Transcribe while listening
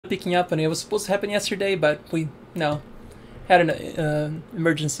picking up, and it was supposed to happen yesterday, but we had an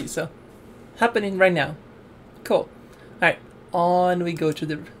emergency, so happening right now. Cool. All right, on we go to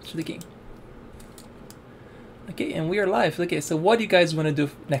the game. Okay, and we are live. Okay, so what do you guys want to do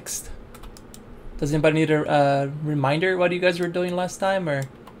next? Does anybody need a reminder what you guys were doing last time, or?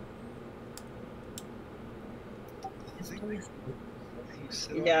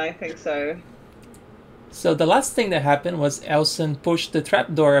 Yeah, I think so. So the last thing that happened was Elson pushed the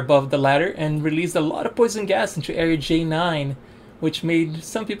trapdoor above the ladder and released a lot of poison gas into area J9, which made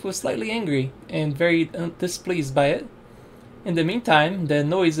some people slightly angry and very displeased by it. In the meantime, the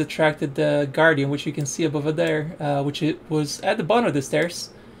noise attracted the Guardian, which you can see above there, which it was at the bottom of the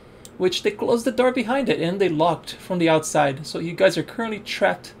stairs, which they closed the door behind it and they locked from the outside. So you guys are currently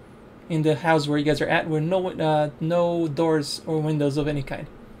trapped in the house where you guys are at, with no doors or windows of any kind.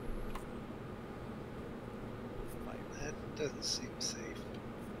 That doesn't seem safe.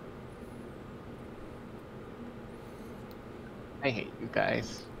 I hate you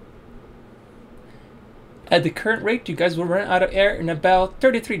guys. At the current rate, you guys will run out of air in about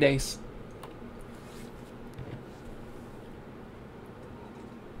 33 days.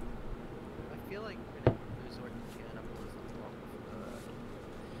 I feel like we're gonna resort to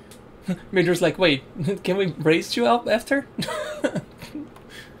cannibalism. Major's like, wait, can we raise you up after? Don't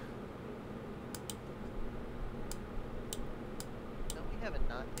we have a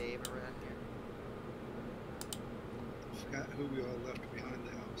not Dave around here? I forgot who we all left behind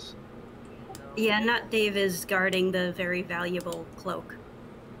the house. No. Yeah, not Dave is guarding the very valuable cloak.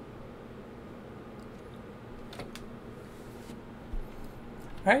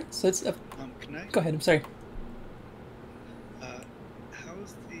 Alright, so it's up. Can I? Go ahead, I'm sorry.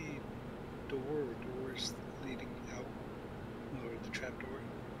 How's the doors leading out, or the trap door?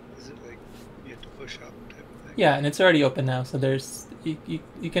 Is it like you have to push up type of thing? Yeah, and it's already open now, so there's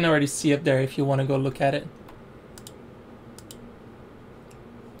you can already see up there if you want to go look at it.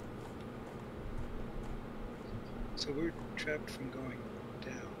 So we're trapped from going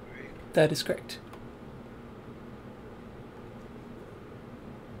down, right? That is correct.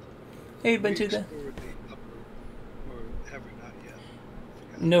 Hey, We Benji. explored the upper, or have we not yet?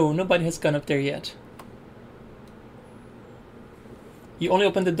 I forgot. No, nobody has gone up there yet. You only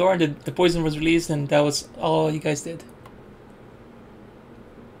opened the door and the poison was released, and that was all you guys did.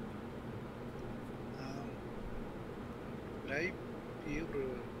 Would I be able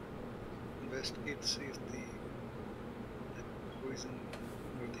to investigate to see if the poison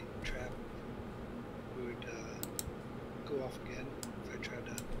or the trap would go off again if I tried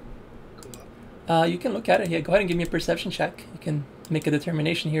to go up? You can look at it. Yeah, go ahead and give me a perception check. You can make a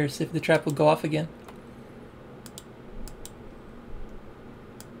determination here, see if the trap will go off again.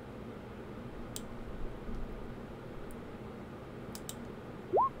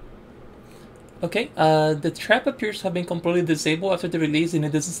 Okay, the trap appears to have been completely disabled after the release, and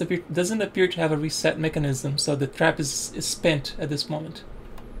it doesn't appear to have a reset mechanism, so the trap is spent at this moment.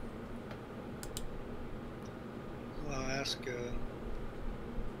 Well, I'll ask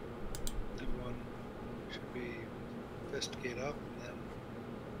everyone, should we investigate up and then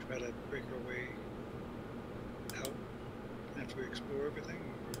try to break our way out after we explore everything,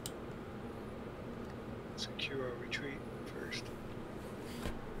 or secure our retreat first?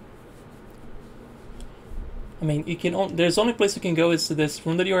 I mean, you can. There's only place you can go is to this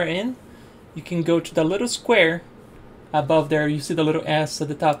room that you are in. You can go to the little square above there. You see the little S at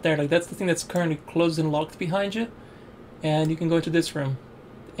the top there. Like, that's the thing that's currently closed and locked behind you. And you can go into this room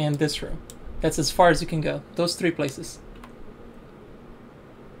and this room. That's as far as you can go. Those three places.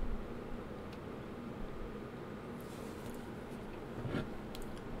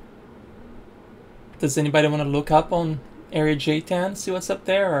 Does anybody want to look up on Area J10, see what's up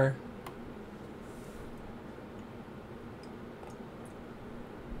there, or?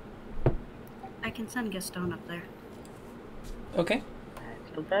 I can send Gaston up there. Okay.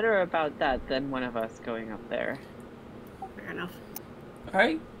 I feel better about that than one of us going up there. Fair enough.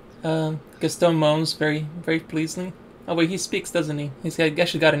 Alright. Gaston moans very, very pleasantly. Oh wait, he speaks, doesn't he? He's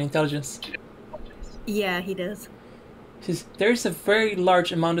actually got an intelligence. Yeah, he does. He says, there's a very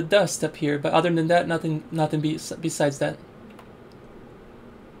large amount of dust up here, but other than that, nothing besides that.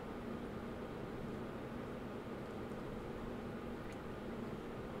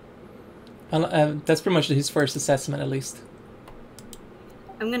 That's pretty much his first assessment, at least.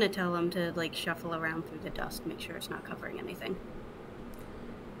 I'm gonna tell him to, like, shuffle around through the dust, make sure it's not covering anything.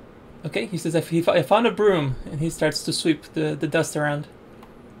 Okay, he says, I found a broom, and he starts to sweep the dust around.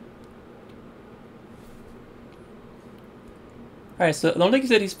 Alright, so the only thing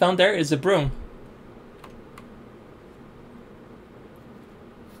that he's found there is a broom.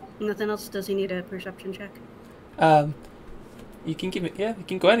 Nothing else? Does he need a perception check? You can give me, yeah, you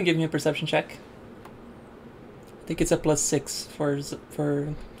can go ahead and give me a perception check. I think it's a +6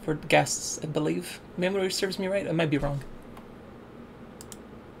 for guests, I believe. Memory serves me right. I might be wrong.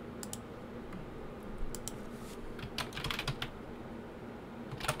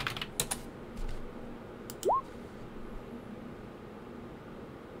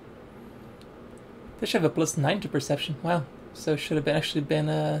 They should have a +9 to perception. Wow. So it should have been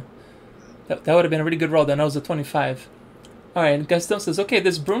that would have been a really good roll. Then that was a 25. All right. Gaston says, "Okay,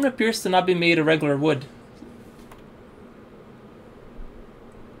 this broom appears to not be made of regular wood."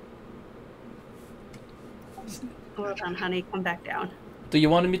 Well done, honey. Come back down. Do you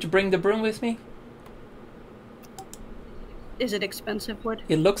want me to bring the broom with me? Is it expensive wood?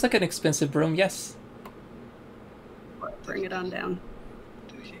 It looks like an expensive broom. Yes. Bring it on down.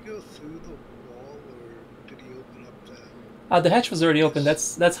 Did he go through the wall, or did he open up The hatch was already open.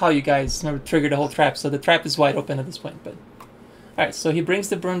 That's how you guys remember triggered the whole trap. So the trap is wide open at this point. But all right. So he brings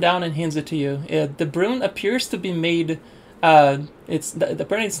the broom down and hands it to you. The broom appears to be made. Apparently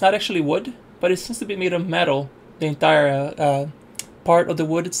it's not actually wood, but it seems to be made of metal. The entire part of the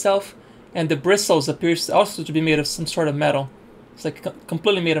wood itself, and the bristles appears also to be made of some sort of metal. It's like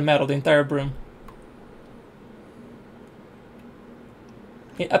completely made of metal. The entire broom.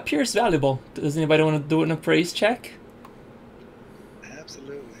 It appears valuable. Does anybody want to do an appraise check?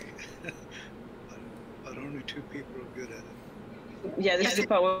 Absolutely. but only 2 people are good at it. Yeah, this is the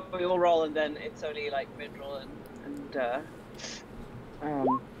part where we all roll, and then it's only like mid-roll and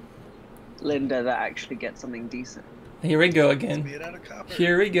Linda that actually gets something decent. Here we go It's again. made out of copper.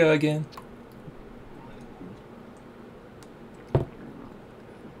 Here we go again.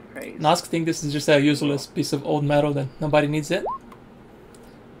 Praise. Nosk think this is just a useless piece of old metal that nobody needs it.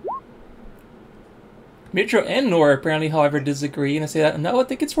 Mitro and Nora apparently, however, disagree, and I say that no, I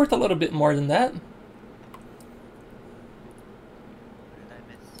think it's worth a little bit more than that. What did I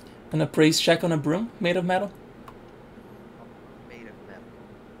miss? An appraise check on a broom made of metal. Made of metal.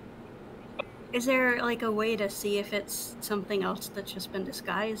 Is there like a way to see if it's something else that's just been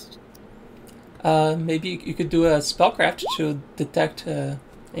disguised? Maybe you could do a spellcraft to detect,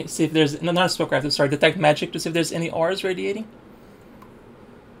 see if there's, no, not a spellcraft, I'm sorry, detect magic to see if there's any auras radiating.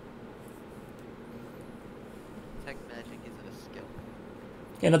 Detect magic isn't a skill.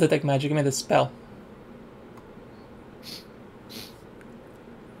 Yeah, not detect magic, I mean the spell.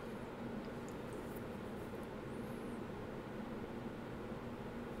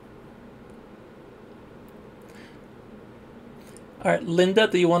 Alright, Linda,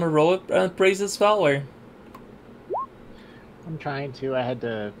 do you want to roll appraise as well, or? I'm trying to. I had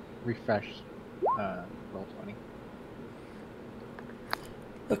to refresh roll 20.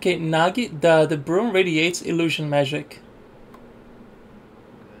 Okay, Nagi, the broom radiates illusion magic.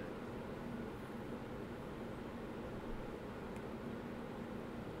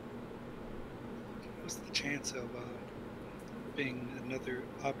 What's the chance of being another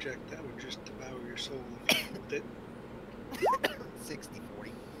object that would just devour your soul if you moved it?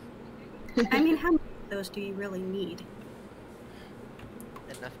 60-40. I mean, how many of those do you really need?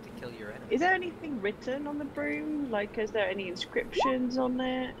 Enough to kill your enemy. Is there anything written on the broom? Like, is there any inscriptions on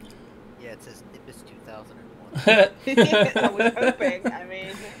it? Yeah, it says Nimbus 2001. I was hoping. I mean,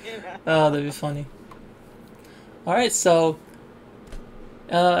 you know. Oh, that'd be funny. Alright, so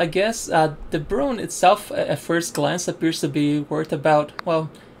I guess the broom itself at first glance appears to be worth about, well,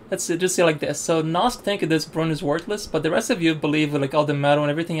 let's just say like this. So Nosk think this broom is worthless, but the rest of you believe with like all the metal and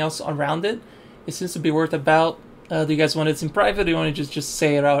everything else around it, it seems to be worth about, do you guys want it in private, or do you want to just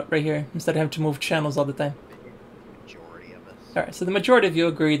say it out right here instead of having to move channels all the time? Majority of us. Alright, so the majority of you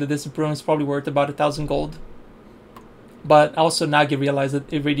agree that this broom is probably worth about 1,000 gold. But also Nagi realized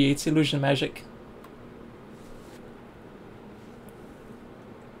that it radiates illusion magic.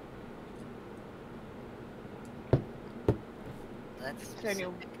 That's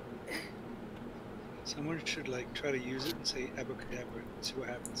Daniel. Someone should like try to use it and say abracadabra and see what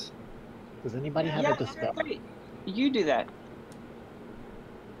happens. Does anybody have Yeah, a dispel? wait. You do that.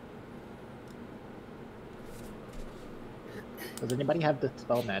 Does anybody have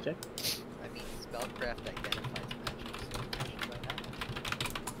dispel magic? I mean, spellcraft identifies magic, so magic by that.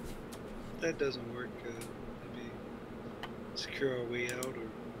 That doesn't work. Maybe secure our way out or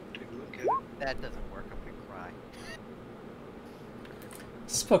take a look at it. That doesn't work. I'm gonna cry.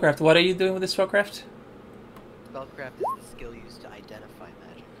 Spellcraft, what are you doing with the spellcraft? Spellcraft is the skill used to identify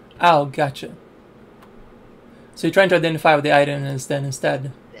magic. Oh, gotcha. So you're trying to identify what the item is then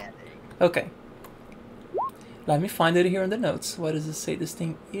instead. Yeah, there you go. Okay. Let me find it here in the notes. What does it say this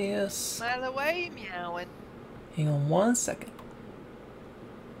thing is? Smile away, meowing. Hang on one second.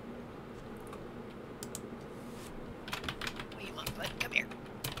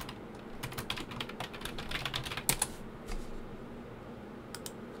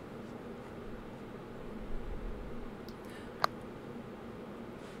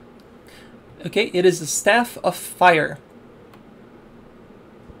 Okay, it is the Staff of Fire.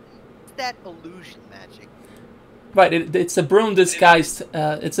 Is that illusion magic? Right, it's a broom disguised.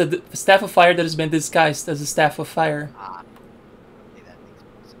 It's a Staff of Fire that has been disguised as a Staff of Fire. Ah. Okay, that makes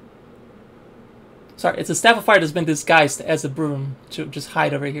more sense. Sorry, it's a Staff of Fire that's been disguised as a broom to just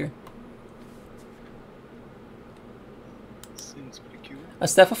hide over here. Seems peculiar. A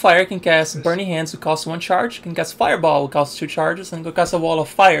Staff of Fire can cast Burning Hands, who costs 1 charge, can cast Fireball, who costs 2 charges, and can cast a Wall of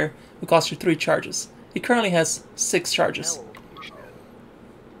Fire, who costs you 3 charges. It currently has 6 charges.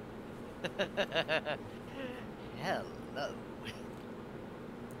 Hello.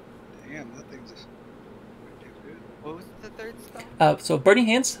 Damn, that thing's just pretty good. What was the third spell? So Burning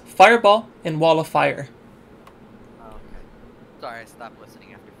Hands, Fireball, and Wall of Fire. Oh, okay. Sorry, I stopped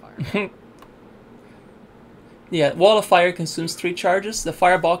listening after fire. Yeah, Wall of Fire consumes 3 charges, the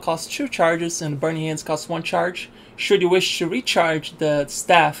Fireball costs 2 charges, and the Burning Hands costs 1 charge. Should you wish to recharge the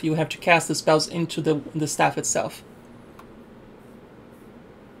staff, you have to cast the spells into the staff itself.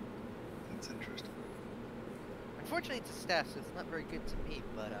 That's interesting. Unfortunately, it's a staff, so it's not very good to me,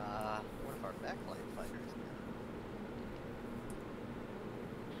 but one of our backline fighters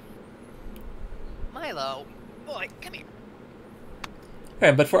now. Milo! Boy, come here!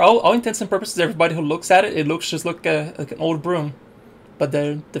 Right, but for all intents and purposes, everybody who looks at it, it looks just like an old broom. But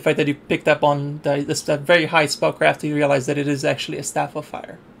the fact that you picked up on the very high spellcraft, you realize that it is actually a Staff of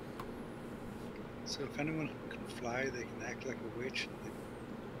Fire. So if anyone can fly, they can act like a witch.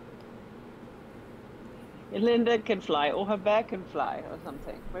 Linda can fly, or her bear can fly, or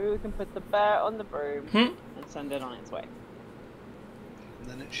something. Maybe we can put the bear on the broom and send it on its way. And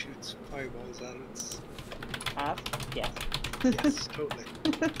then it shoots fireballs out of its... Have? Yes. Yes, totally.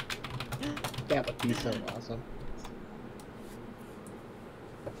 That would be so awesome.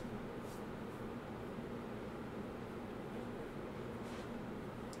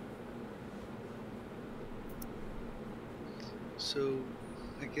 So,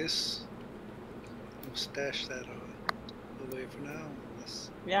 I guess we'll stash that away for now.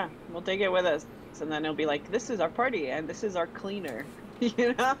 Unless... Yeah, we'll take it with us. And then it'll be like, this is our party, and this is our cleaner.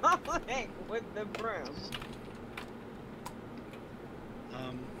 You know? Like, with the broom.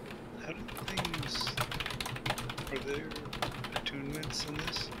 How do things... Are there attunements in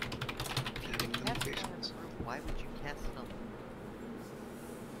this? And Cast it on a limitations? broom. Why would you cast it on?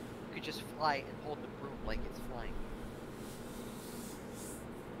 You could just fly and hold the broom like it's flying.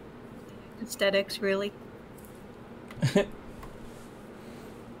 Aesthetics, really.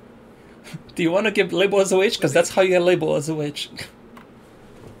 Do you want to give label as a witch? Because that's how you get label as a witch. We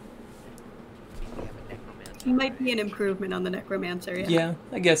have a necromancer. It might be an improvement on the necromancer. Yeah. Yeah,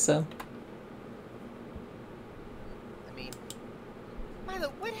 I guess so. I mean, Milo,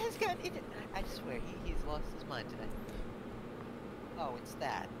 what has gotten into... I swear, he's lost his mind today. Oh, it's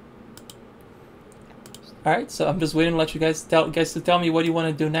that. Alright, so I'm just waiting to let you guys tell me what you want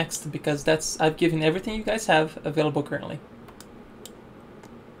to do next, because I've given everything you guys have available currently.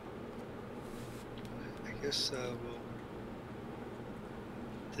 I guess, well...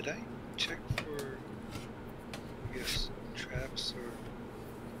 Did I check for, I guess, traps or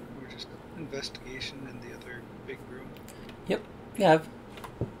just investigation in the other big room? Yep, you have.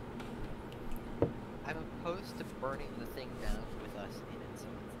 I'm opposed to burning the thing down with us in it, so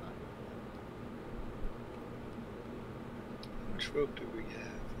it's not... How much rope do we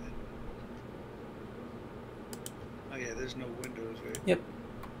have then? Oh yeah, there's no windows, right? Yep.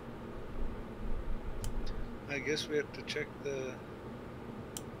 I guess we have to check the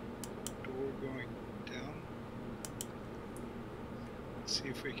door going down. See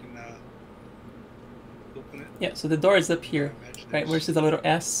if we can open it. Yeah, so the door is up here, I imagine right? Where there's- you see the little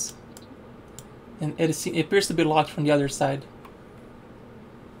S? And it appears to be locked from the other side.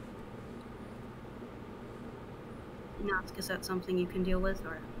 Ask, is that something you can deal with,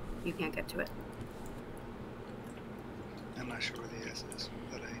 or you can't get to it? I'm not sure where the S is,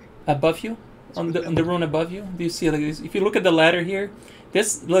 but I... Above you? On the rune above you? Do you see, like, if you look at the ladder here,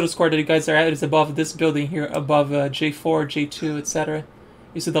 this little square that you guys are at is above this building here, above J4, J2, etc.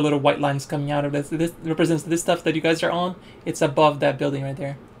 You see the little white lines coming out of this. This represents this stuff that you guys are on. It's above that building right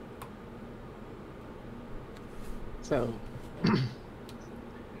there. So,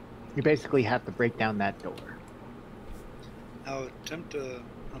 you basically have to break down that door. I'll attempt to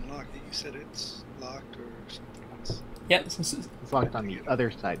unlock it. You said it's locked or something else. Yeah, It's locked on the other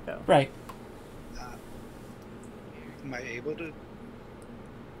side, though. right. Am I able to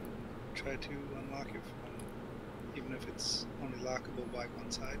try to unlock it even if it's only lockable by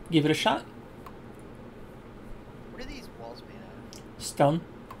one side? Give it a shot. What are these walls made out of? Stone.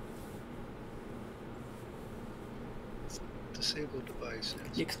 It's a disabled device.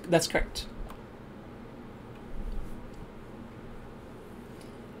 Yes. That's correct.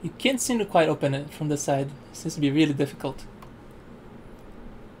 You can't seem to quite open it from the side. It seems to be really difficult.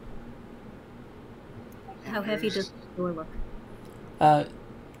 How heavy does the door look?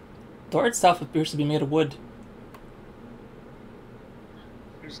 Door itself appears to be made of wood.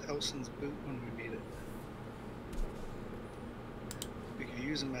 Here's Elson's boot when we need it. We could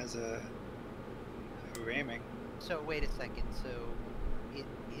use him as a ramming. So wait a second. So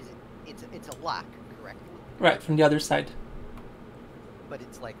it's a lock, correct? Right, from the other side. But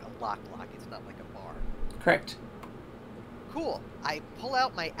it's like a lock. It's not like a bar. Correct. Cool. I pull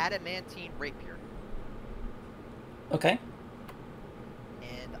out my adamantine rapier Okay.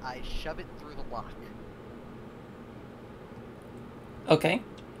 and I shove it through the lock. Okay.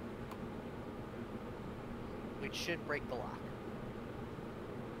 Which should break the lock.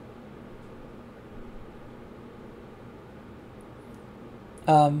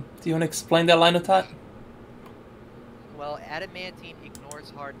 Do you want to explain that line of thought? Well, adamantine ignores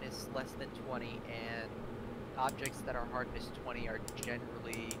hardness less than 20, and objects that are hardness 20 are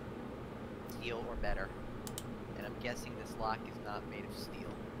generally steel or better. And I'm guessing this lock is not made of steel.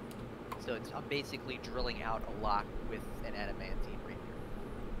 So I'm basically drilling out a lock with an adamantine rapier.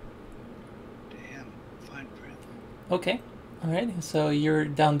 Damn, fine print. Okay. Alright, so you're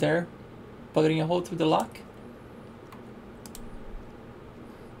down there, putting a hole through the lock.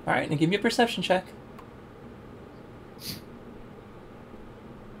 Alright, now give me a perception check.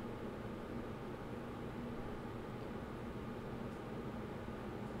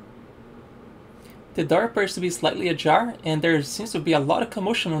 The door appears to be slightly ajar, and there seems to be a lot of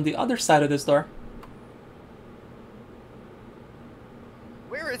commotion on the other side of this door.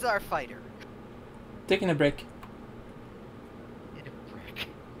 Where is our fighter? Taking a break. In a brick.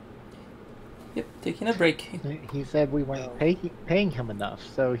 Yep, taking a break. He said we weren't paying him enough,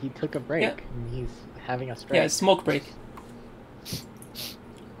 so he took a break, Yeah. and he's having a strike. Yeah, smoke break.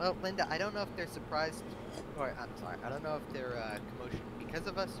 Well, Linda, I don't know if they're surprised, or I'm sorry, I don't know if they're commotion because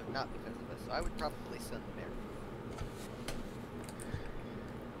of us or not because of us. So I would probably send them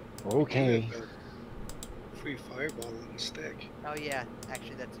there. Okay. We have a free fireball in a stick. Oh yeah,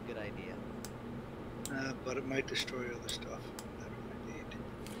 actually that's a good idea. But it might destroy other stuff that we might need.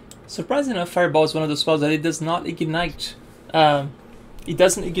 Surprisingly enough, Fireball is one of those spells that it does not ignite. It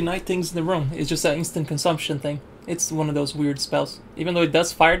doesn't ignite things in the room. It's just an instant consumption thing. It's one of those weird spells. Even though it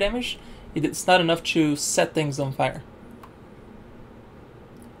does fire damage, it's not enough to set things on fire.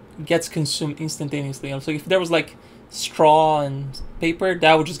 It gets consumed instantaneously. So if there was like straw and paper,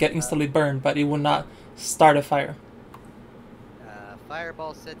 that would just get instantly burned, but it would not start a fire.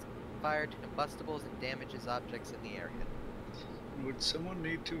 Fireball sets fire to combustibles and damages objects in the area. Would someone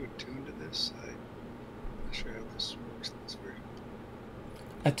need to attune to this? I'm not sure how this works. That's weird.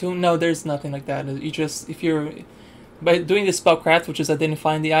 Attune? No, there's nothing like that. You just, if you're, by doing the spellcraft, which is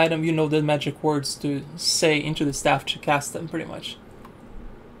identifying the item, you know the magic words to say into the staff to cast them, pretty much.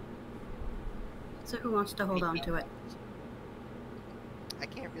 So who wants to hold on to it? I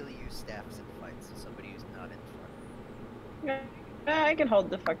can't really use staffs in fights, so somebody who's not in front. Yeah, I can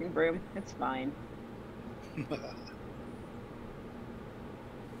hold the fucking broom. It's fine.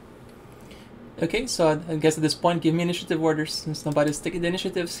 Okay, so I guess at this point, give me initiative orders, since nobody's taking the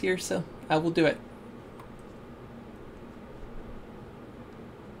initiatives here, so I will do it.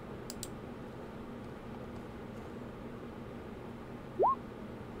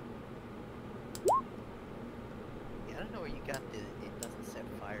 Yeah, I don't know where you got the it doesn't set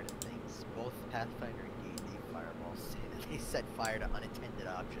fire to things. Both Pathfinder and D&D fireballs say that they set fire to unattended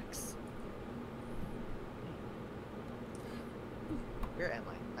objects. Where am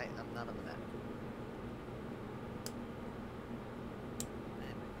I? I'm not on the map.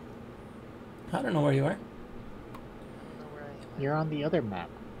 I don't know where you are. I don't know where I am. You're on the other map.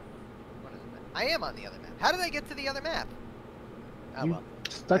 What is the map? I am on the other map. How did I get to the other map? Oh You well.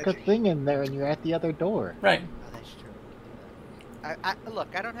 stuck a thing in there and you're at the other door. Right. Oh, that's true. We can do that. Look,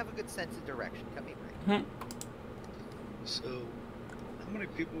 I don't have a good sense of direction. Cut me a break. So, how many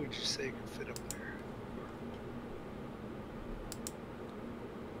people would you say could fit up there?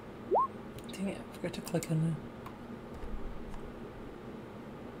 Dang it, I forgot to click on that.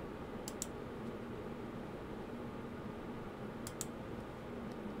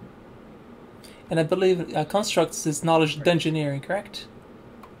 And I believe Constructs is knowledge dungeoneering, correct?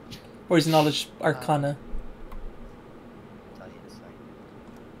 Or is knowledge arcana? I'll tell you in a second.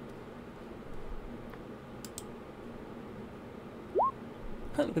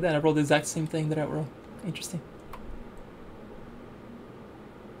 Huh, look at that, I rolled the exact same thing that I rolled. Interesting.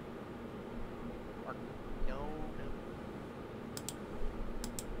 No.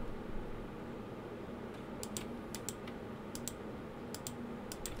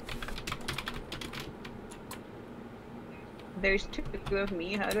 There's two of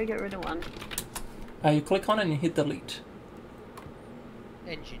me. How do I get rid of one? You click on it and you hit delete.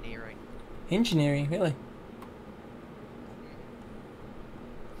 Engineering. Engineering, really?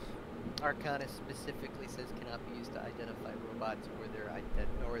 Arcana specifically says cannot be used to identify robots or their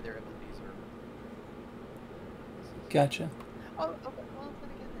abilities or. Gotcha. Oh, okay. Well, then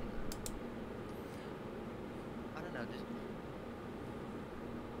again, I don't know.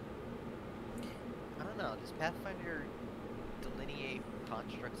 I don't know. Does Pathfinder delineate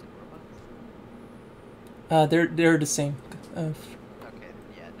constructs and robots? They're the same. Okay.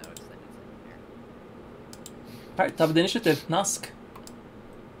 Yeah. No. It's like here. All right. Top of the initiative. Nosk.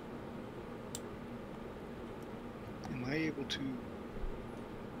 Am I able to?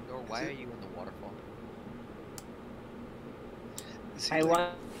 Or why are you in the waterfall? I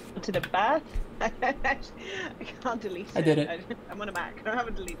went to the bath. I can't delete it. I did it. I'm on a Mac. I don't have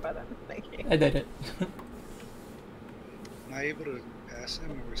a delete button. Thank you. I did it. Am I able to pass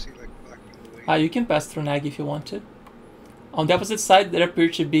him, or is he like blocking the way? You can pass through Nag if you want to. On the opposite side, there appear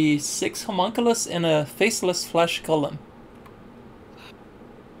to be 6 homunculus and a faceless flesh golem.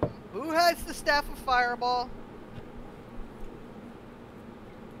 Who has the staff of fireball?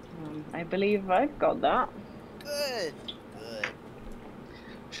 I believe I've got that. Good. Good.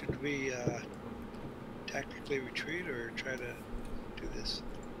 Should we tactically retreat or try to do this?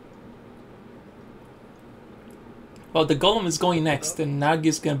 Well, the golem is going next, and Nag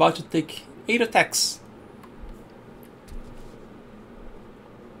is about to take 8 attacks.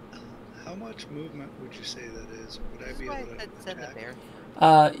 How much movement would you say that is? Would I be Why able to send the attack?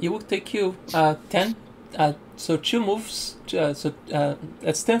 bear? It will take you 10. So 2 moves.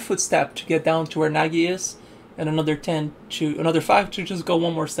 That's 10 foot step to get down to where Nagi is, and another 5 to just go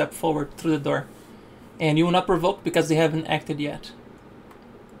one more step forward through the door. And you will not provoke because they haven't acted yet.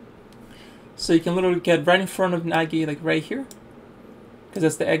 So you can literally get right in front of Nagi, like right here, because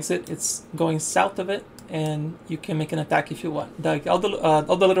that's the exit. It's going south of it, and you can make an attack if you want. All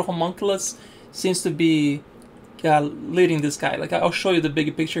the little homunculus seems to be leading this guy. Like, I'll show you the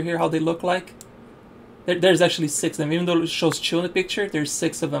big picture here, how they look like. There's actually 6 of them. Even though it shows 2 in the picture, there's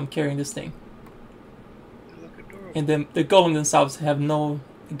 6 of them carrying this thing. They look adorable. And then the golem themselves have no...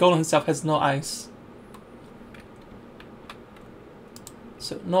 The golem himself has no eyes.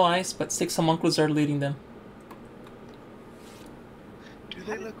 So, no eyes, but 6 homunculus are leading them. Do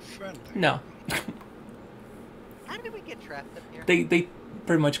they look friendly? No. How did we get trapped up here? They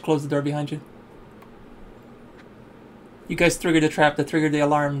pretty much close the door behind you. You guys triggered the trap that triggered the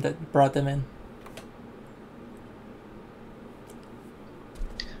alarm that brought them in.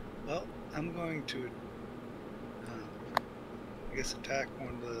 Well, I'm going to, I guess, attack one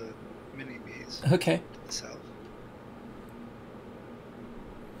of the mini bees Okay, to the south.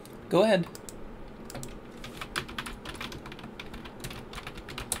 go ahead.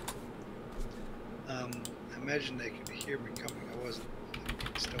 I imagine they could hear me coming. I wasn't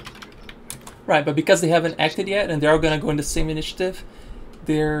being stealthy enough. Right, but because they haven't acted yet and they're all gonna go in the same initiative,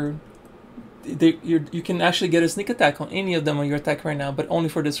 you can actually get a sneak attack on any of them on your attack right now, but only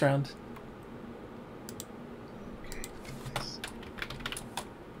for this round. Okay, nice.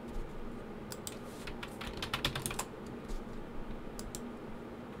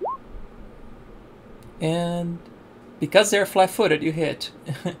 And because they're flat-footed, you hit.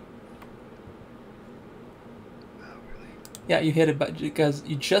 Wow, really? Yeah, you hit it, but because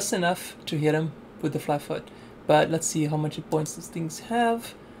you just enough to hit him with the flat foot. But let's see how much points these things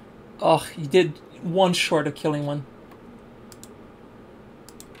have. Oh, you did 1 short of killing one.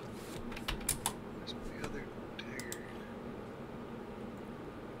 Where's my other dagger?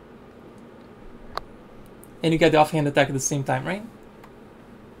 And you get the offhand attack at the same time, right?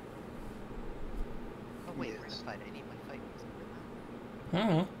 Oh wait, Yes. where's the fight? I need my fight music for that. I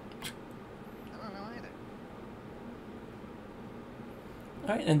don't know. I don't know either.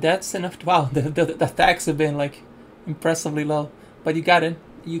 Alright, and that's enough to... Wow, the attacks have been, like, impressively low. But you got it.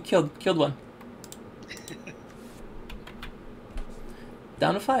 You killed one.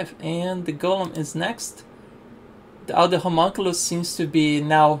 Down to 5. And the golem is next. The other homunculus seems to be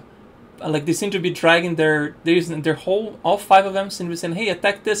now... Like, they seem to be dragging their whole... All 5 of them seem to be saying, hey,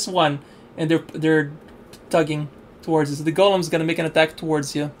 attack this one. And they're tugging towards you. So the golem's gonna make an attack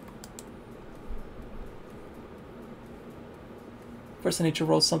towards you. First, I need to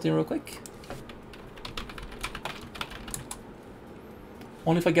roll something real quick.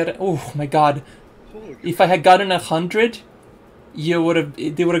 Only if I get it. Oh my god! Holy If I had gotten 100, they would have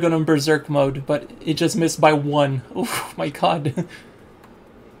gone in berserk mode. But it just missed by 1. Oh my god!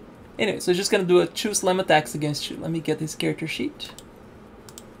 Anyway, so just gonna do 2 slam attacks against you. Let me get this character sheet.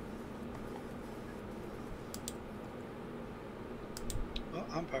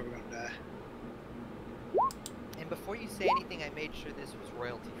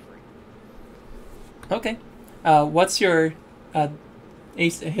 royalty free. Okay. What's your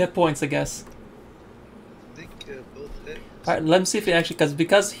hit points, I guess? I think both hit. Alright, let me see if it actually,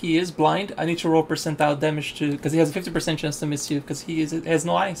 because he is blind, I need to roll percentile damage to, because he has a 50% chance to miss you, because he has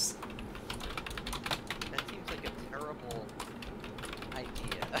no eyes. That seems like a terrible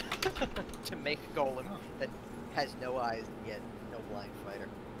idea to make a golem that has no eyes and yet no blind fighter.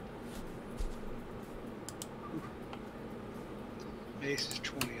 Mace is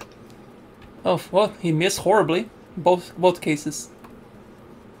 20 at the moment. Oh, well, he missed horribly. Both cases.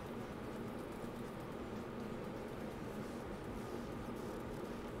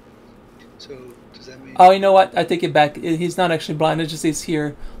 So does that mean? Oh, you know what? I take it back. He's not actually blind. It just says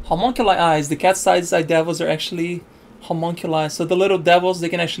here, homunculi eyes. The cat-sized eye devils are actually homunculi. So the little devils, they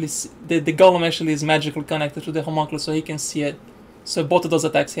can actually see, the golem actually is magically connected to the homunculus, so he can see it. So both of those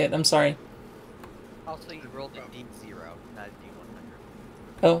attacks hit. I'm sorry. Also, you rolled a D0, not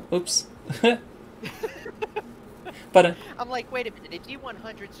a D100. Oh, oops. But I'm like, wait a minute, a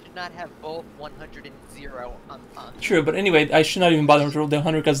D100 should not have both 100 and 0 on. true, but anyway, I should not even bother to roll the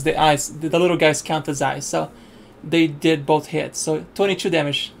 100 because the eyes, the little guys count as eyes. So they did both hit. So 22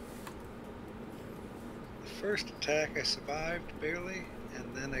 damage. The first attack I survived barely,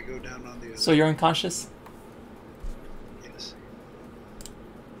 and then I go down on the other. So you're unconscious? Yes.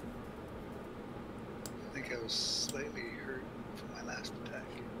 I think I was slightly hurt from my last attack.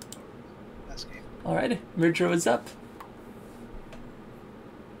 Last game. Alright, Mirdro is up.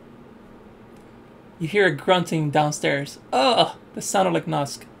 You hear a grunting downstairs. Ugh! That sounded like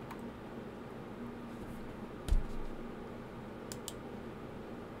Nusk.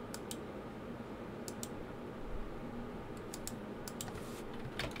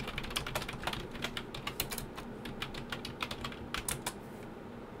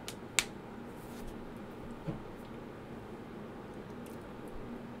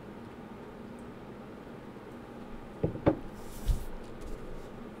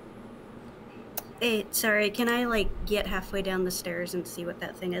 Hey, sorry, can I, like, get halfway down the stairs and see what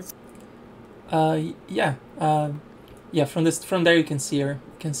that thing is? Yeah. Yeah, from there you can see her.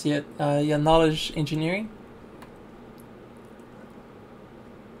 You can see it. Yeah, knowledge engineering.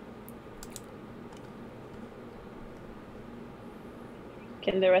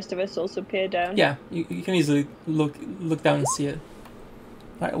 Can the rest of us also peer down? Yeah, you can easily look down and see it.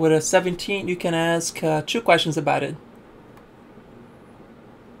 Alright, with a 17, you can ask 2 questions about it.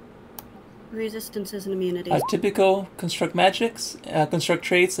 Resistances and immunities. Typical construct magics, construct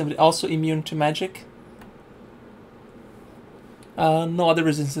traits, and also immune to magic. No other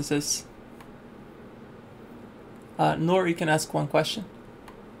resistances. Nor you can ask 1 question.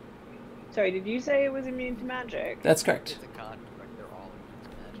 Sorry, did you say it was immune to magic? That's correct. It's a construct, they're all immune to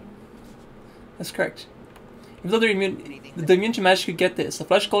magic. That's correct. Even though they're immune, the immune to magic, you get this. A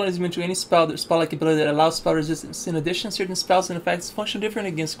flesh golem is immune to any spell-like ability that allows spell resistance. In addition, certain spells and effects function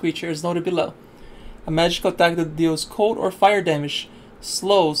differently against creatures, noted below. A magical attack that deals cold or fire damage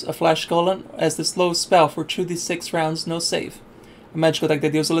slows a flesh golem as the slow spell for 2d6 rounds, no save. A magical attack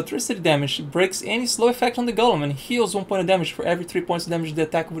that deals electricity damage breaks any slow effect on the golem and heals 1 point of damage for every 3 points of damage the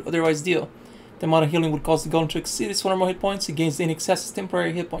attack would otherwise deal. The amount of healing would cause the golem to exceed its 1 or more hit points. It gains in excess of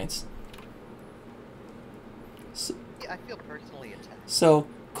temporary hit points. So, I feel personally attacked. So,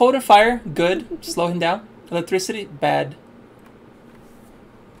 cold and fire, good. Slow him down. Electricity, bad.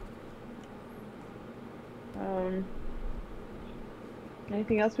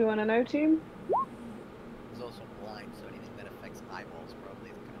 Anything else we want to know, team? He's also blind, so anything that affects eyeballs probably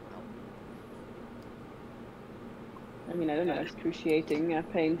isn't going to help. I mean, I don't know, excruciating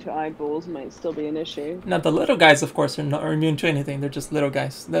pain to eyeballs might still be an issue. Now, the little guys, of course, are immune to anything. They're just little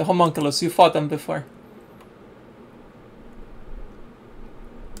guys. The homunculus, you fought them before.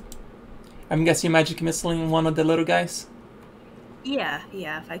 I'm guessing magic missiling one of the little guys? Yeah,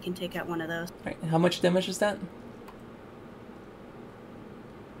 if I can take out one of those. Right. How much damage is that?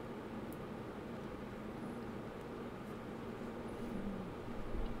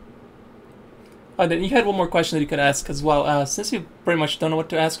 Oh, then you had one more question that you could ask as well. Since you pretty much don't know what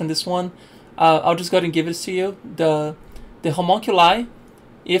to ask on this one, I'll just go ahead and give it to you. The homunculi,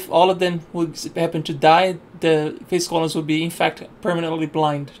 if all of them would happen to die, the face golems would be in fact permanently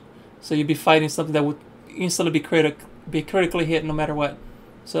blind. So you'd be fighting something that would instantly be critically hit no matter what.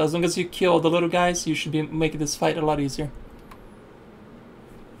 So as long as you kill the little guys, you should be making this fight a lot easier.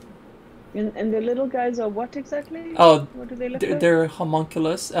 And the little guys are what exactly? Oh, what do they look like? they're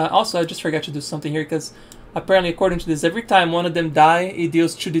homunculus. Also, I just forgot to do something here because apparently, according to this, every time one of them die, it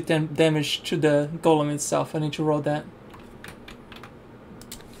deals 2d10 damage to the golem itself. I need to roll that.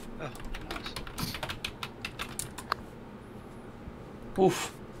 Oh, nice.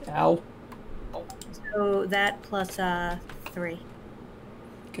 Oof. Ow. So that plus 3.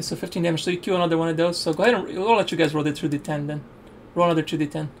 Okay, so 15 damage. So you kill another one of those. So go ahead and we'll let you guys roll the 2d10 then. Roll another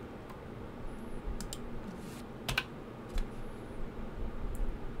 2d10.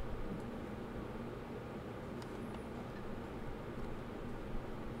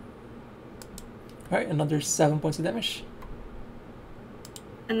 Alright, another 7 points of damage.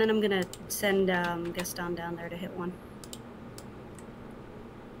 And then I'm gonna send Gaston down there to hit one.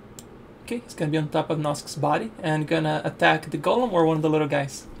 Okay, he's gonna be on top of Nosk's body and gonna attack the golem or one of the little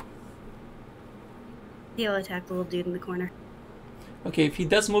guys. He'll attack the little dude in the corner. Okay, if he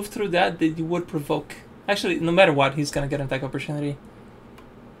does move through that, then you would provoke. Actually, no matter what, he's gonna get an attack opportunity.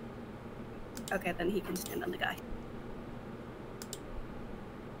 Okay, then he can stand on the guy.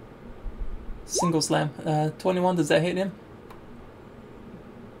 Single slam. 21, does that hit him?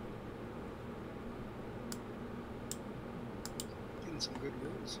 Getting some good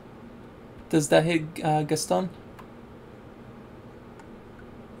rolls. Does that hit Gaston?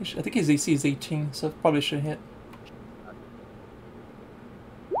 I think his AC is 18, so it probably should hit.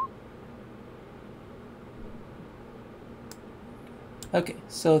 Okay,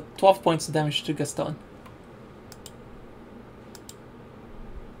 so 12 points of damage to Gaston.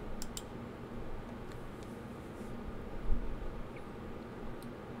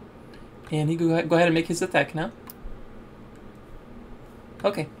 And he go ahead and make his attack now.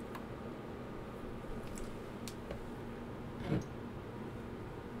 Okay.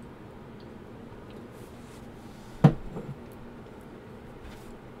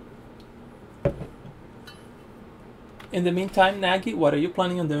 In the meantime, Nagy, what are you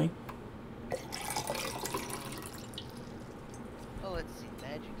planning on doing? Well, let's see.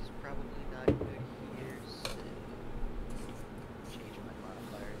 Magic is probably not good here, so change my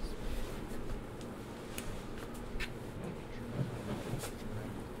modifiers.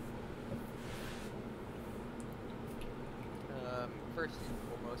 First and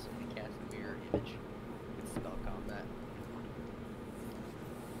foremost, I'm gonna cast Mirror Image with spell combat.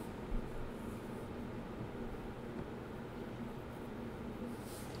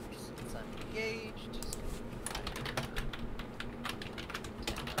 Since I'm engaged, just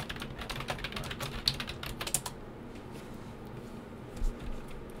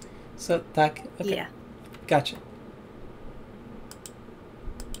So attack. Okay. Yeah. Gotcha.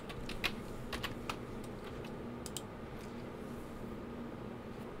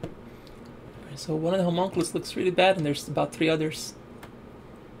 Alright, so one of the homunculus looks really bad, and there's about 3 others.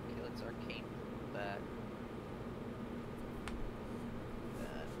 okay, let's arcane that.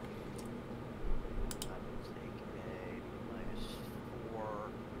 That. I will take a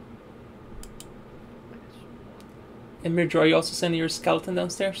 -4. -1. And Mirdra, are you also sending your skeleton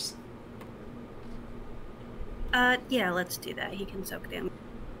downstairs? Yeah, let's do that. He can soak damage.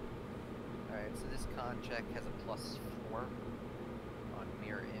 Alright, so this con check has a +4 on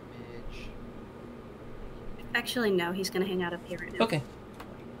mirror image. Actually, no, he's gonna hang out up here right now. Okay.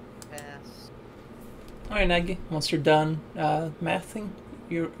 20 pass. Alright, Nagy. Once you're done mathing,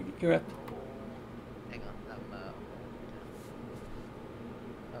 you're up. Hang on, I'm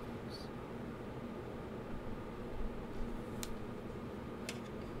oh, oops.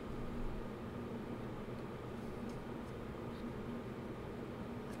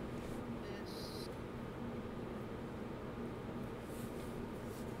 This.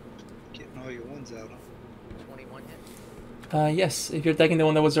 Getting all your ones out, huh? 21 hit. Yes, if you're attacking the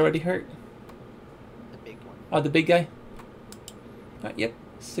one that was already hurt. The big one. Oh, the big guy? Yep,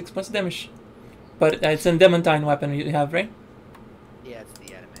 6 points of damage. But it's an adamantine weapon you have, right? Yeah, it's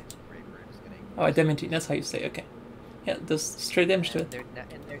the adamantine rapier. I'm just gonna. Oh, adamantine, that's how you say it. Okay. Yeah, does straight damage to And it.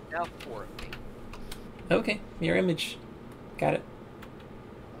 there's now 4 of me. Okay, mirror image. Got it.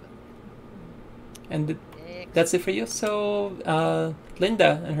 And that's it for you. So,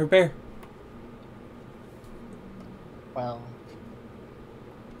 Linda and her bear. Well,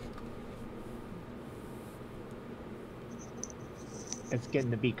 it's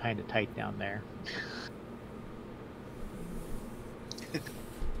getting to be kind of tight down there.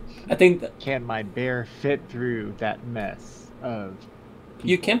 I think Can my bear fit through that mess of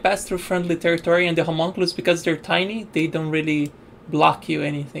you can pass through friendly territory, and the homunculus, because they're tiny, they don't really block you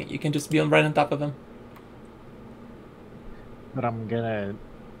anything. You can just be right on top of them. But I'm gonna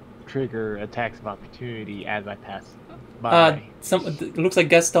trigger attacks of opportunity as I pass by. It looks like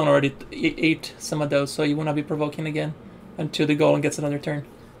Gaston already ate some of those, so you will not be provoking again until the golem gets another turn.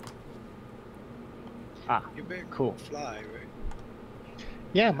 Ah, Your bear cool. can fly, right?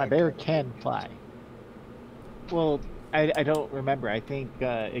 Yeah, my bear can fly. Well, I don't remember. I think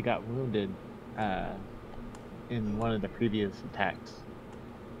it got wounded in one of the previous attacks.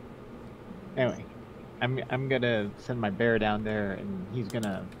 Anyway, I'm gonna send my bear down there, and he's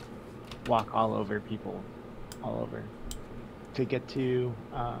gonna walk all over people, all over, to get to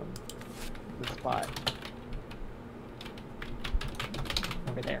the spot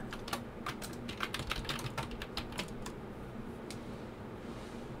over there.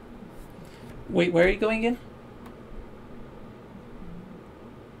 Wait, where are you going again?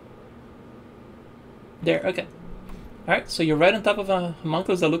 There, okay. Alright, so you're right on top of a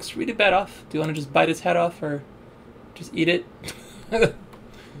homunculus that looks really bad off. Do you want to just bite its head off or just eat it?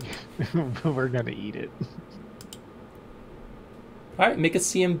 We're gonna eat it. Alright, make a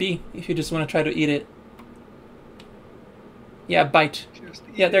CMB if you just want to try to eat it. Yeah, bite.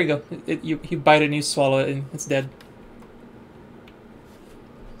 Yeah, there you go. You bite it and you swallow it and it's dead.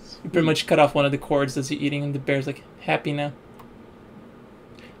 You pretty much cut off one of the cords as you're eating and the bear's like happy now.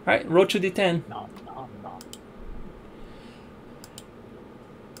 Alright, roll 2d10. No.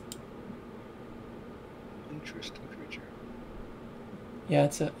 Interesting creature. Yeah,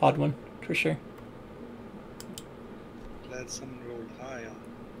 it's an odd one, for sure. Glad someone rolled high on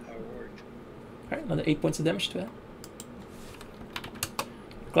how it worked. Alright, another 8 points of damage to it.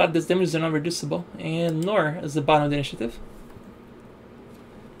 Glad this damage is non-reducible. And Nor is the bottom of the initiative.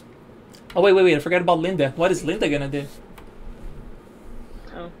 Oh, wait, I forgot about Linda. What is Linda gonna do?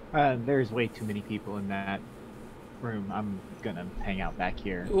 Oh. There's way too many people in that room. I'm gonna hang out back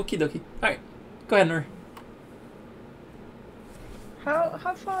here. Okie dokie. Alright, go ahead, Nor. How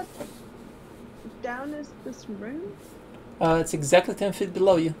far down is this room? It's exactly 10 feet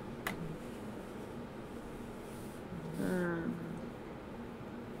below you.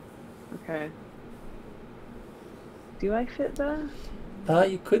 Okay. Do I fit there?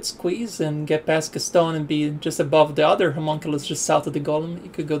 You could squeeze and get past Gaston and be just above the other homunculus just south of the golem. You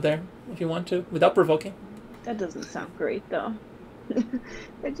could go there if you want to, without provoking. That doesn't sound great, though.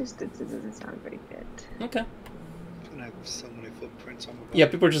 It doesn't sound very good. Okay. And I have so many footprints on my body. Yeah,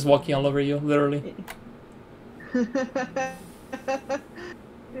 people are just walking all over you, literally.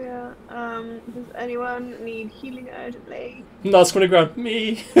 Yeah. Does anyone need healing urgently? Nosk on the ground.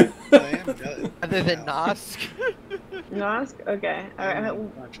 Me. I am done. Other than Nosk. Ask? Okay. Alright.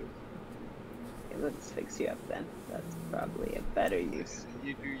 Unconscious. Let's fix you up then. That's probably a better use.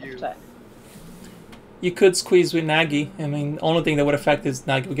 You do you. of that. You could squeeze with Nagi. I mean, the only thing that would affect is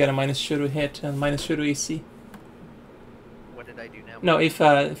Nagi would get a -2 to hit and -2 to AC. What did I do now? No, if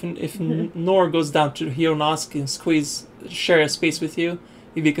Nor goes down to heal Nosk and squeeze, share a space with you,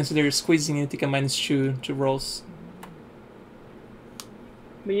 if you consider squeezing, you take a -2 to rolls.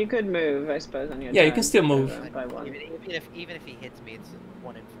 But you could move, I suppose, on your Yeah, you turn, can still move. By one. Even if he hits me, it's a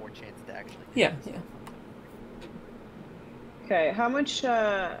 1 in 4 chance to actually. Yeah. Okay, how much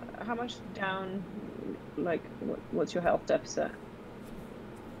down, like, what's your health deficit?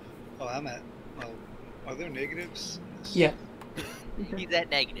 Oh, I'm at. Well, are there negatives? Yeah. He's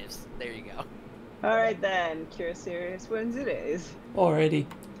at negatives. There you go. Alright then, cure serious wounds it is. Alrighty.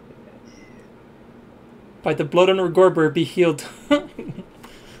 By the blood on her Gorber, be healed. Holy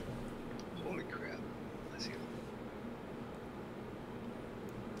crap. Let's heal.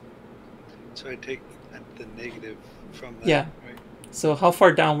 So I take the negative from that, Yeah. right? So how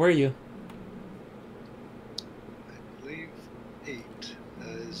far down were you? I believe 8.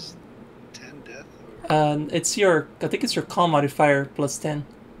 Is 10 death? Or... I think it's your calm modifier plus 10.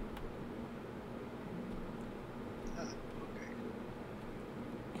 Ah,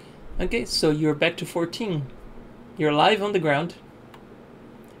 okay. Okay, so you're back to 14. You're alive on the ground.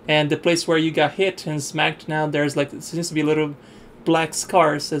 And the place where you got hit and smacked now, there's like, it seems to be little black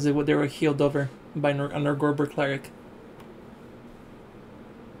scars as they were healed over by an Gorber cleric.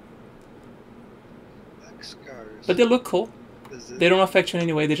 Black scars. But they look cool. Is it... They don't affect you in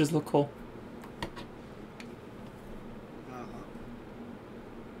any way, they just look cool.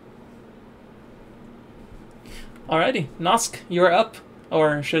 Alrighty, Nosk, you're up.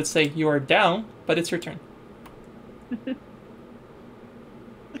 Or I should say, you are down, but it's your turn. Do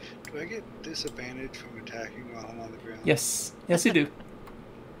I get disadvantage from attacking while I'm on the ground? Yes. Yes, you do.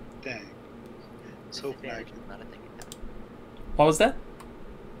 Dang. So Disadvantage is not a thing in town. What was that?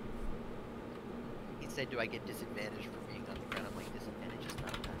 He said, "Do I get disadvantage for being on the ground?" I'm like, "Disadvantage is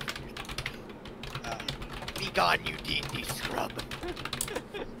not a thing." Be gone, you D&D scrub.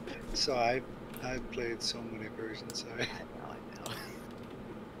 So I've played so many versions. I know.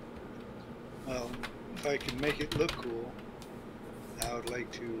 Well, if I can make it look cool, I would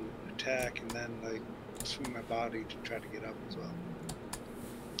like to attack and then like swing my body to try to get up as well.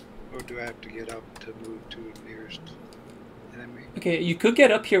 Or do I have to get up to move to the nearest? enemy. Okay, you could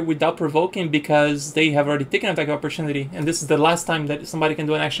get up here without provoking because they have already taken attack opportunity, and this is the last time that somebody can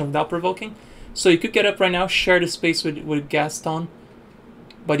do an action without provoking. So you could get up right now, share the space with Gaston,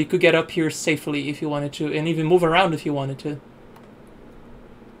 but you could get up here safely if you wanted to, and even move around if you wanted to.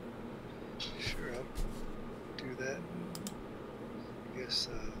 Sure, I'll do that. I guess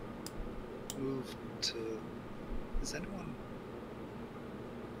move to. Is anyone?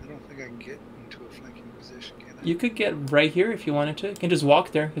 I don't think I can get into a flanking position, can I? You could get right here if you wanted to. You can just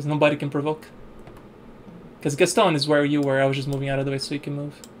walk there because nobody can provoke. Because Gaston is where you were. I was just moving out of the way so you can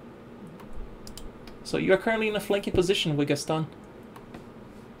move. So you are currently in a flanking position with Gaston.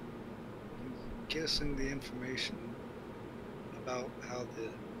 I'm guessing the information about how the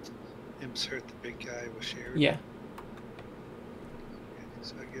imps hurt the big guy was shared. Yeah. Okay,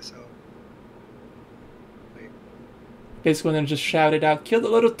 so I guess I'll wait. Basically, then just shout it out. Kill the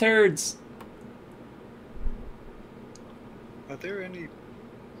little turds! Are there any,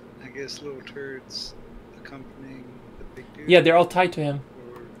 I guess, little turds accompanying the big dude? Yeah, they're all tied to him.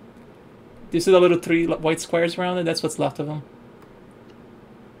 Or, Do you see the little 3 white squares around it? That's what's left of them.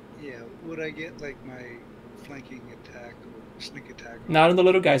 yeah, would I get like my flanking attack or sneak attack? Not on the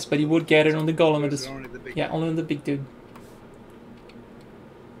little guys, but you would get it on the golem. Or At is this. it only the big Yeah, guy? only on the big dude.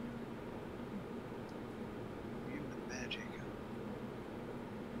 Human magic.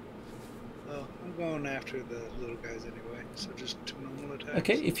 Well, I'm going after the little guys anyway, so just 2 normal attacks.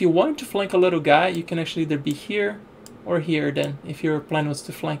 Okay, if you want to flank a little guy, you can actually either be here or here then, if your plan was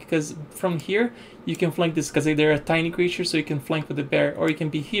to flank. Because from here, you can flank this, because they're a tiny creature, so you can flank with the bear. Or you can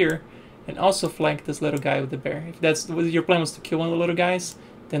be here and also flank this little guy with the bear. If that's what your plan was to kill one of the little guys,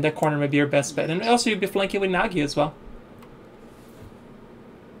 then that corner might be your best bet. And also you'd be flanking with Nagi as well.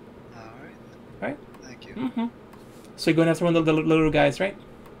 Alright. Right? Thank you. Mm-hmm. So you're going after one of the little guys, right?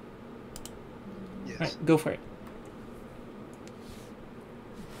 Yes. Right, go for it.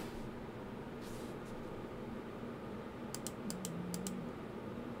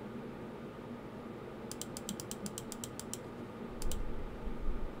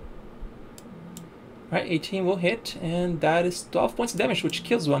 Right, 18 will hit, and that is 12 points of damage, which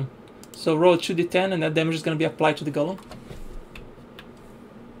kills one. So roll 2d10, and that damage is going to be applied to the golem.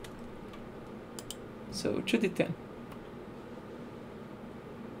 So 2d10.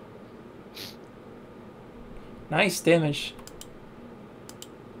 Nice damage.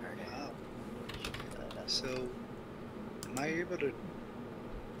 Wow. So, am I able to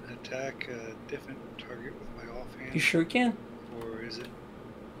attack a different target with my offhand? You sure can. Or is it?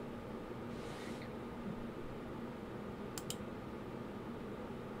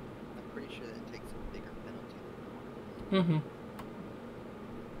 I'm pretty sure that takes a bigger penalty. Mm-hmm.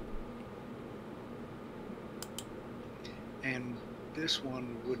 And this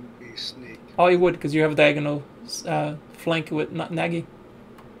one wouldn't be sneak. Oh, you would, because you have a diagonal flank with Nagi.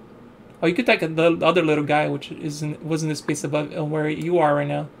 Oh, you could take the other little guy, which was in the space above where you are right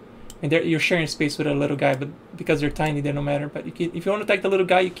now. And you're sharing space with a little guy, but because they're tiny, they don't matter. But you can, if you want to take the little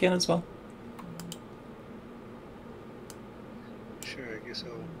guy, you can as well. Sure, I guess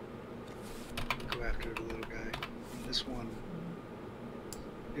I'll go after the little guy. And this one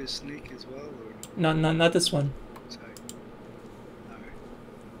is sneak as well, or? No, not this one. Sorry. Alright.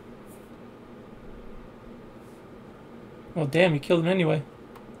 Oh, damn, you killed him anyway.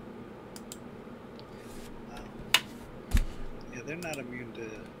 Wow. Yeah, they're not immune to...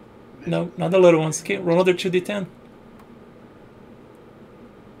 No, not the little ones. Okay, roll another 2d10.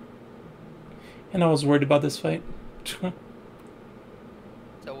 And I was worried about this fight. So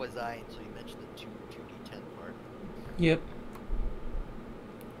was I until you mentioned the 2d10 part. Yep.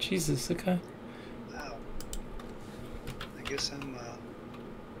 Jesus, okay. Wow. I guess I'm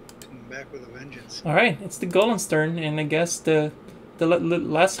coming back with a vengeance. Alright, it's the golem's turn, and I guess the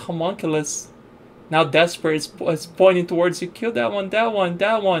last homunculus, now desperate, is pointing towards you. Kill that one, that one,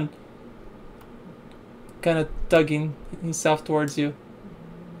 that one. Kind of tugging himself towards you.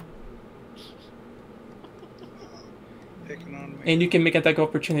 Picking on me. And you can make attack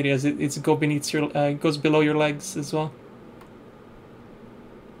opportunity as it goes below your legs as well.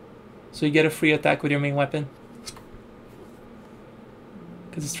 So you get a free attack with your main weapon.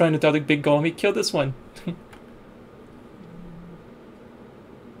 Because it's trying to tell the big golem, he killed this one.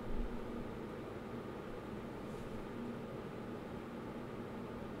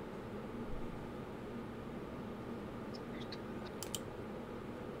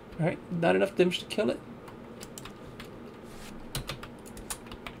 Alright, not enough damage to kill it.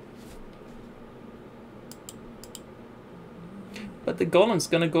 But the golem's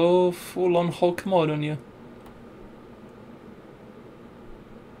gonna go full on Hulk mode on you.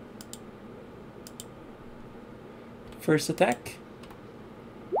 First attack.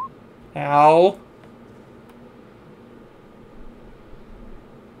 Ow.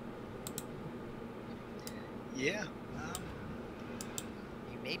 Yeah.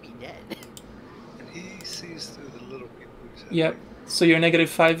 You may be dead. And he sees through the little people. You said, Yep. right? So you're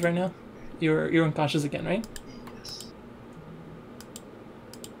 -5 right now? You're unconscious again, right? Yes.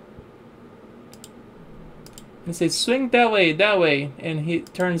 And says, swing that way, and he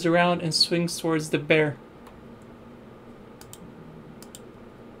turns around and swings towards the bear.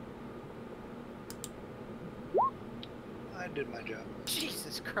 I did my job.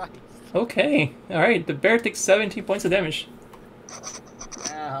 Jesus Christ. Okay, alright, the bear takes 17 points of damage.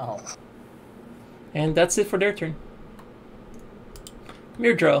 Ow. And that's it for their turn.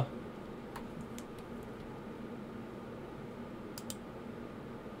 Myrdra.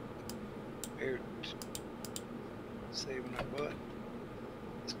 Bear saving our butt.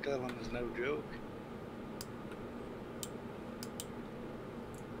 This Gollum is no joke.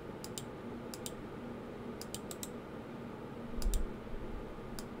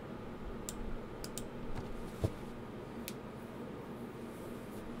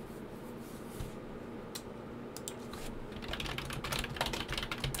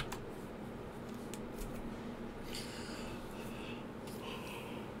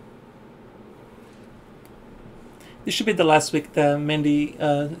 This should be the last week that Mindy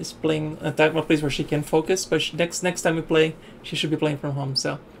is playing a type of place where she can focus, but next time we play, she should be playing from home,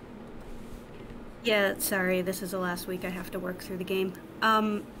 so. Yeah, sorry, this is the last week I have to work through the game.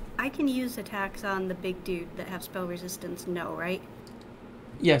 I can use attacks on the big dude that have spell resistance, no, right?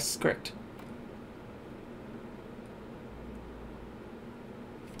 Yes, correct.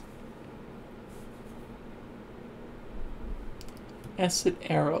 Acid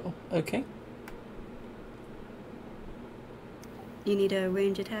arrow, okay. You need a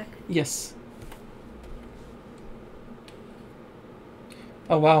range attack? Yes.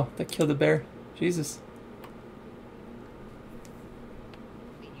 Oh wow, that killed the bear. Jesus.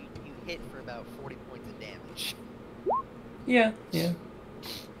 I mean, you hit for about 40 points of damage. Yeah, yeah.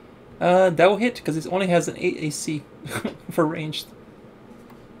 That will hit, because it only has an 8 AC for ranged.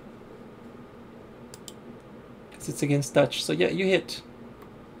 Because it's against Dutch. So yeah, you hit.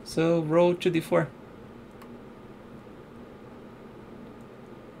 So roll 2d4.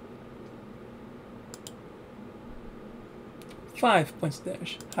 Five points of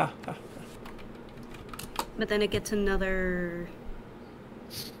damage. Ha ha. But then it gets another...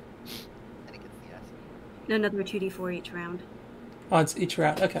 And it gets the acid. another 2d4 each round. Oh, it's each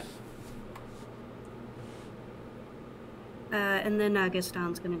round. Okay. And then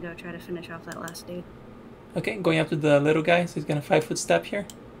Gaston's gonna go try to finish off that last dude. Okay, going after the little guy, so he's gonna 5-foot step here.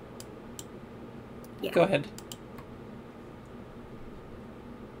 Yeah. Go ahead.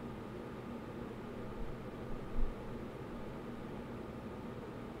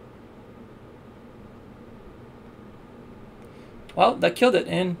 Well, that killed it,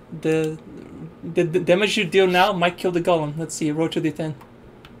 and the damage you deal now might kill the golem. Let's see, roll 2d10.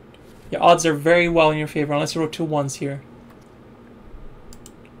 Your odds are very well in your favor, unless you roll 2 1s here.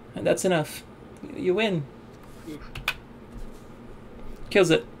 And that's enough. You win. Oof. Kills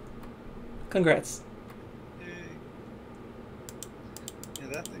it. Congrats. Yay. Yeah,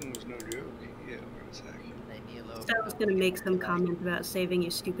 that thing was no joke. Yeah, wait a sec. Leave me alone. So I was gonna make some comment about saving you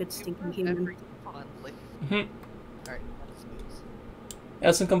stupid stinking human. Every fondly. Mm-hmm. Alright, that's smooth.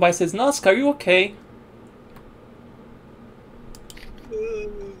 Elson comes by says, Nosk, are you okay? No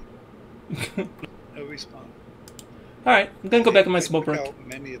respawn. Alright, I'm gonna go back in my I smoke took break. out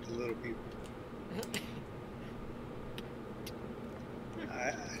many of the little people.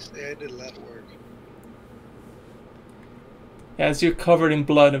 I say I did a lot of work. Yeah, as you're covered in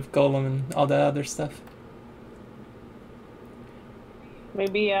blood of golem and all that other stuff.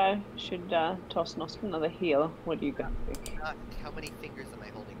 Maybe I should toss Nosk another heal. What do you guys think? How many fingers am I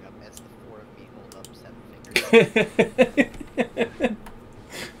holding up as the 4 of me hold up 7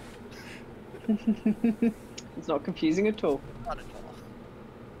 fingers? It's not confusing at all. Not at all.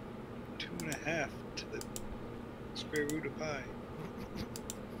 2.5 to the square root of pi.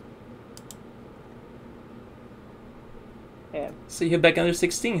 Yeah. So you're back under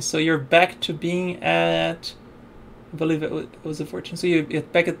 16, so you're back to being at, I believe it was a 14, so you're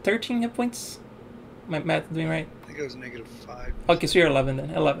back at 13 hit points? My math doing right? I think it was -5. Okay, so you're 11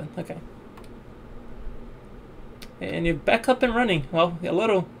 then, 11, okay. And you're back up and running. Well, a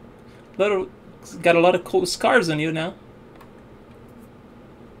little, got a lot of cool scars on you now.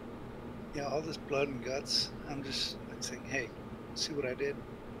 Yeah, all this blood and guts. I'm just like saying, hey, see what I did?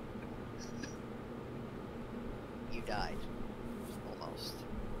 You died. Almost.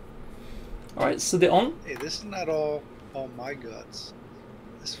 Alright, so the on... Hey, this is not all all my guts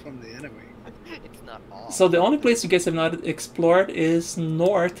is from the enemy. It's not all. So the only place you guys have not explored is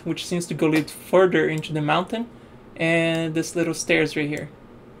north, which seems to go lead further into the mountain, and this little stairs right here.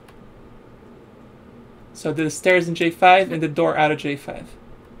 So the stairs in J5 and the door out of J5.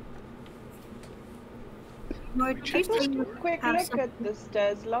 Nor did you say you Quick have look some- at the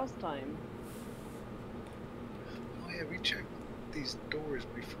stairs last time. Oh yeah, we checked these doors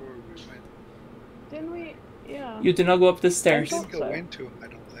before we went. Didn't we? Yeah. You do not go up the We stairs. didn't go So. into them, I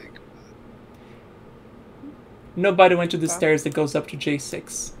don't think. Nobody went to the Okay. stairs that goes up to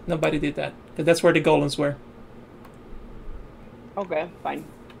J6. Nobody did that. Because that's where the golems were. Okay, fine.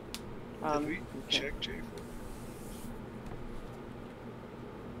 Did we okay. check J4?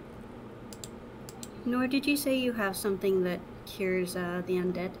 Nor did you say you have something that cures the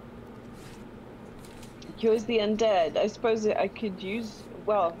undead? Cures the undead. I suppose I could use.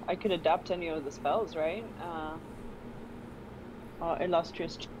 Well, I could adapt any of the spells, right?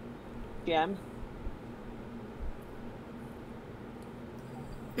 Illustrious GM.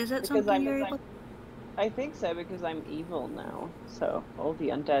 Is that Because something I'm- you're able? I think so because I'm evil now. So all the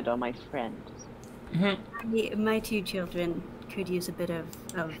undead are my friends. My two children could use a bit of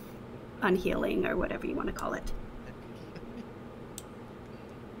unhealing or whatever you want to call it.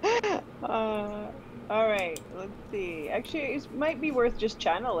 All right, let's see. Actually, it might be worth just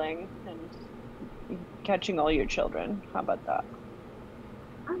channeling and catching all your children. How about that?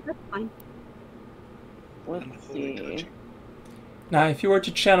 Oh, that's fine. Let's Unholy see. touching. Now, if you were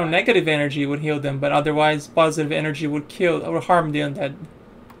to channel negative energy, it would heal them, but otherwise, positive energy would kill or harm the undead.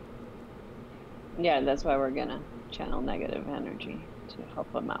 Yeah, that's why we're gonna channel negative energy to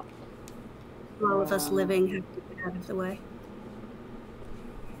help them out. All of us living have to get out of the way.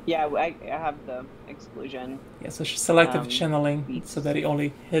 Yeah, I have the exclusion. Yeah, so selective Um, channeling, so that it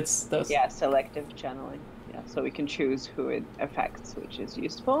only hits those. Yeah, selective channeling. Yeah, so we can choose who it affects, which is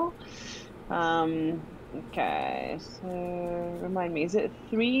useful. Okay, so remind me, is it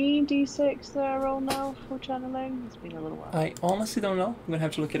 3d6 that I roll now for channeling? It's been a little while. I honestly don't know. I'm gonna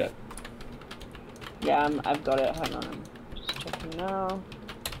have to look it up. Yeah, I've got it. Hang on, I'm just checking now.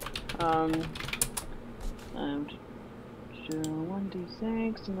 And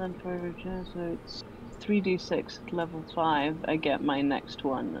 1d6, and then for so it's 3d6 level 5. I get my next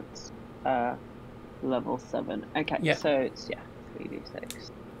one. That's level 7. Okay, Yeah. so it's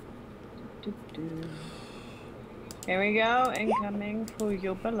 3d6. Here we go, incoming for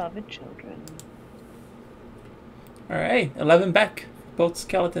your beloved children. Alright, 11 back. Both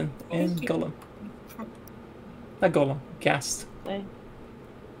skeleton and Thank you. golem. Not golem, ghast. Hey.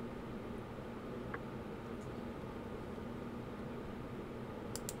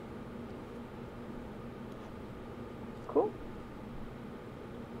 Cool.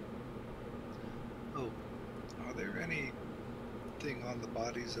 Oh, are there anything on the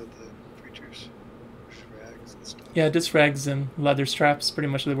bodies of the creatures? Shrags and stuff? Yeah, just rags and leather straps pretty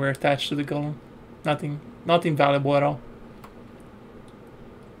much that were attached to the golem. Nothing valuable at all.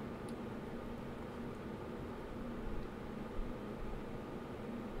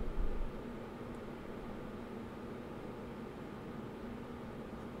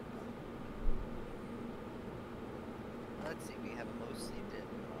 Let's see, we have mostly dead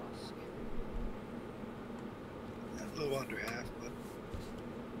mosque. A little under half, but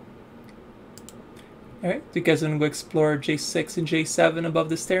Alright, so you guys want to go explore J6 and J7 above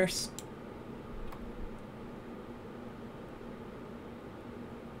the stairs?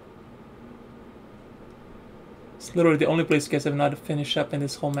 It's literally the only place you guys have not finished up in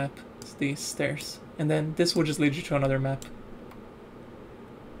this whole map. It's these stairs. And then this will just lead you to another map.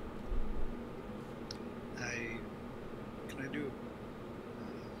 can I do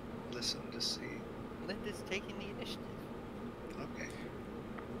listen to see? Linda's taking the initiative. Okay.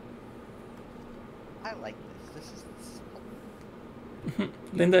 I like this. This is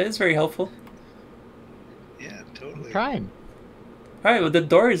Linda is very helpful. Yeah, I'm totally. trying. Alright, well the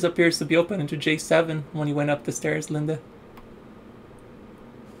door appears to be open into J7 when you went up the stairs, Linda.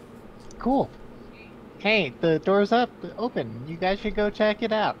 Cool. Hey, the door's open. You guys should go check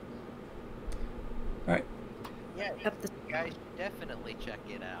it out. Alright. yeah. Up the You guys should definitely check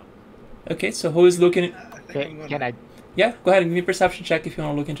it out. Okay, so who is looking... I think I'm Can, gonna, can I? Yeah, go ahead and give me a perception check if you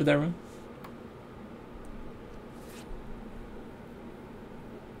want to look into that room.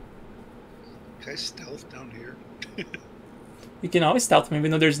 Can I stealth down here? You can always stealth me, even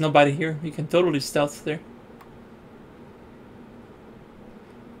though there's nobody here. You can totally stealth there.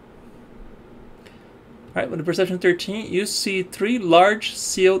 Alright, with a perception 13, you see 3 large,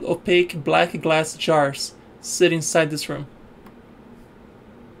 sealed, opaque, black glass jars sit inside this room.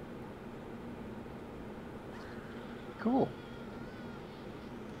 Cool.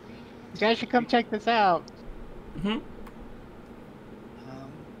 You guys should come check this out. Hmm.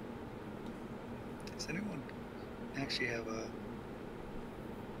 Does anyone actually have a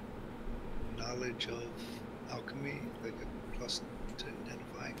knowledge of alchemy, like a plus to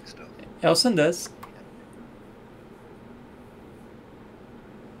identifying stuff? Elson does.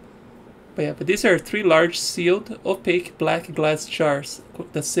 But yeah, but these are 3 large, sealed, opaque, black glass jars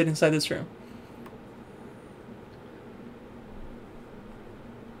that sit inside this room.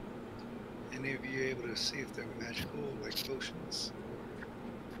 Any of you able to see if they're magical, like potions?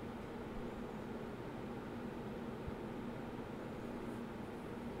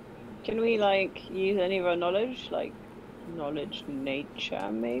 Can we like use any of our knowledge, like knowledge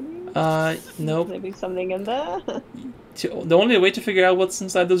nature, maybe? Nope. Maybe something in there. The only way to figure out what's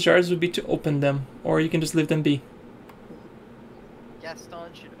inside those jars would be to open them, or you can just leave them be.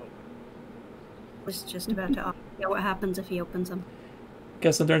 Gaston should open. Was just about to. Yeah, what happens if he opens them?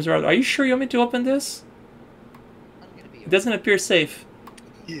 Gaston turns around. Are you sure you want me to open this? I'm gonna be. It doesn't appear safe.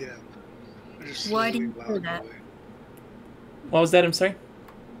 Yeah. Just Why do slowly you do walk that? away. What was that? I'm sorry.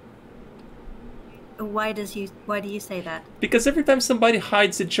 Why do you say that? Because every time somebody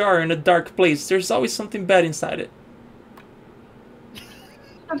hides a jar in a dark place, there's always something bad inside it.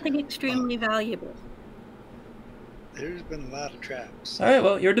 Something extremely valuable. There's been a lot of traps. Alright,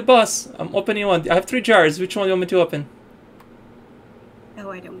 well, you're the boss. I'm opening one. I have 3 jars. Which one do you want me to open? Oh,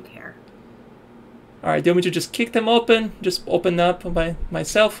 I don't care. Alright, do you want me to just kick them open? Just open up by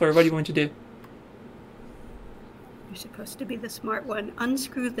myself? Or what do you want to do? You're supposed to be the smart one.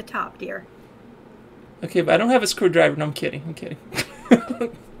 Unscrew the top, dear. Okay, but I don't have a screwdriver. No, I'm kidding. I'm kidding.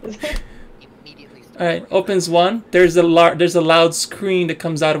 Immediately start Alright, working. opens one. There's a loud scream that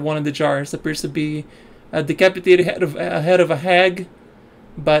comes out of one of the jars. It appears to be a decapitated head of a hag,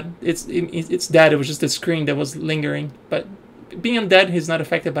 but it's dead. It was just a scream that was lingering. But being undead, he's not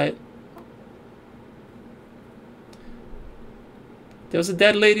affected by it. There was a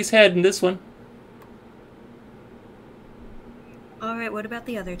dead lady's head in this one. Alright, what about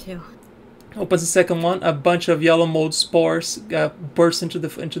the other 2? Opens the second one. A bunch of yellow mold spores burst into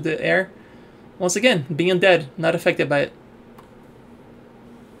the air. Once again, being undead, not affected by it.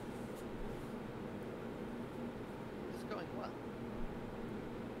 It's going well.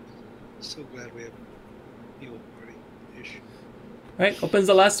 So glad we have a heal party-ish. Right, opens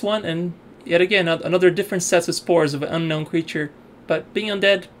the last one, and yet again, another different set of spores of an unknown creature. But being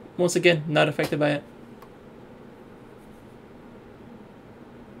undead, once again, not affected by it.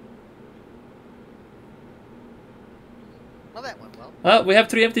 Well, that went well. Well, we have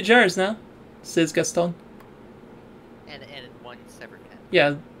 3 empty jars now, says Gaston. And one severed head.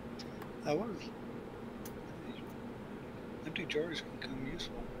 Yeah, I wonder if empty jars can come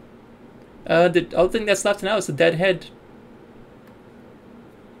useful. the only thing that's left now is a dead head.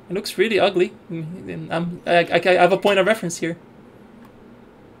 It looks really ugly. I have a point of reference here.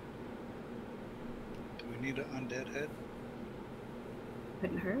 Do we need an undead head?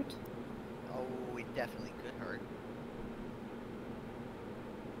 Couldn't hurt. Oh, it definitely could hurt.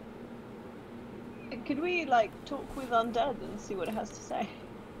 Could we like talk with undead and see what it has to say?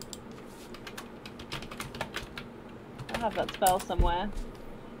 I have that spell somewhere.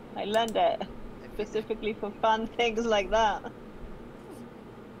 I learned it specifically for fun things like that.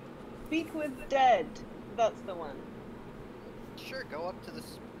 Speak with dead. That's the one. Sure, go up to the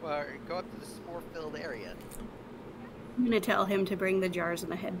spore-filled area. I'm gonna tell him to bring the jars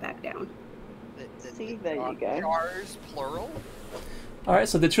and the head back down. See, there you go. Jars, plural. Alright,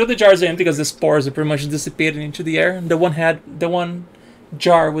 so the 2 of the jars are empty because the spores are pretty much dissipated into the air. The one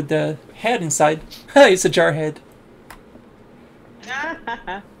jar with the head inside, it's a jar head.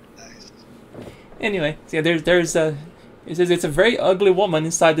 Nice. Anyway, so yeah, there's a. It says it's a very ugly woman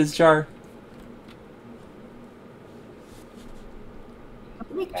inside this jar.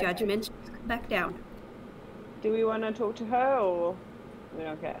 Don't make judgments. Just come back down. Do we want to talk to her or we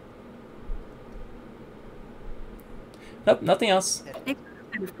don't care? Nope, nothing else.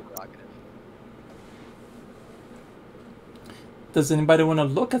 Prerogative. Does anybody want to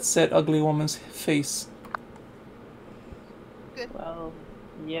look at said ugly woman's face? Good. Well,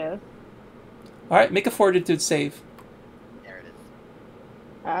 yes. Alright, make a fortitude save. There it is.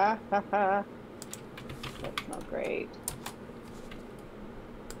 Ah, ha, ha. That's not great.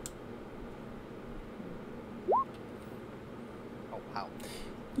 Oh wow.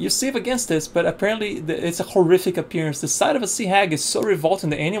 You save against this, but apparently it's a horrific appearance. The sight of a sea hag is so revolting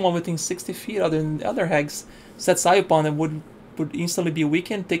that anyone within 60 feet other than the other hags sets eye upon them would instantly be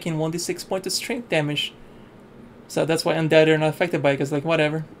weakened, taking 1d6 points of strength damage. So that's why undead are not affected by it, because like,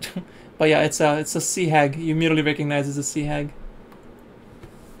 whatever. But yeah, it's a sea hag. You immediately recognize it's a sea hag.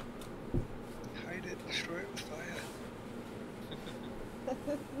 Hide it, destroy it with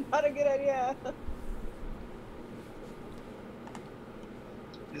fire. Not a good idea.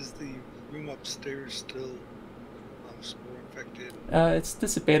 Is the room upstairs still spore infected? It's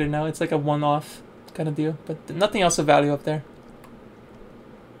dissipated now. It's like a one-off kind of deal, but nothing else of value up there.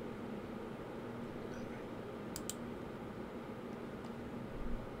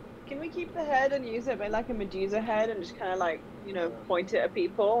 Can we keep the head and use it like a Medusa head and just kind of like, you know, point it at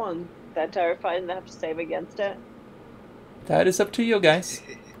people and they're terrified and they have to save against it? That is up to you guys.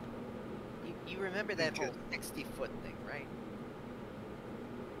 You remember that whole 60-foot thing, right?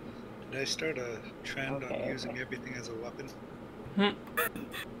 Did I start a trend Okay, on using everything as a weapon?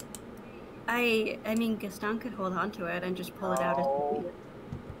 I mean, Gaston could hold on to it and just pull it out as Oh.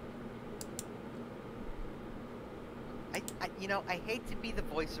 You know, I hate to be the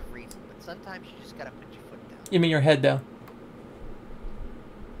voice of reason, but sometimes you just gotta put your foot down. You mean your head, though?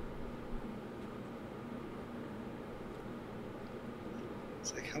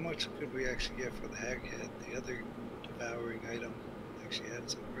 It's like, how much could we actually get for the hag head? The other devouring item actually had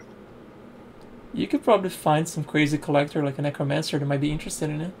some worth. You could probably find some crazy collector like a necromancer that might be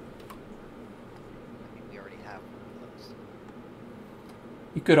interested in it. I mean, we already have one of those.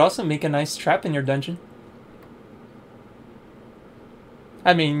 You could also make a nice trap in your dungeon.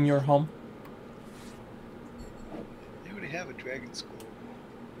 I mean, your home. They already have a dragon skull.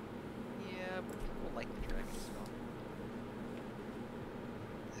 Yeah, but people like the dragon skull.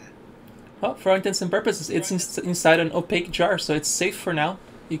 Well, for all intents and purposes, it's inside an opaque jar, so it's safe for now.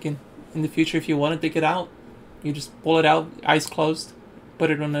 You can, in the future, if you want to take it out, you just pull it out, eyes closed, put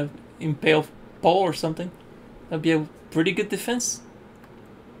it on a impale pole or something. That'd be a pretty good defense.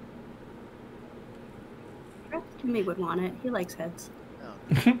 Timmy would want it. He likes heads.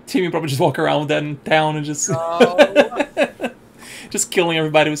 Oh. Timmy probably just walk around with that in town and just No. just killing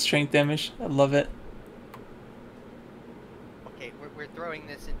everybody with strength damage. I love it. Okay, we're throwing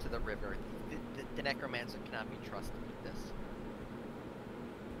this into the river. The necromancer cannot be trusted with this.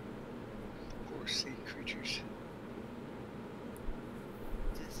 Poor sea creatures.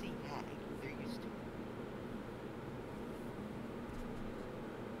 It's a sea hag. They're used to it.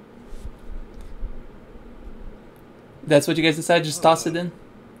 That's what you guys decide. Just toss it in.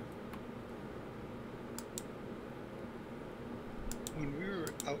 When we were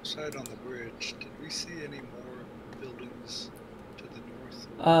outside on the bridge, did we see any more buildings to the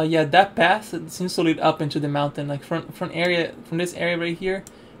north? Yeah, that path it seems to lead up into the mountain. Like from this area right here,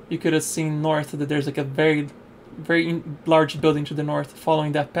 you could have seen north that there's like a very large building to the north,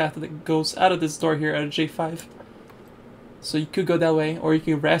 following that path that goes out of this door here at J5. So you could go that way, or you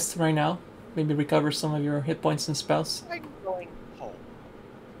could rest right now, maybe recover some of your hit points and spells. I'm going home.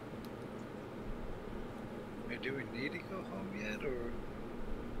 I mean, do we need to go home yet, or?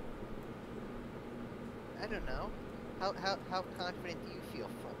 I don't know. How confident do you feel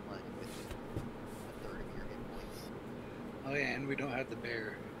frontline with a third of your hit points? Oh yeah, and we don't have the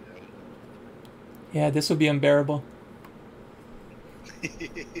bear. Yeah, this would be unbearable.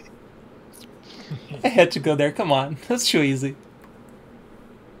 I had to go there. Come on, that's too easy.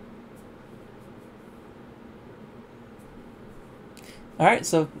 Alright,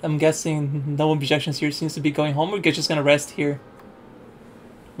 so I'm guessing no objections here. Seems to be going home. We're just gonna rest here.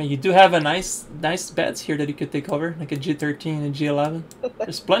 I mean, you do have a nice beds here that you could take over, like a G13 and G11.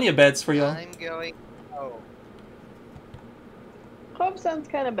 There's plenty of beds for y'all. I'm going home. Club sounds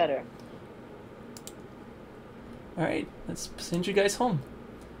kind of better. Alright, let's send you guys home.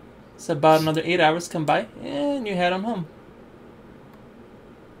 It's about another 8 hours come by, and you head on home.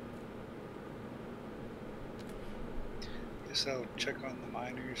 Guess I'll check on the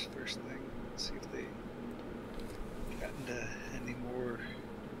miners first thing, see if they got into any more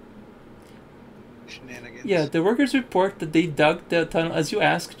shenanigans. Yeah, the workers report that they dug the tunnel, as you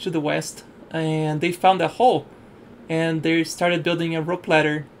asked, to the west, and they found a hole. And they started building a rope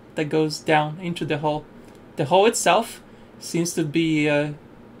ladder that goes down into the hole. The hole itself seems to be...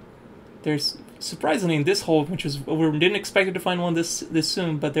 there's, surprisingly, in this hole, which was... we didn't expect to find one this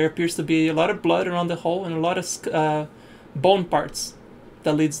soon, but there appears to be a lot of blood around the hole and a lot of bone parts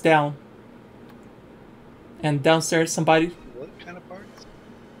that leads down. And downstairs, somebody... What kind of parts?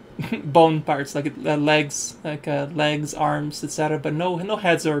 bone parts, like legs, legs, arms, etc. But no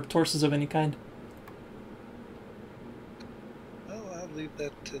heads or torsos of any kind. Well, I'll leave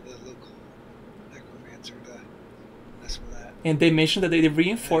that to the local necromancer to mess with that. And they mentioned that they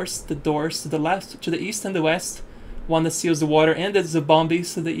reinforced the doors to the left, to the east and the west. One that seals the water and the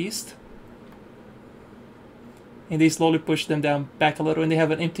zombies to the east. and they slowly push them down back a little, and they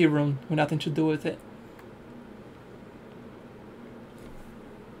have an empty room with nothing to do with it.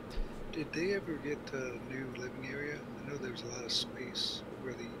 Did they ever get a new living area? I know there was a lot of space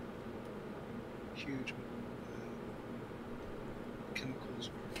where the huge chemicals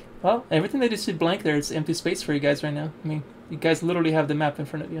were. Well, everything that you see blank there, it's empty space for you guys right now. I mean, you guys literally have the map in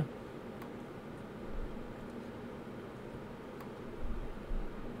front of you.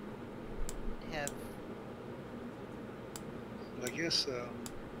 Well, I guess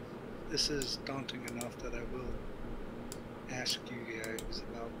this is daunting enough that I will ask you guys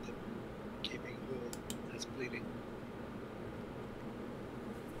about the gaping hole that's bleeding.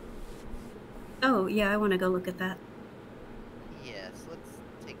 Oh, yeah, I want to go look at that. Yes, let's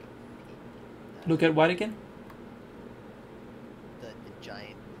take a peek. Look at what again? The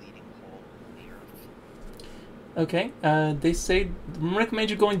giant bleeding hole in the earth. Okay, they say,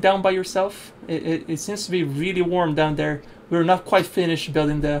 recommend you going down by yourself. It seems to be really warm down there. We're not quite finished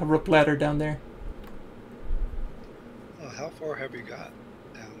building the rope ladder down there. How far have you got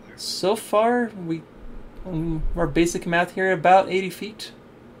down there? So far, our basic math here, about 80 feet.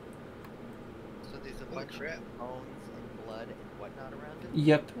 So there's a Holy bunch crap. of bones and blood and whatnot around it?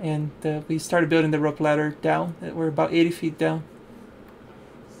 Yep, and we started building the rope ladder down. We're about 80 feet down.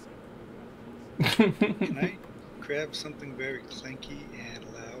 Can I grab something very clanky and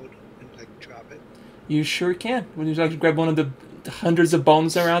loud and like drop it? You sure can. Would you like to grab one of the hundreds of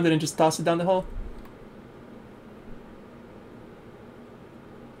bones around it and just toss it down the hole?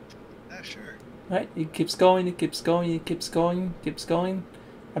 Sure. Right, it keeps going, it keeps going, it keeps going, keeps going.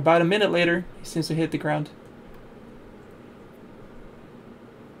 About a minute later, he seems to hit the ground.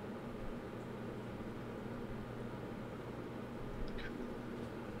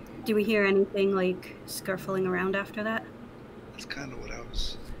 Do we hear anything like scuffling around after that? That's kind of what I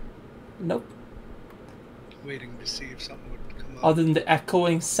was Nope. waiting to see if something would come up. Other than the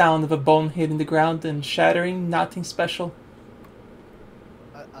echoing sound of a bone hitting the ground and shattering, nothing special.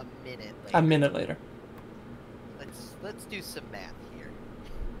 A minute later. A minute later. Let's do some math here.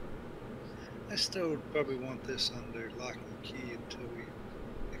 I still would probably want this under lock and key until we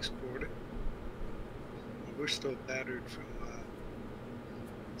export it. We're still battered from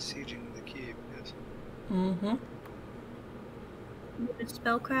sieging the key, yes. Mm-hmm. Did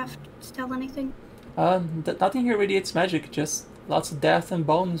spellcraft tell anything? Nothing here radiates magic, just lots of death and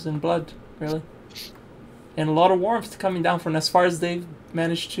bones and blood, really. And a lot of warmth coming down from as far as they've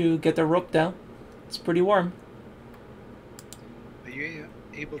managed to get their rope down. It's pretty warm. Are you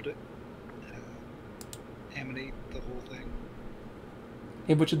able to emanate the whole thing?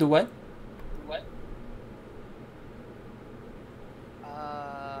 Able to do what?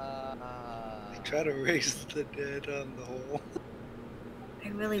 Try to raise the dead on the hole. I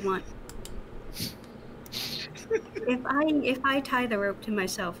really want. If I tie the rope to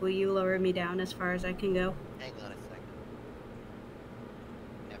myself, will you lower me down as far as I can go? Hang on a second.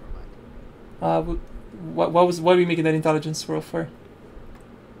 Never mind. What are we making that intelligence roll for?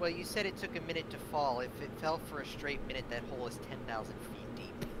 Well, you said it took a minute to fall. If it fell for a straight minute, that hole is 10,000 feet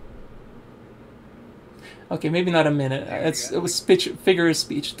deep. Okay, maybe not a minute. It was figure of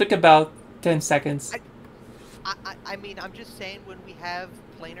speech. It took about 10 seconds. I mean, I'm just saying when we have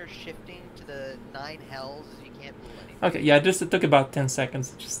planar shifting to the 9 hells, you can't rule anything. Okay, yeah, it took about 10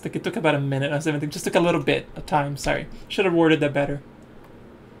 seconds. It took about a minute or something. Just took a little bit of time. Sorry, should have worded that better.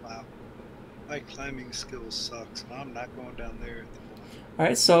 Wow, my climbing skills suck, so I'm not going down there at the moment. All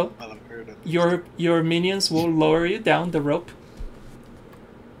right, so Well, I'm hurt at least. your minions will lower you down the rope.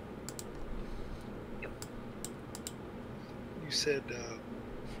 You said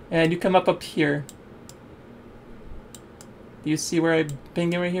And you come up here. Do you see where I'm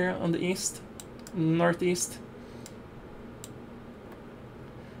pinging right here on the east? Northeast?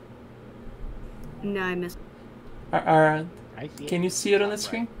 No, I missed. I see Can it. you see it on the Top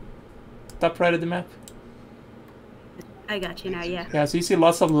screen? Top right of the map? I got you now. Yeah. Yeah, so you see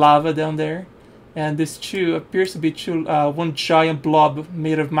lots of lava down there. And this chew appears to be one giant blob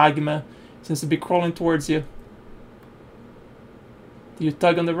made of magma. Seems to be crawling towards you. Do you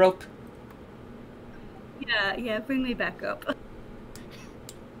tug on the rope? Yeah, bring me back up.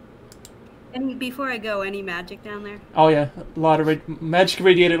 And before I go, any magic down there? Oh yeah, a lot of magic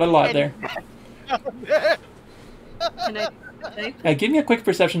radiated a lot there. Can I type? Give me a quick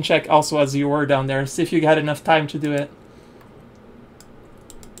perception check also as you were down there. See if you had enough time to do it.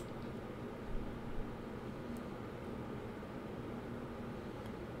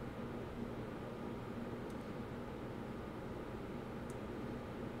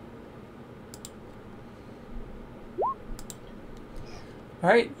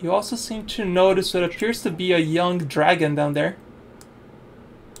 Alright, you also seem to notice what appears to be a young dragon down there.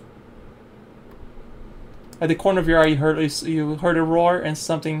 At the corner of your eye, you heard a roar and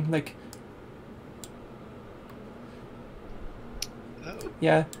something like... Oh,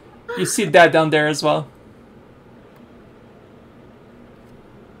 Yeah, you see that down there as well.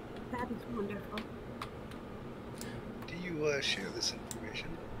 That is wonderful. do you share this information?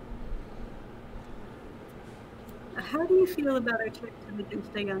 How do you feel about our chances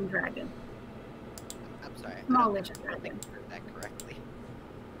against a young dragon? I'm sorry. I Smallish don't dragon. think I heard that correctly.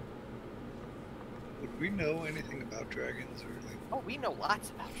 Would we know anything about dragons or like? Oh, we know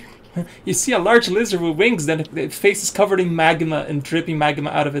lots about dragons. You see a large lizard with wings, then its face is covered in magma and dripping magma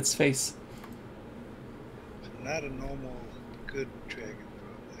out of its face. Not a normal good dragon,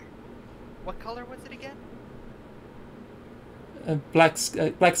 probably. What color was it again? A black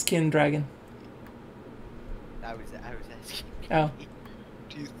skin dragon. I was asking. Oh.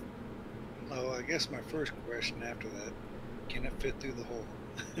 Do you? Oh, I guess my first question after that: can it fit through the hole?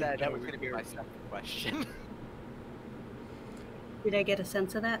 That Can was we going to be my bury it? second question. Did I get a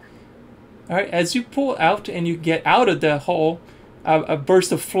sense of that? Alright, as you pull out and you get out of the hole, a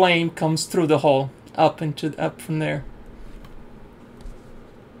burst of flame comes through the hole, up from there.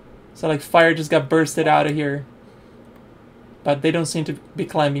 So like fire just got bursted out of here. But they don't seem to be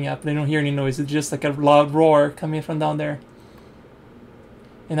climbing up. They don't hear any noise. It's just like a loud roar coming from down there.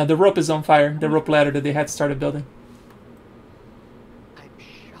 And now the rope is on fire. The rope ladder that they had started building. I'm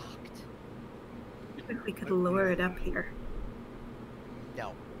shocked. If we could lower it up here.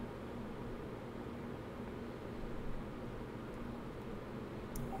 No.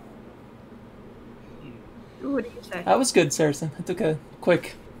 What do you say? That was good, Saracen. I took a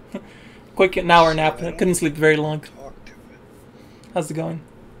quick an hour nap. I couldn't sleep very long. Talk to it. How's it going?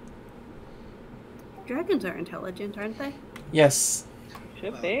 Dragons are intelligent, aren't they? Yes.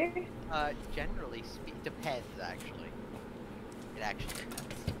 Should be. Generally depends, actually. It actually depends.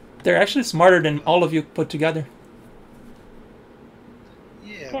 They're actually smarter than all of you put together.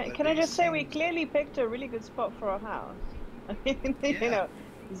 Yeah. Can, but can I they just say we seem- clearly picked a really good spot for our house? I mean, Yeah. you know,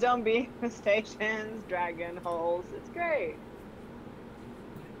 zombie stations, dragon holes. It's great.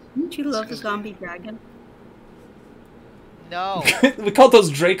 Didn't you love the good. zombie dragon? No. We call those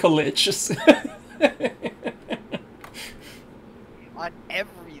Draco Liches. On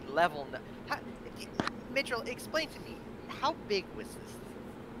every level. Mitchell, explain to me, how big was this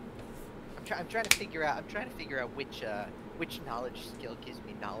thing? I'm trying to figure out which knowledge skill gives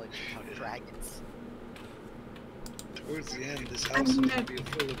me knowledge of dragons. Towards the end, this house is mean, going to be a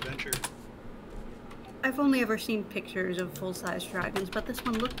full adventure. I've only ever seen pictures of full-size dragons, but this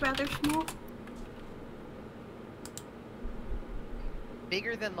one looked rather small.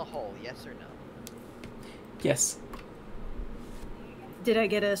 Bigger than the hole, yes or no? Yes. Did I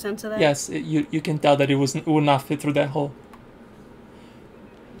get a sense of that? Yes, you can tell that it would not fit through that hole.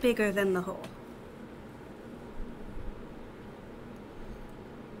 Bigger than the hole.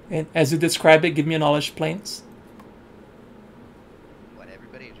 And as you describe it, give me a knowledge planes. What,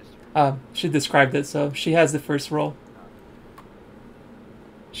 everybody just... She described it, so she has the first roll.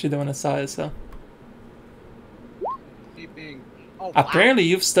 She the one that saw it, so. Me being Oh, wow. Apparently,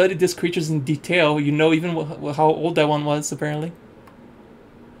 you've studied these creatures in detail. You know even how old that one was, apparently.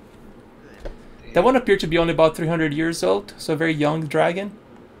 That one appeared to be only about 300 years old, so a very young dragon.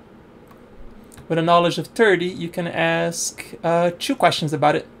 With a knowledge of 30, you can ask 2 questions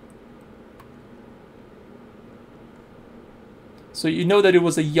about it. So you know that it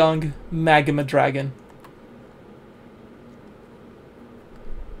was a young magma dragon.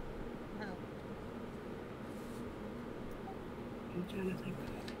 I'm trying to think.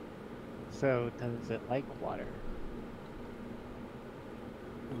 So does it like water?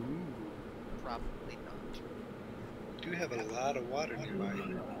 ooh, Probably not. do have a lot of water nearby.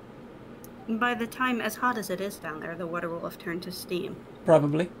 By the time, as hot as it is down there, the water will have turned to steam.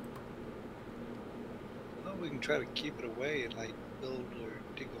 Probably. Well, we can try to keep it away and like build or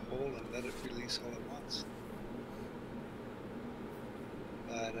dig a hole and let it release all at once.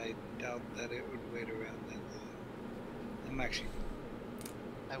 But I doubt that it would wait around that long. I'm actually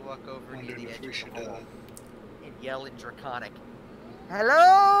I walk over to wondering the if edge we of should the hole and yell in Draconic,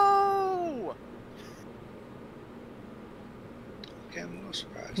 "Hello!" okay, I'm no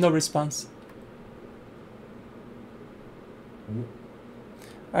surprised. No response.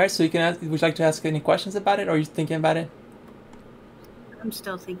 Alright, so you can ask, would you like to ask any questions about it, or are you thinking about it? I'm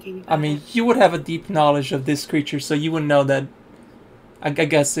still thinking about I mean, it. you would have a deep knowledge of this creature, so you would know that. I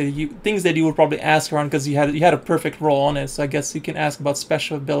guess things that you would probably ask around because you had a perfect roll on it. So I guess you can ask about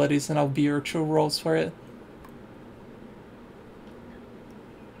special abilities, and I'll be your true rolls for it.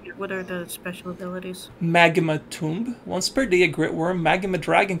 What are the special abilities? Magma Tomb. Once per day, a Great Worm Magma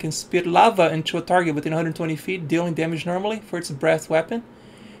Dragon can spit lava into a target within 120 feet, dealing damage normally for its breath weapon.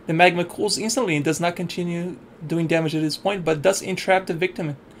 The magma cools instantly and does not continue doing damage at this point, but does entrap the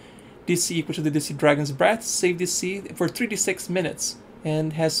victim. DC equal to the DC Dragon's Breath. Save DC for 3d6 minutes,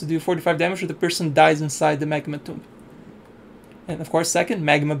 and has to do 45 damage if the person dies inside the Magma Tomb. And of course, second,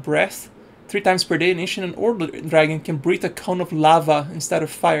 Magma Breath. 3 times per day, an ancient or dragon can breathe a cone of lava instead of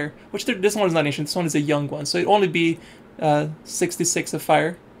fire. Which this one is not ancient, this one is a young one. So it'd only be 66 of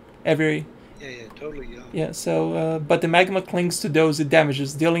fire every... Yeah, totally young. Yeah, so, but the magma clings to those it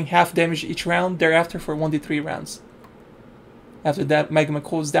damages, dealing half damage each round, thereafter for 1d3 rounds. After that, magma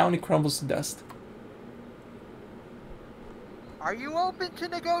cools down, it crumbles to dust. Are you open to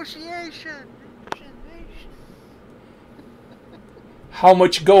negotiation? How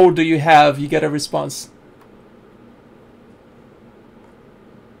much gold do you have? You get a response.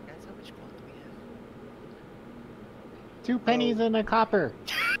 Guys, how much gold do we have? 2 pennies and a copper.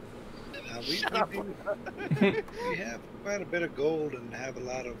 We have quite a bit of gold and have a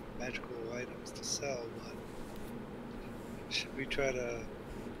lot of magical items to sell, but should we try to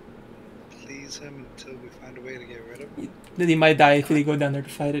please him until we find a way to get rid of him? Then he might die if we go down there to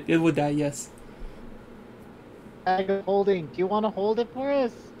fight it. It would die, yes. Bag of holding. Do you want to hold it for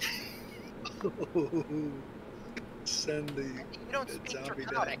us? Send the You don't speak zombie down.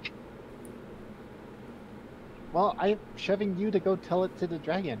 Draconic. Well, I'm shoving you to go tell it to the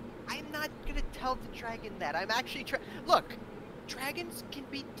dragon. I'm not gonna tell the dragon that. I'm actually Look, dragons can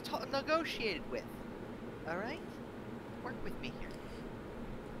be negotiated with. Alright? Work with me here.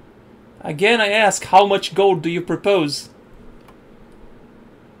 Again, I ask, how much gold do you propose?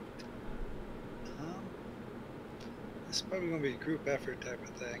 It's probably going to be a group effort type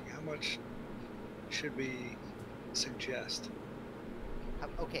of thing. How much should we suggest?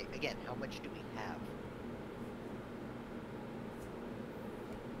 Okay, again, how much do we have?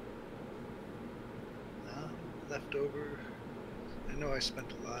 Left over. I know I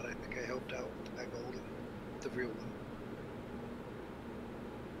spent a lot. I think I helped out with my gold and the real one.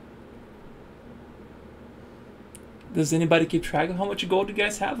 Does anybody keep track of how much gold you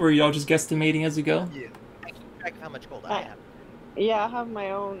guys have, or are y'all just guesstimating as you go? Yeah. I keep track of how much gold I have. Yeah, I have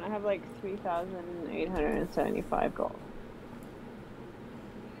my own. I have like 3,875 gold.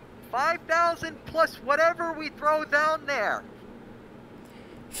 5,000 plus whatever we throw down there.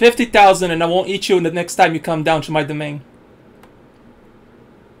 50,000, and I won't eat you the next time you come down to my domain.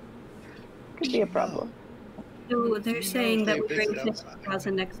 Could be a problem. So they're saying that we they bring visit outside.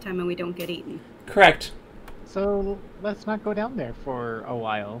 50,000 next time and we don't get eaten. Correct. So let's not go down there for a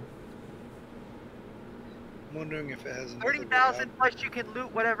while. I'm wondering if it has another 30,000 route. plus you can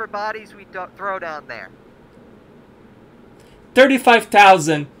loot whatever bodies we throw down there.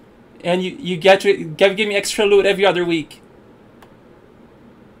 35,000, and you give me extra loot every other week.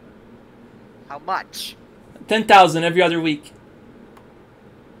 How much? 10,000 every other week.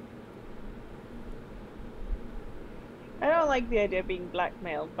 I don't like the idea of being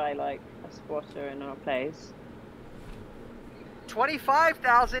blackmailed by like a squatter in our place.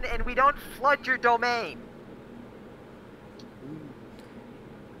 25,000 and we don't flood your domain.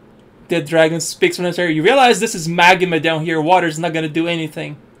 The dragon speaks from the area. You realize this is magma down here. Water's not gonna do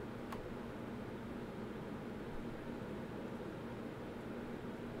anything.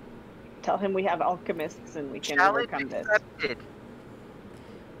 Tell him we have alchemists and we can Challenge overcome this. accepted.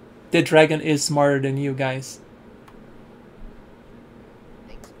 The dragon is smarter than you guys.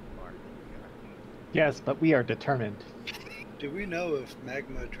 Thanks, Mark. Yes, but we are determined. Do we know if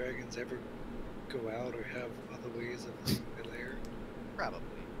magma dragons ever go out or have other ways of leaving their lair? Probably.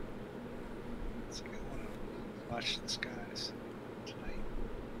 So I want to watch the skies tonight.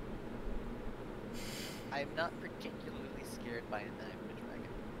 I'm not particularly scared by a magma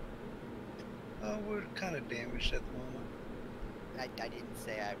dragon. Oh, we're kind of damaged at the moment. I didn't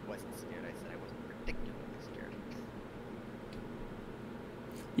say I wasn't scared. I said I wasn't particularly scared.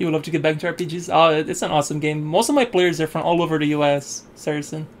 You would love to get back into RPGs? Oh, it's an awesome game. Most of my players are from all over the US,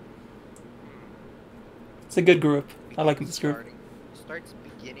 Saracen. It's a good group. I like this group. Starts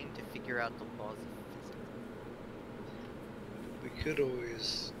beginning to figure out the laws of physics. We could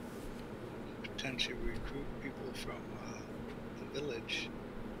always potentially recruit people from the village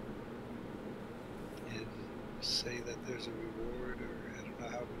and say that there's a reward, or I don't know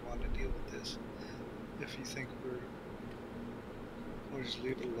how we want to deal with this. If you think we'll just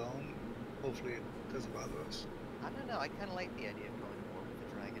leave it alone, hopefully it doesn't bother us. I don't know. I kind of like the idea of going to war with the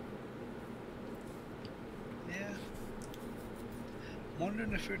dragon. Yeah. I'm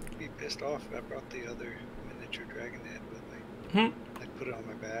wondering if it'd be pissed off if I brought the other miniature dragon head with me. Like put it on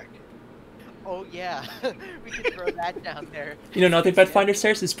my back. Oh yeah, we could throw that down there. You know, nothing Pathfinder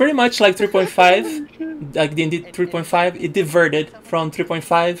stairs. It's pretty much like 3.5, like D&D 3.5. It diverted from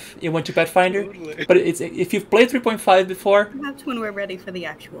 3.5. It went to Pathfinder, Totally. but it's if you've played 3.5 before, Perhaps when we're ready for the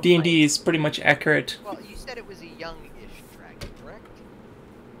actual D&D fight. is pretty much accurate. Well, you said it was a young-ish dragon, correct?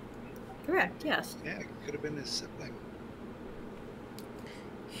 Correct, yes. Yeah, it could have been his sibling.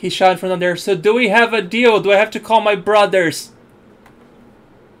 He shouted from down there. So do we have a deal? Do I have to call my brothers?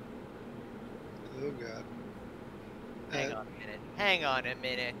 Oh god. Hang on a minute. Hang on a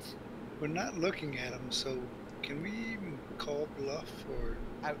minute. We're not looking at him, so can we even call bluff or?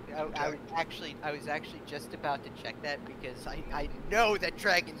 I was actually just about to check that because I know that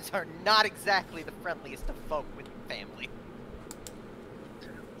dragons are not exactly the friendliest of folk with family.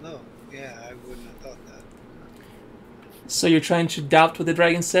 No, yeah, I wouldn't have thought that. So you're trying to doubt what the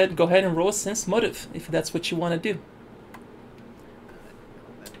dragon said? Go ahead and roll a sense motive if that's what you want to do.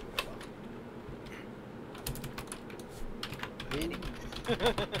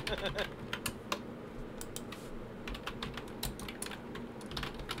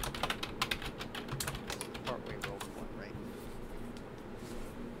 Partway rolled one, right?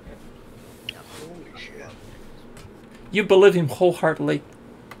 Holy shit. You believe him wholeheartedly.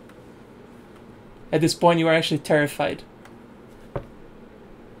 At this point, you are actually terrified.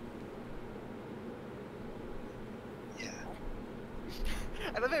 Yeah.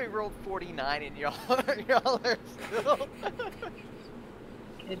 I love how we rolled 49 and y'all are still.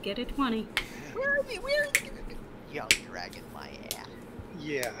 Could get a 20. Where are the young dragon, my ass?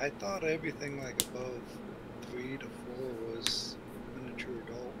 Yeah, I thought everything like above 3 to 4 was miniature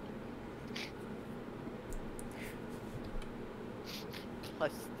adult.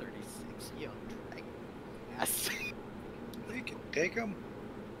 Plus 36, young dragon. Yes. You can take him.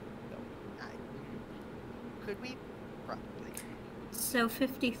 Could we? Probably. So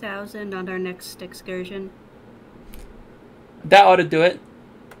 50,000 on our next excursion. That ought to do it.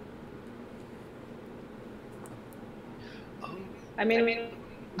 Oh, I mean,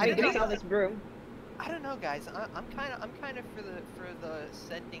 I I don't can know. sell this broom. I don't know, guys. I'm kind of for the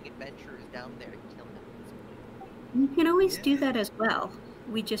sending adventurers down there to kill him. You can always do Yeah. that as well.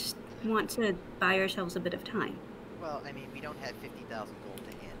 We just want to buy ourselves a bit of time. Well, I mean, we don't have 50,000 gold to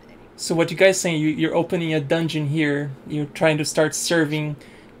hand anyway. So what you guys saying? You're opening a dungeon here. You're trying to start serving.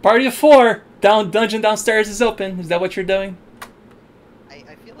 Party of 4. Dungeon downstairs is open. Is that what you're doing?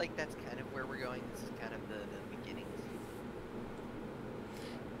 I feel like that's kind of where we're going. This is kind of the beginnings.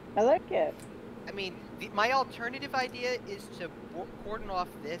 I like it. I mean, my alternative idea is to cordon off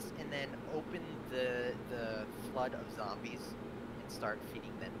this and then open the flood of zombies and start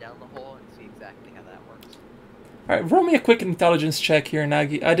feeding them down the hole and see exactly how that works. Alright, roll me a quick intelligence check here,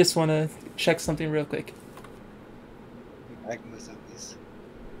 Nagi. I just want to check something real quick. magma zombies.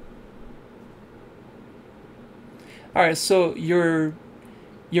 Alright, so your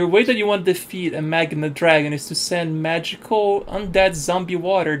way that you want to defeat a magma dragon is to send magical undead zombie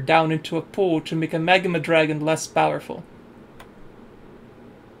water down into a pool to make a magma dragon less powerful.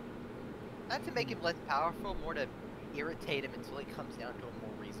 Not to make him less powerful, more to irritate him until he comes down to a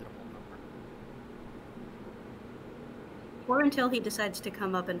more reasonable number. Or until he decides to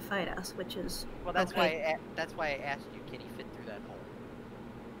come up and fight us, which is Well, that's okay. why I asked you, can he fit through that hole?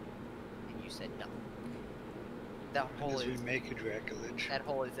 And you said no. That hole As we is make a Draculich. that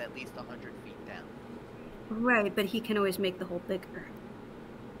hole is at least 100 feet down. Right, but he can always make the hole bigger.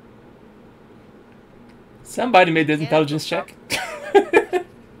 Somebody made this Yeah, intelligence no check.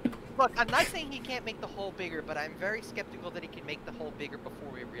 Look, I'm not saying he can't make the hole bigger, but I'm very skeptical that he can make the hole bigger before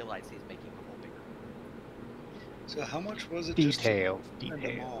we realize he's making the hole bigger. So how much was it? Details, Just to send them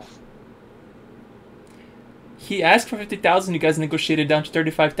details. off? He asked for 50,000. You guys negotiated down to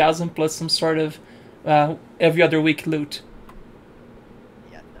 35,000 plus some sort of every other week loot.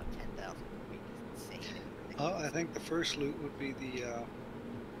 Yeah, no, 10,000 a week is insane. Oh, I think the first loot would be the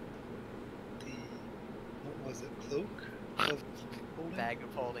what was it, cloak of holding? Bag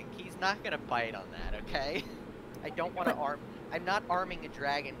of holding. He's not gonna bite on that, okay? I don't want to arm. I'm not arming a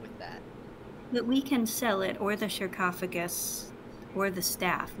dragon with that. But we can sell it, or the sarcophagus, or the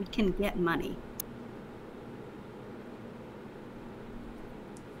staff. We can get money.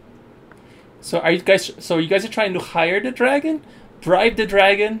 So are you guys? So you guys are trying to hire the dragon, bribe the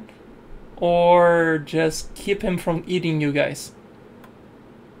dragon, or just keep him from eating you guys?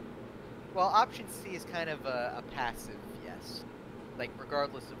 Well, option C is kind of a passive yes. Like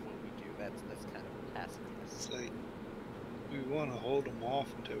regardless of what we do, that's kind of a passive yes. It's like we want to hold them off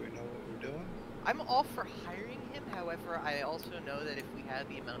until we know what we're doing. I'm all for hiring him. However, I also know that if we had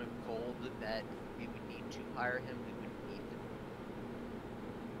the amount of gold that we would need to hire him, we wouldn't need him.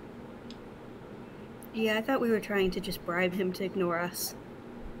 Yeah, I thought we were trying to just bribe him to ignore us.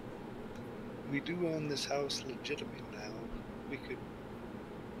 We do own this house legitimately now. We could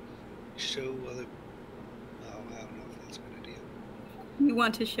show other. Oh, I don't know if that's a good idea. You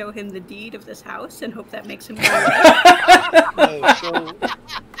want to show him the deed of this house and hope that makes him go No, so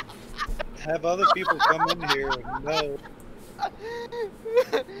have other people come in here and know.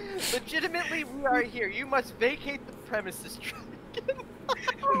 Legitimately, we are here. You must vacate the premises, Dragon.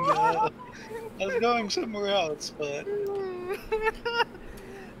 No, I was going somewhere else, but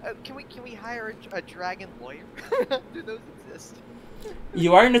Can we hire a dragon lawyer? Do those exist?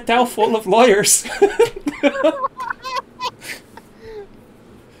 You are in a town full of lawyers.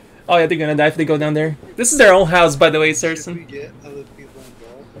 Oh yeah, they're gonna die if they go down there. This is their own house, by the way, should we Saracen. get other people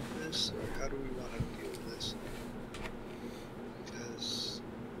involved with this, or how do we want to deal with this? Because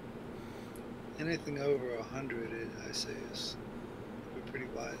anything over 100, I say, is pretty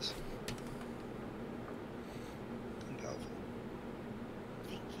wise and powerful.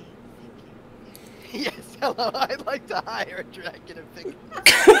 Thinking. Yes, hello. I'd like to hire a dragon eviction.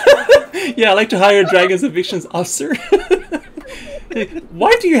 Yeah, I like to hire a dragon's evictions officer.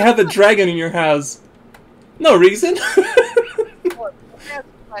 Why do you have a dragon in your house? No reason. Look, we ask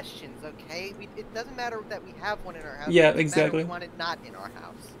questions, okay? It doesn't matter that we have one in our house. Yeah, It doesn't exactly. matter we want it not in our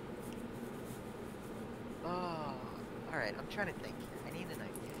house. Oh, all right. I'm trying to think here. I need an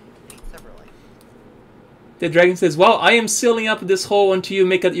idea. I need several ideas. The dragon says, "Well, I am sealing up this hole until you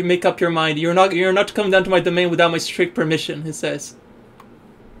make up your mind. You're not coming down to my domain without my strict permission," he says.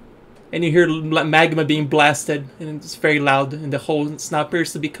 And you hear magma being blasted, and it's very loud, and the hole now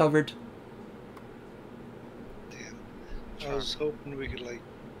appears to be covered. Damn. I was hoping we could, like,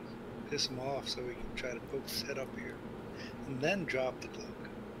 piss him off so we could try to poke his head up here. And then drop the cloak.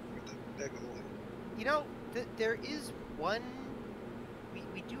 Or the bag of holding. You know, there is one.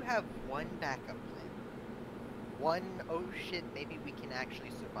 We do have one backup plan. One, oh shit, maybe we can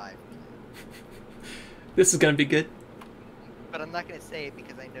actually survive plan. This is gonna be good. But I'm not gonna say it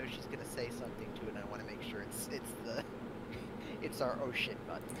because I know she's gonna say something to it, and I want to make sure it's our oh shit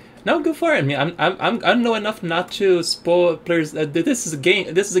button. No, go for it. I mean, I know enough not to spoil players. This is a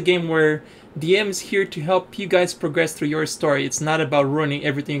game. This is a game where DM is here to help you guys progress through your story. It's not about ruining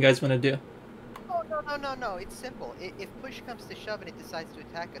everything you guys want to do. Oh no! It's simple. If push comes to shove and it decides to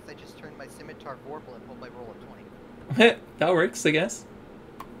attack us, I just turn my scimitar vorpal and hope I roll a 20. That works, I guess.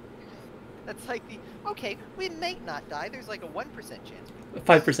 That's like the okay. We may not die. There's like a 1% chance.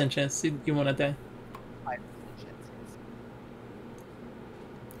 5% chance you want to die. 5% chance.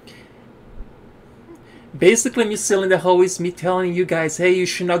 Basically, me sealing the hole is me telling you guys, hey, you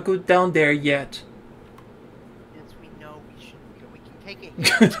should not go down there yet. Yes, we know we shouldn't go. We can take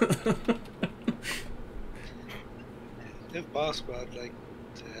it. If possible, I'd like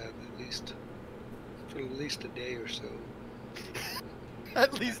to have for at least a day or so.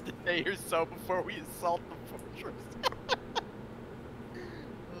 At least a day or so before we assault the fortress.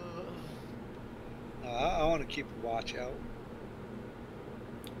 I want to keep a watch out.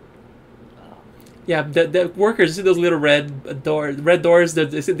 Yeah, the workers see those little red doors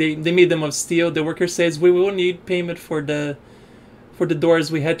that they made them of steel. The worker says we will need payment for the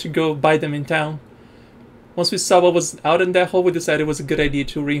doors. We had to go buy them in town. Once we saw what was out in that hole, we decided it was a good idea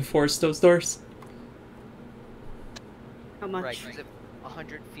to reinforce those doors. How much? Right, because if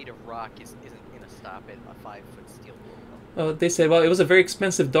 100 feet of rock isn't gonna stop at a 5-foot steel door. Oh, they said, well, it was a very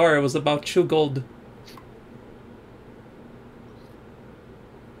expensive door. It was about 2 gold.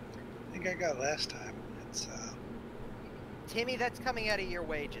 I think I got last time. It's Timmy, that's coming out of your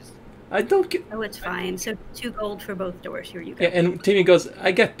wages. I don't get. Oh, it's fine. So 2 gold for both doors. Here you go. Yeah, and Timmy goes,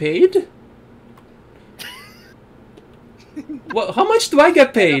 I get paid? Well, how much do I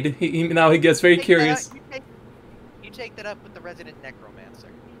get paid? Now he gets very curious. You take that up with the resident necromancer.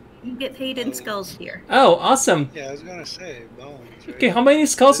 You get paid in skulls here. Oh, awesome. yeah, I was gonna say bones. Right? Okay, how many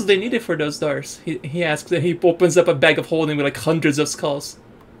skulls do they need for those doors? He asks, and he opens up a bag of holding with like hundreds of skulls.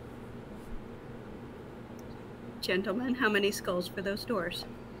 Gentlemen, how many skulls for those doors?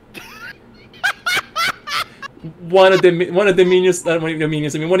 One of the minions, one of the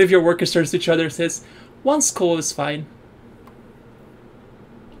minions. I mean, one of your workers turns to each other and says, 1 skull is fine.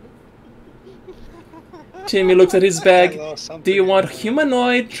 Timmy looks at his bag. Do you want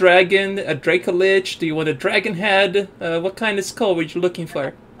humanoid, dragon, a Dracolich? Do you want a dragon head? What kind of skull were you looking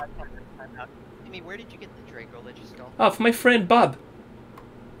for? Timmy, where did you get the Dracolich skull? Oh, from my friend Bob.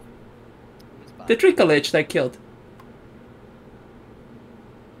 Who's Bob? The Dracolich that I killed.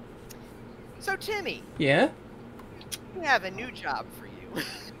 So, Timmy, Yeah? we have a new job for you.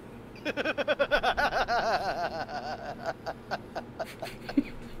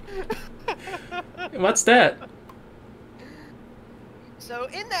 What's that? So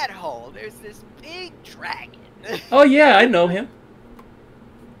in that hole, there's this big dragon. Oh yeah, I know him.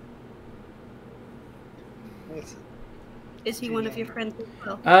 What's it? Is he one of your friends as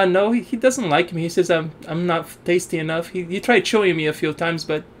well? No, he doesn't like me. He says I'm not tasty enough. He tried chewing me a few times,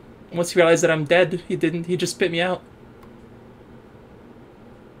 but once he realized that I'm dead, he didn't. He just spit me out.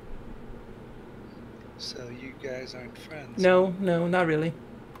 So you guys aren't friends? No, not really.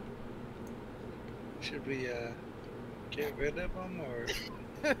 Should we get rid of him or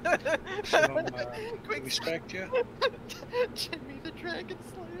show him Quick respect you? Jimmy the Dragon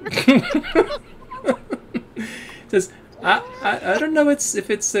Slayer. Says I don't know if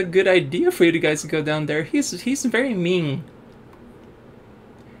it's a good idea for you guys to go down there. He's very mean.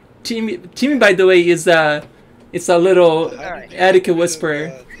 Timmy, by the way, is it's a little Alright. etiquette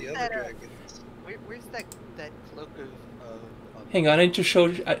whisperer. The other dragons. Where's that cloak of Hang on, I need to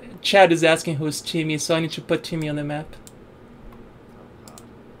show. Chad is asking who's Timmy, so I need to put Timmy on the map.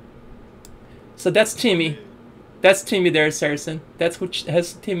 So that's Timmy. That's Timmy there, Saracen. That's who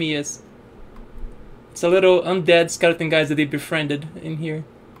Timmy is. It's a little undead skeleton guys that they befriended in here.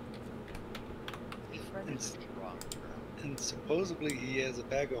 And supposedly he has a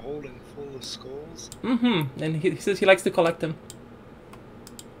bag of holding full of skulls. Mm-hmm. And he says he likes to collect them.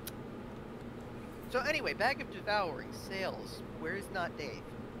 So anyway, bag of devouring sales. Where's not Dave?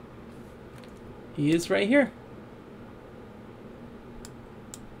 He is right here.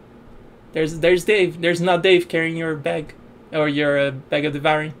 There's Dave. There's not Dave carrying your bag, or your bag of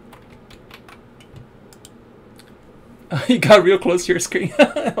devouring. You got real close to your screen.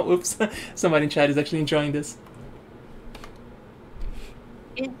 Whoops. Somebody in chat is actually enjoying this.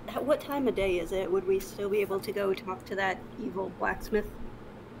 What time of day is it? Would we still be able to go talk to that evil blacksmith?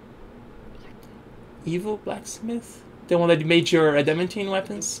 Evil blacksmith? The one that made your adamantine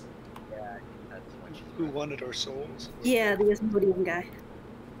weapons? Yeah, that's what she's Who wanted our souls? Yeah, the Asmodean guy.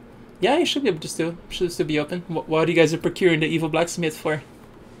 Yeah, you should be able to still. Should still be open. What do you guys are procuring the evil blacksmith for?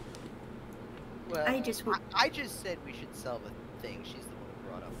 Well, I just want- I just said we should sell the thing. She's the one who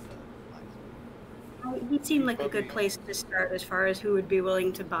brought up the blacksmith. He seemed like a good place to start as far as who would be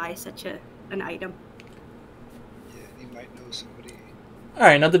willing to buy such an item. Yeah, he might know somebody.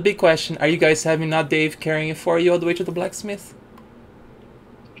 Alright, now the big question. Are you guys having not Dave carrying it for you all the way to the blacksmith?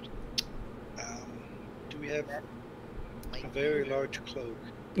 Do we have a very large cloak?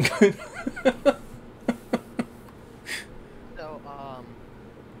 So,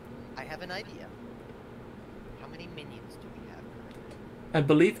 I have an idea. How many minions do we have currently? I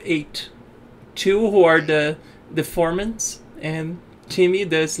believe 8. 2 who are the foremans, and Timmy,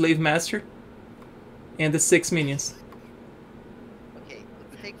 the slave master, and the 6 minions. Okay,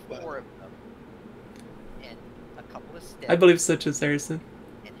 let's take 4 of them and a couple of steps I believe such as Harrison.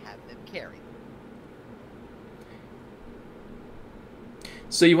 and have them carry.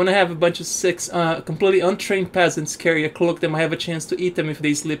 So you want to have a bunch of 6 completely untrained peasants carry a cloak that might have a chance to eat them if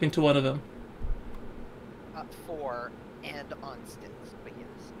they slip into one of them. 4 and on stilts, but yes.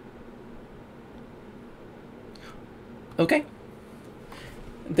 Okay.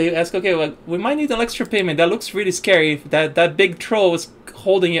 They ask, okay, well, we might need an extra payment. That looks really scary. That big troll was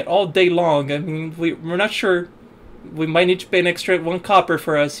holding it all day long. I mean, we're not sure. We might need to pay an extra 1 copper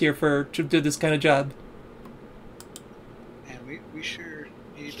for us here to do this kind of job. And we sure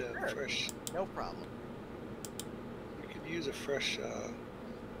need a fresh. No problem. We could use a fresh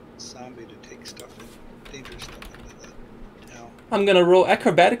zombie to take stuff in, dangerous stuff into the town. I'm gonna roll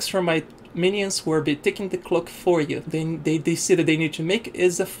acrobatics for my minions who will be taking the cloak for you. They see that they need to make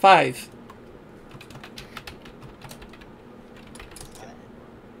is a 5.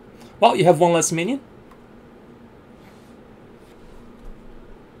 Well, you have 1 less minion.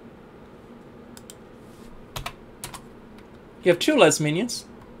 You have 2 less minions.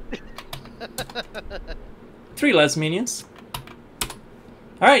 3 less minions.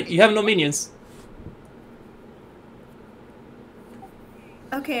 Alright, you have no minions.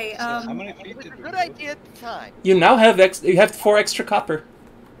 Okay, So how many feet It was a did we good go? idea at the time. You now have you have 4 extra copper.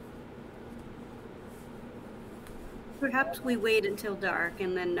 perhaps we wait until dark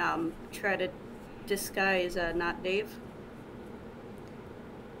and then try to disguise not Dave.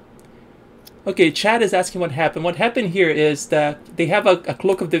 Okay, Chad is asking what happened. What happened here is that they have a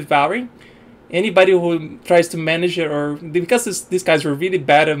cloak of devouring. Anybody who tries to manage it, or because these guys were really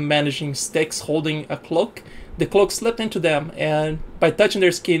bad at managing sticks holding a cloak, the cloak slipped into them, and by touching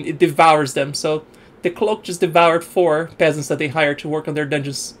their skin, it devours them. So the cloak just devoured 4 peasants that they hired to work on their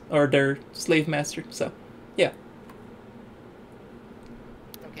dungeons or their slave master. So, yeah.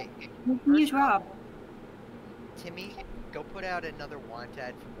 Okay, We can use Rob. Timmy, go put out another want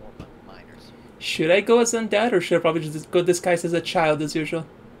ad for more miners. Should I go as undead, or should I probably just go disguised as a child as usual?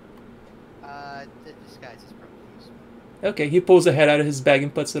 The disguise is probably useful. Okay, he pulls a head out of his bag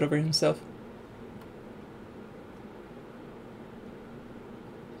and puts it over himself.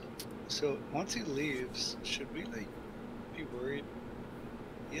 So once he leaves, should we like be worried?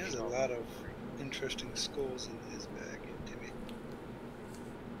 He has a lot of interesting skulls in his bag, Timmy.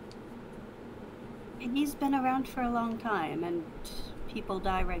 He's been around for a long time, and people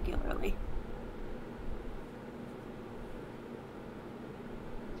die regularly.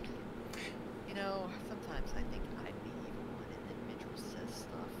 You know, sometimes I think I'm the evil one, and then Mitchell says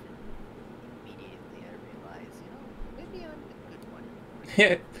stuff, and immediately I realize, you know, maybe I'm the good one.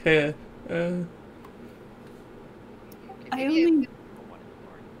 Yeah. Okay, I maybe I'm only- the evil one in the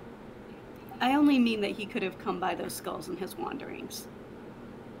party. I only mean that he could have come by those skulls in his wanderings.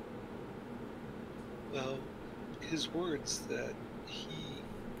 Well, his words that he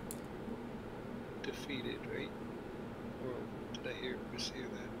defeated, right? Or did I hear or see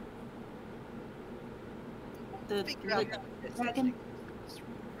that? Figure out The this dragon.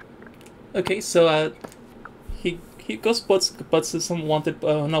 Okay, so he goes puts some wanted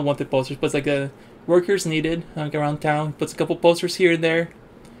not wanted posters, but like workers needed like around town. Puts a couple posters here and there.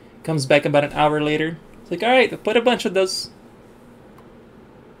 Comes back about an hour later. It's like, all right, put a bunch of those.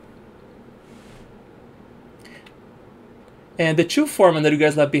 And the two foremen that you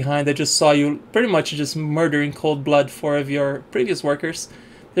guys left behind, that just saw you pretty much just murder in cold blood four of your previous workers.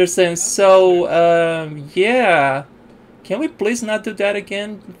 They're saying, so, yeah, can we please not do that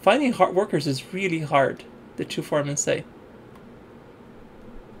again? Finding hard workers is really hard, the two foremen say.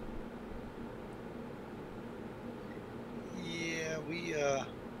 Yeah, we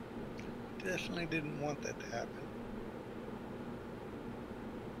definitely didn't want that to happen.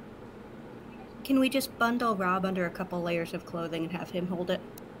 Can we just bundle Rob under a couple layers of clothing and have him hold it?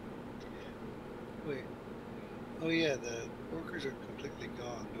 Wait. Oh yeah, the workers are completely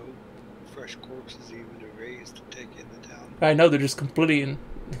gone. No fresh corpses even erased to take into town. I know, they're just completely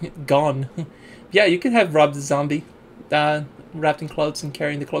gone. Yeah, you could have Rob the zombie wrapped in clothes and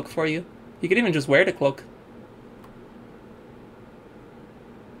carrying the cloak for you. You could even just wear the cloak.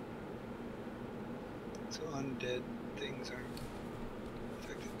 So undead things aren't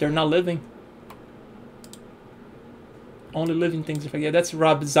affected. They're not living. Only living things are affected. Yeah, that's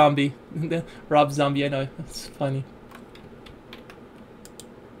Rob Zombie. Rob Zombie, I know. It's funny.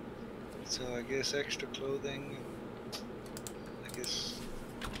 So I guess extra clothing and I guess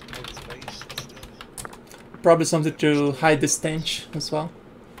more space and stuff. Probably something to hide the stench as well.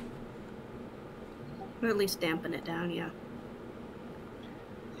 Or at least dampen it down, yeah.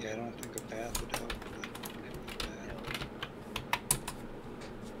 Yeah, I don't think a bath would help, but maybe a bath.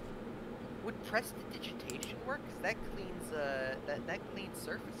 Would prestidigitation work? 'Cause that cleans that cleans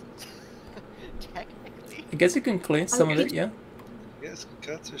surfaces. Technically. I guess you can clean some of it, yeah. I guess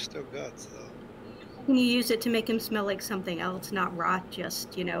guts are still guts though. Can you use it to make him smell like something else, not rot,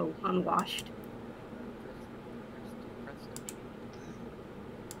 just, you know, unwashed?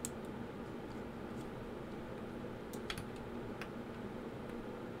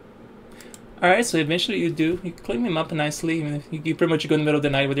 Alright, so eventually you do. You clean him up nicely. I mean, you pretty much go in the middle of the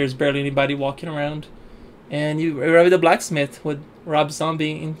night where there's barely anybody walking around. And you arrive at the blacksmith with Rob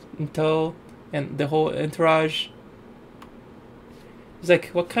Zombie in tow and the whole entourage. He's like,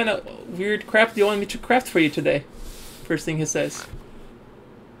 what kind of weird crap do you want me to craft for you today? First thing he says.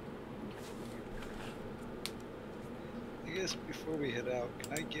 I guess before we head out,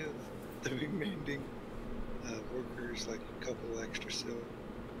 can I give the remaining workers like a couple extra silver?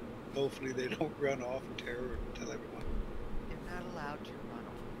 Hopefully they don't run off and terror and tell everyone. You're not allowed to run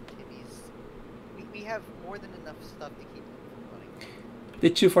off. Timmy's. We have more than enough stuff to keep them from running. The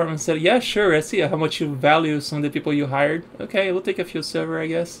two foremen said, yeah, sure, I see how much you value some of the people you hired. Okay, we'll take a few silver, I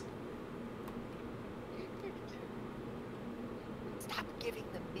guess. Stop giving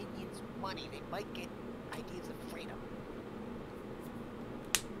the minions money. They might get ideas of freedom.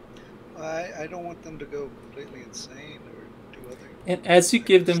 I don't want them to go completely insane or do other. And as you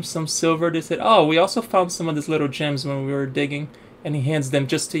give them some silver, they said, oh, we also found some of these little gems when we were digging. And he hands them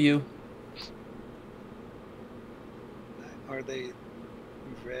just to you. Are they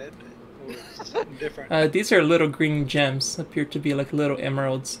red or something different? These are little green gems. Appear to be like little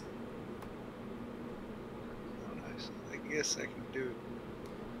emeralds. Oh, nice. I guess I can do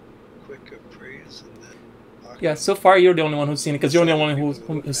quick appraise and then. Yeah, so far you're the only one who's seen it, because you're the only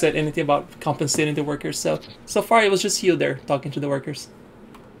one who said anything about compensating the workers. So far it was just you there talking to the workers.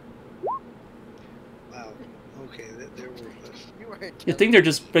 Wow. Okay, they're worthless. You think they're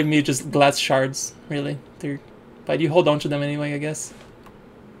just maybe just glass shards, really? But you hold on to them anyway, I guess.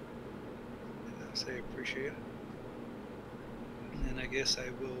 say appreciate it. And I guess I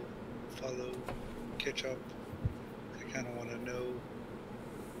will follow, catch up. I kind of want to know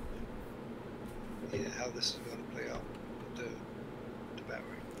how this is going to play out with the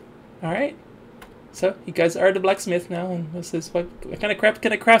devouring. All right. So you guys are the blacksmith now, and this is what kind of crap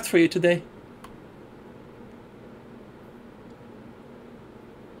can I craft for you today?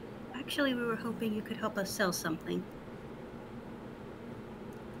 Actually, we were hoping you could help us sell something.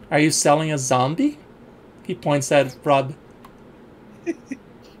 Are you selling a zombie? He points at Rob.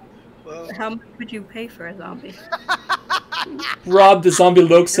 Well, How much would you pay for a zombie? Rob, the zombie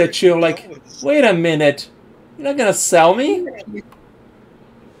looks at you like, wait a minute. You're not going to sell me?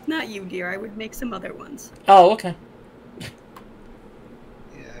 Not you, dear. I would make some other ones. Oh, okay. yeah,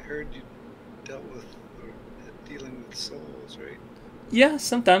 I heard you dealt with or dealing with souls, right? Yeah,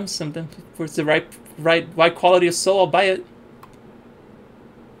 sometimes. If it's the right quality of soul, I'll buy it.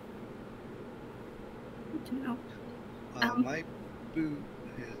 Good to know. My boot,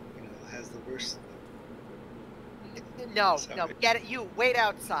 has the worst. No, Sorry. no, get it. You wait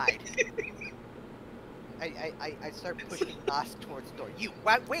outside. I start pushing Nosk towards the door. You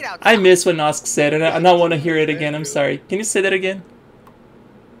wait outside. I miss what Nosk said, and I don't want to hear it again. I'm sorry. Can you say that again?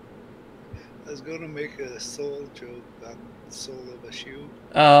 I was going to make a soul joke about the soul of a shoe.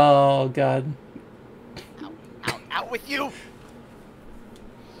 Oh, God. Out with you!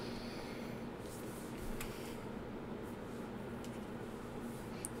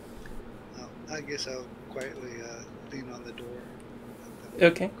 Well, I guess I'll quietly lean on the door.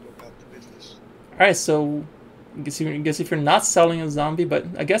 Okay. Go about the business. Alright, so I guess if you're not selling a zombie, but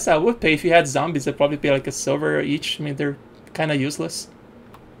I guess I would pay if you had zombies. I'd probably pay like a silver each. I mean, they're kind of useless.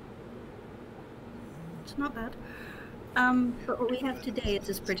 It's not bad. But what we have today is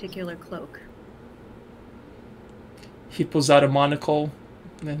this particular cloak. He pulls out a monocle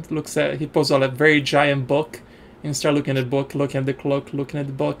and he pulls out a very giant book and start looking at the book, looking at the cloak, looking at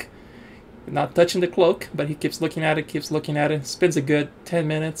the book. Not touching the cloak, but he keeps looking at it, spends a good 10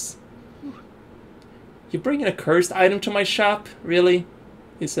 minutes. You bringing a cursed item to my shop? Really?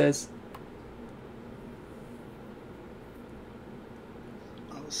 He says.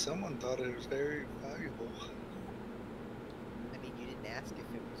 Oh, someone thought it was very valuable. I mean, you didn't ask if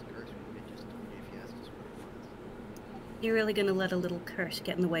it was cursed. We would have just told you if you asked us what it was. You're really gonna let a little curse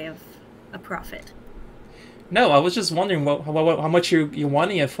get in the way of a profit? No, I was just wondering how much you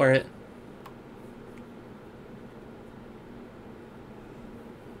wanting it for it.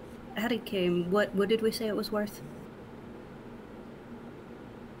 How it came? What did we say it was worth?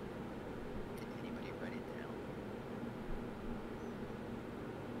 Did anybody write it down?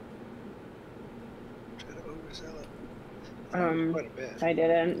 Try to oversell it. Quite a bit. I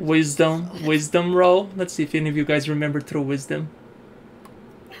didn't. Wisdom roll. Let's see if any of you guys remember through wisdom.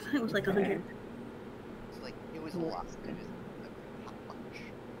 I thought it was like 100. It's like, it was a lot. It was not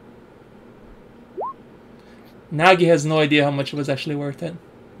much. Nagi has no idea how much it was actually worth it.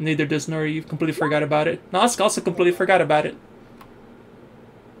 Neither does Nori. You completely forgot about it. Nosk also completely forgot about it.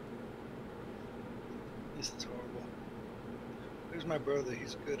 This is horrible. There's my brother.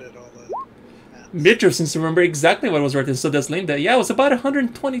 He's good at all that. Midro seems to remember exactly what it was worth, and so does Linda. Yeah, it was about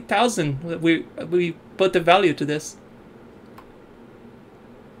 120,000. We put the value to this.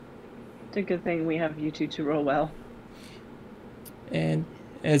 It's a good thing we have you two to roll well. And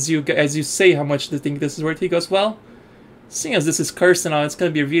as you say how much do you think this is worth, he goes, well, seeing as this is cursed and all, it's going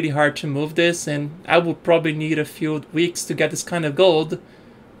to be really hard to move this, and I will probably need a few weeks to get this kind of gold.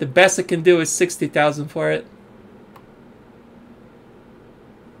 The best I can do is 60,000 for it.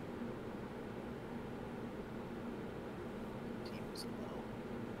 Seems low.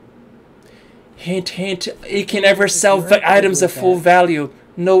 Hint, hint, you can never sell items at full value.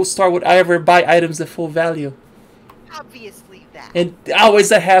 No store would ever buy items at full value. Obviously that. And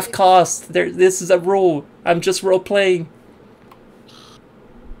always at half cost. This is a rule. I'm just role-playing.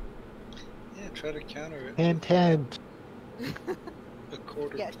 Yeah, try to counter it. And 10. A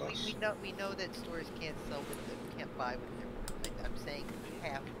quarter Yes, plus. we know that stores can't sell with them, can't buy with them. Like, I'm saying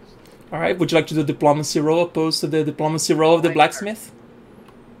half. Alright, would you like to do diplomacy roll opposed to the diplomacy roll of the blacksmith?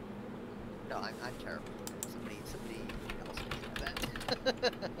 No, I'm terrible. Somebody else can do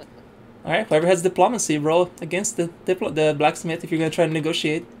that. Alright, whoever has diplomacy, roll against the blacksmith if you're going to try to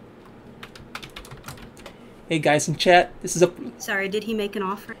negotiate. Hey guys in chat, this is a... Sorry, did he make an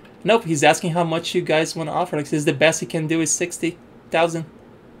offer? Nope, he's asking how much you guys want to offer. Like, says the best he can do is 60,000.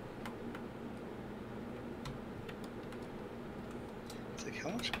 It's like, how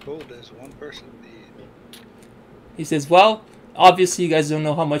much gold does one person need? He says, well, obviously you guys don't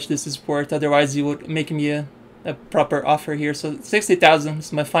know how much this is worth, otherwise you would make me a proper offer here. So 60,000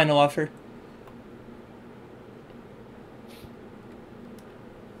 is my final offer.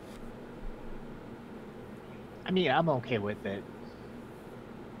 I mean, I'm okay with it.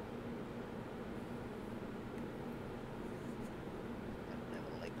 I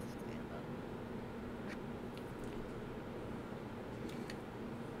would like to stand up.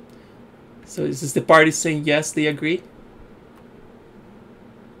 So is this the party saying yes, they agree?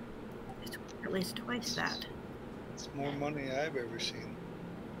 It's at least twice that. It's more money I've ever seen.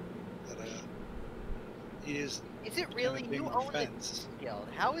 But he is Is it kind really? of being You own a fence. guild.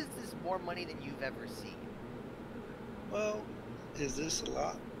 How is this more money than you've ever seen? Well, is this a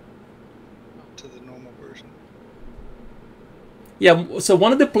lot to the normal person? Yeah, so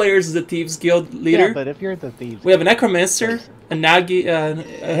one of the players is the Thieves Guild leader. Yeah, but if you're the thieves, We have a Necromancer, a Nagi,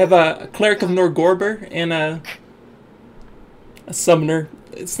 I have a Cleric of Norgorber, and a Summoner.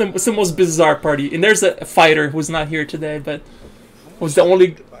 It's the most bizarre party. And there's a fighter who's not here today, but was the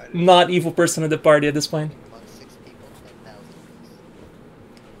only not evil person of the party at this point. Among 6 people, 10,000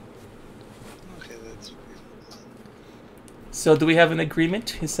 piece. Okay, that's reasonable. So do we have an agreement,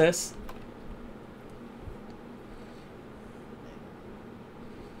 he says?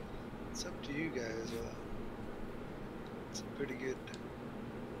 It's up to you guys. It's a pretty good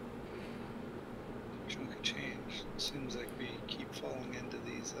chunk of change. Seems like we keep falling into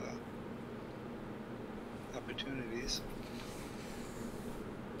these opportunities.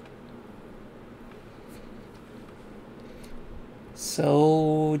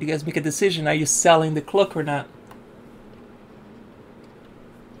 So do you guys make a decision? Are you selling the cloak or not?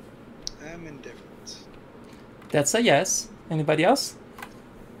 I'm indifferent. That's a yes. Anybody else?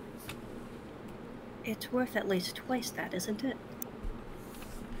 It's worth at least twice that, isn't it?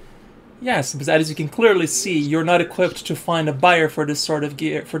 Yes, because as you can clearly see, you're not equipped to find a buyer for this sort of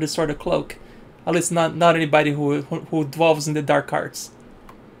gear, for this sort of cloak. At least not anybody who dwells in the dark arts.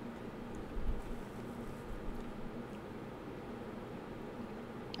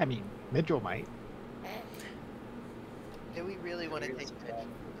 I mean, Mitchell might. Do we really want to take that?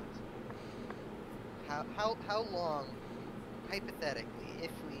 How long, hypothetically,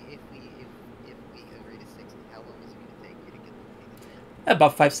 if we agree to 60, how long is it going to take you to get the money?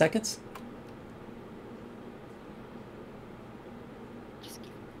 About 5 seconds. Just give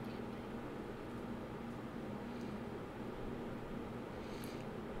it the damn thing.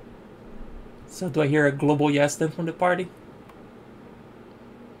 So do I hear a global yes then from the party?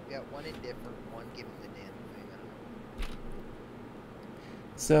 We got one indifferent, one giving the damn thing.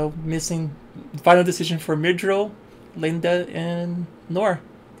 So missing final decision for Midro, Linda, and Nor.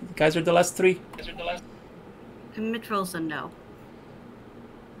 You guys are the last 3. And Mitchell's a no.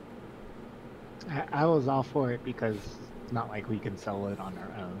 I was all for it because it's not like we can sell it on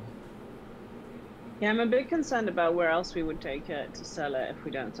our own. Yeah, I'm a bit concerned about where else we would take it to sell it if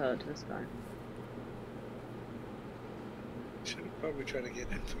we don't sell it to this guy. Should probably try to get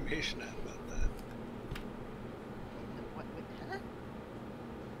information out about that. What, huh?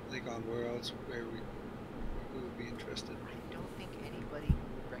 Like on where else, where we would be interested. I don't think anybody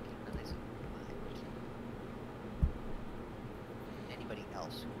would recognize him. Anybody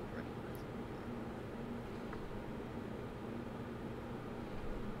else who would recognize him.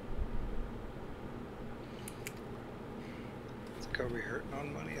 Are we hurting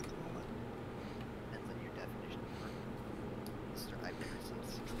on money at the moment? Depends on your definition of hurt. Sir, I've never seen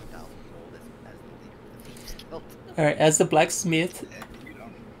 60,000 gold as the leader of the Thieves Guild. Alright, as the blacksmith... Yeah, you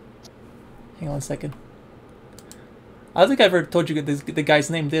don't. Hang on a second. I don't think I ever told you the guy's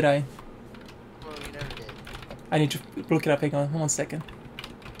name, did I? Well, we never did. I need to look it up. Hang on 1 second.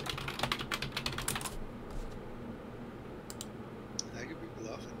 I could be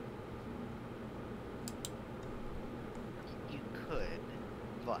bluffing. You could,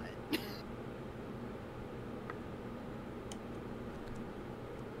 but...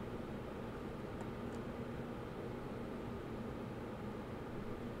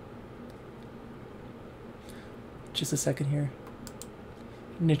 Just a second here.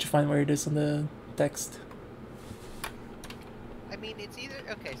 I need to find where it is on the text. I mean, it's either...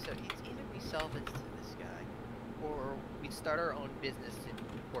 Okay, so it's either we sell this to this guy, or we start our own business in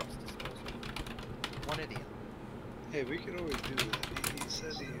corpse disposal. One or the other. Hey, we could always do that. He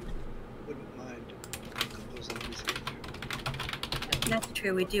said he wouldn't mind those zombies here too. That's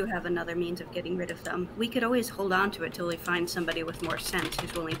true, we do have another means of getting rid of them. We could always hold on to it till we find somebody with more sense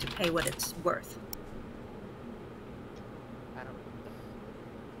who's willing to pay what it's worth. I don't know.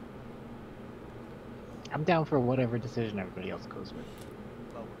 I'm down for whatever decision everybody else goes with.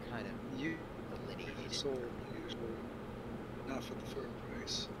 Well, we're kind of You delineated. sold usually, not for the fair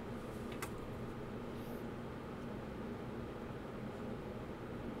price.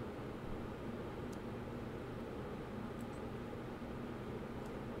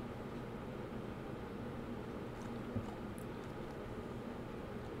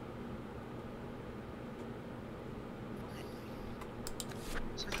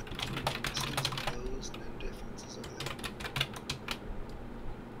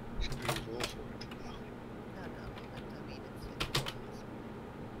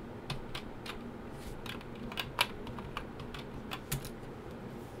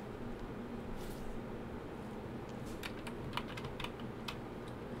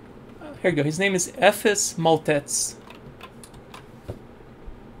 Here you go. His name is Ephes Maltets.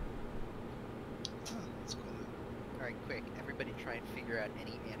 Oh, that's cool. Alright, quick. Everybody try and figure out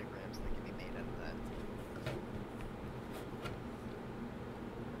any anagrams that can be made out of that.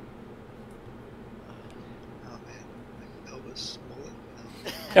 Oh man, like Elvis Smollett.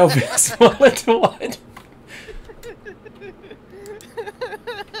 No. Elvis Smollett, what?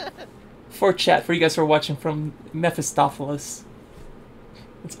 For chat, for you guys who are watching from Mephistopheles.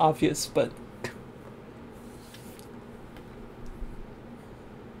 It's obvious, but...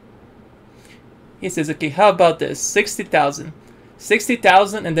 He says, okay, how about this? 60,000.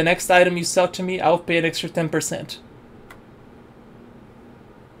 60,000, and the next item you sell to me, I'll pay an extra 10%.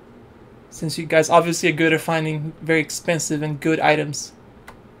 Since you guys obviously are good at finding very expensive and good items.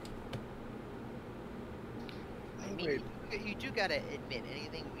 I mean, you do gotta admit,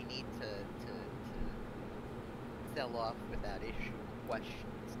 anything we need to sell off without issue, questions.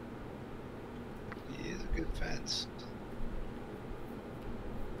 He is a good fence.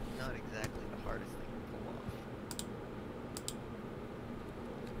 Not exactly the hardest thing to pull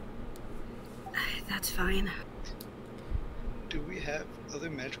off. That's fine. Do we have other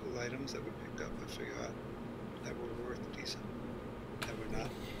magical items that we picked up and figure out that were worth decent that we're not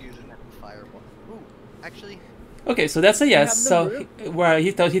using? Fireball. Ooh, actually, Okay, so that's a yes. have the So root? where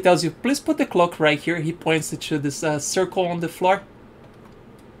he tells you, please put the cloak right here. He points it to this circle on the floor.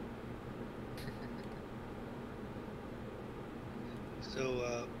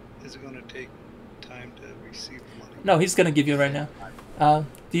 So, is it going to take time to receive the money? No, he's gonna give you right now.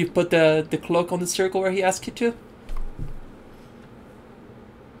 Do you put the cloak on the circle where he asked you to? Up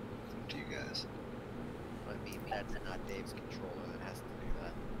to you guys. I mean, that's not Dave's controller that has to do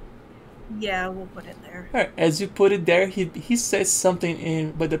that. Yeah, we'll put it there. Alright, as you put it there, he says something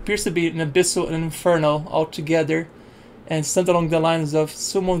in what appears to be an abyssal and infernal altogether, and something along the lines of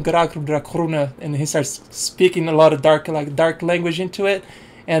Summon Drakruna, and he starts speaking a lot of dark language into it,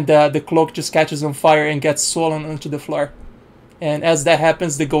 and the cloak just catches on fire and gets swollen onto the floor. And as that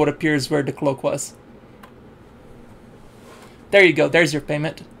happens, the gold appears where the cloak was. There you go, there's your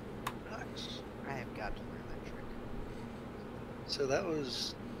payment. Nice. I have got to learn that trick. So that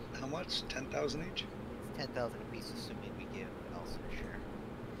was how much? 10,000 each? It's 10,000 apiece, assuming we give Elsa a share.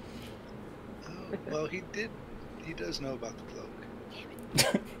 Oh, well, he does know about the cloak.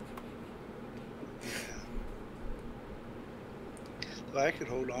 Yeah. Well, I could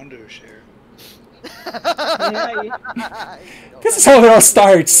hold on to a share. Yeah, This is how it all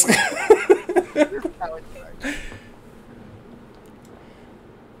starts. How it starts.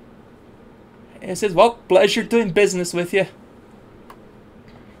 And he says, well, pleasure doing business with you.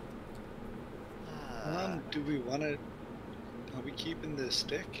 Do we want to? Are we keeping the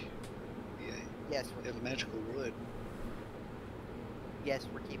stick? Yeah. Yes, We we're have keeping, magical wood. yes,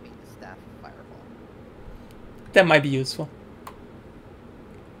 we're keeping the staff of fireball. That might be useful.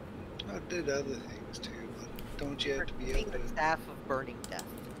 I did other things too, but don't you We're have to be keeping able the to? staff of burning death.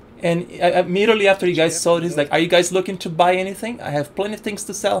 And immediately after you guys Yeah, sold, he's no. like, are you guys looking to buy anything? I have plenty of things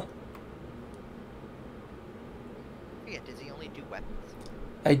to sell. Yeah, does he only do weapons?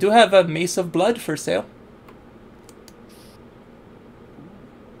 I do have a Mace of Blood for sale.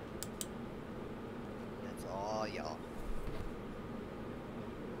 That's all, y'all.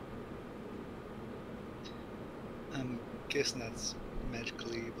 I'm guessing that's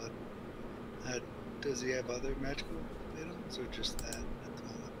magically, but does he have other magical items or just that at the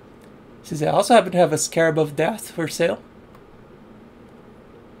moment? He says, I also happen to have a Scarab of Death for sale.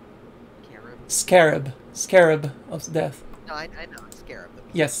 Carib? Scarab. Scarab of Death. No, I know, Scarab.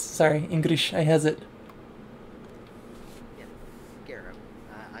 Yes, sorry, English, I has it. Yeah, Scarab.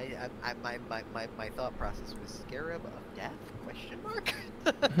 My thought process was Scarab of death? Question mark?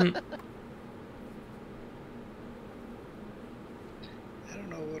 Mhm. I don't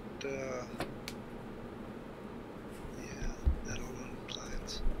know what. Yeah, that all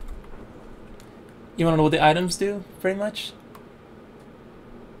implies. You want to know what the items do, pretty much?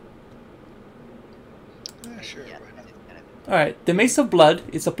 Sure. Yeah, Why not? it's kind of Alright, the Mace of Blood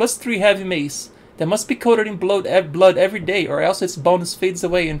is a +3 heavy mace that must be coated in blood every day, or else its bonus fades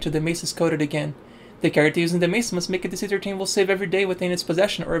away until the mace is coated again. The character using the mace must make a DC 13 will save every day within its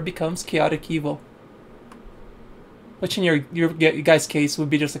possession, or it becomes chaotic evil. Which in your guys' case would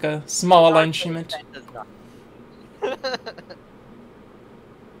be just like a small alignment. That does not.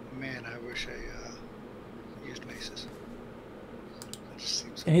 Man, I wish I used maces. That just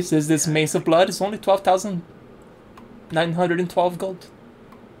seems. And he says this Mace of Blood is only 12,912 gold.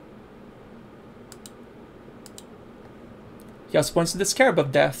 He also points to the Scarab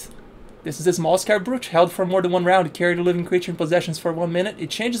of Death. This is a small scarab brooch held for more than 1 round. It carried a living creature in possessions for 1 minute. It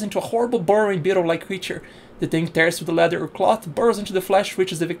changes into a horrible burrowing beetle-like creature. The thing tears through the leather or cloth, burrows into the flesh,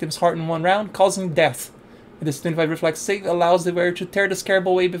 reaches the victim's heart in 1 round, causing death. This 25 reflex save allows the wearer to tear the scarab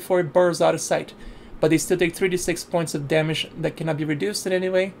away before it burrows out of sight. But they still take 3d6 points of damage that cannot be reduced in any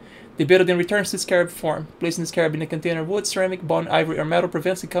way. The beetle then returns to scarab form. Placing the scarab in a container of wood, ceramic, bone, ivory, or metal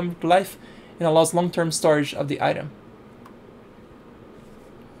prevents it coming to life and allows long-term storage of the item.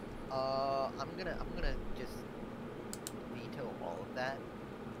 I'm gonna just veto all of that,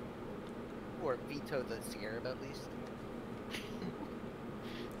 or veto the scarab at least.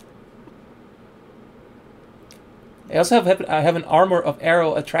 I also have an armor of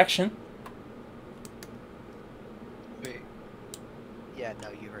arrow attraction. Wait, Yeah, no,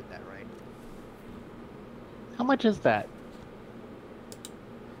 you heard that right. How much is that?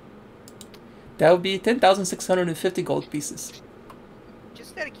 That would be 10,650 gold pieces.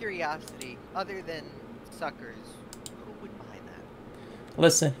 Just out of curiosity, other than suckers, who would buy that?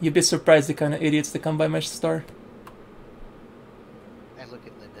 Listen, you'd be surprised the kind of idiots that come by my store. I look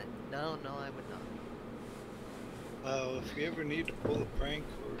at Linda. No, I would not. well, if you ever need to pull a prank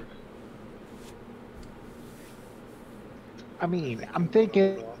or I mean, I'm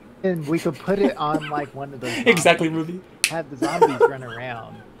thinking we could put it on like one of those. Exactly, zombies, Ruby. Have the zombies run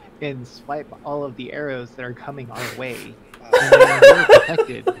around and swipe all of the arrows that are coming our way, and then we're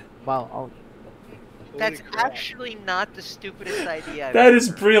protected while all. That's crap, actually not the stupidest idea. I've That ever is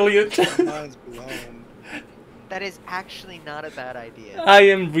heard. brilliant. mine's blown. That is actually not a bad idea. I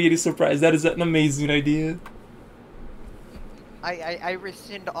am really surprised. That is an amazing idea. I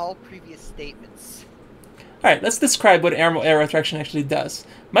rescind all previous statements. Alright, let's describe what arrow attraction actually does.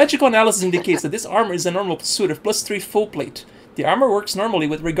 Magical analysis indicates that this armor is a normal suit of +3 full plate. The armor works normally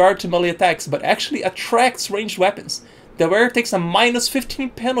with regard to melee attacks, but actually attracts ranged weapons. The wearer takes a -15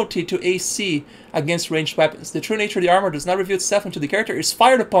 penalty to AC against ranged weapons. The true nature of the armor does not reveal itself until the character is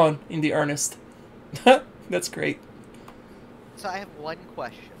fired upon in the earnest. That's great. So I have one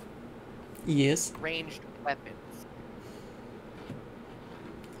question. Yes. Ranged weapons.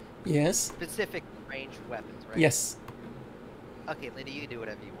 Yes. Specific ranged weapons, right? Yes. Okay, Linda, you can do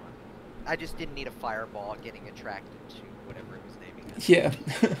whatever you want. I just didn't need a fireball getting attracted to whatever it was naming it. Yeah.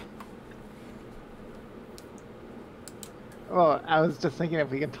 Well, I was just thinking if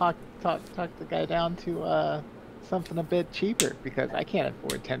we can talk the guy down to something a bit cheaper, because I can't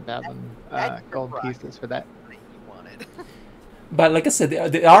afford 10,000 That's gold correct. pieces for that. You wanted. But like I said,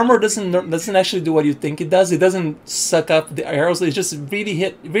 the armor doesn't actually do what you think it does. It doesn't suck up the arrows. It's just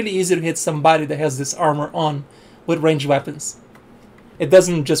really easy to hit somebody that has this armor on with ranged weapons. It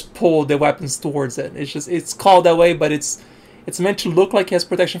doesn't just pull the weapons towards it. It's called that way, but it's meant to look like it has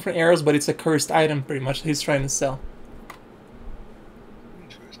protection from arrows, but it's a cursed item pretty much that he's trying to sell.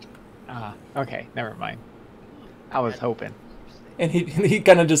 Interesting. Ah, okay, never mind. I was hoping. And he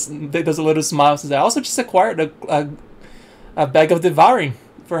kind of just does a little smile and says, I also just acquired a bag of devouring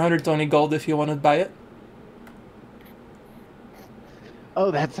for 120 gold if you want to buy it.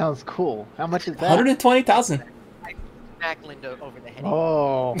 Oh, that sounds cool. How much is that? 120,000. I smack Linda over the head.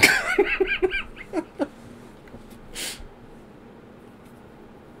 Oh.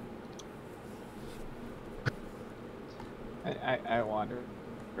 I wander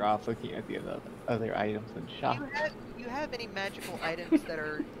off looking at the other items in the shop. Do you have any magical items that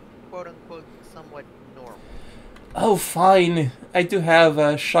are quote unquote somewhat normal? Oh, fine. I do have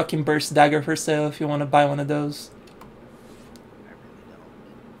a shocking burst dagger for sale if you want to buy one of those. I really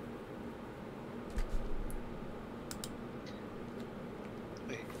don't.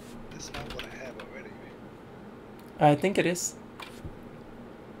 Wait, that's not what I have already. I think it is.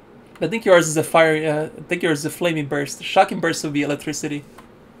 I think yours is a fire. I think yours is a flaming burst. Shocking burst would be electricity.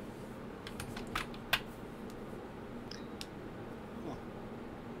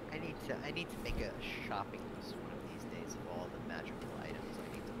 I need to make a shopping list one of these days of all the magical items I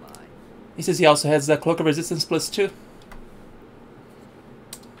need to buy. He says he also has a cloak of resistance +2. Is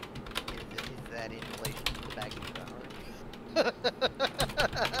that in relation to the bag of devouring?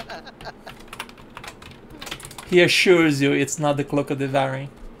 He assures you it's not the cloak of devouring.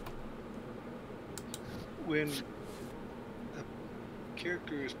 When a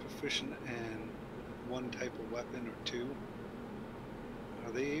character is proficient in one type of weapon or two,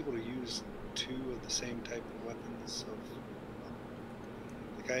 are they able to use two of the same type of weapons?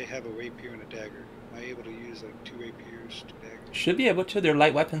 Like I have a rapier and a dagger. Am I able to use like 2 rapiers, 2 daggers? Should be able to. They're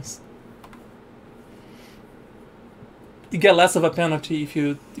light weapons. You get less of a penalty if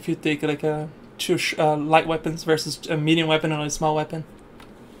you take like a two light weapons versus a medium weapon and a small weapon.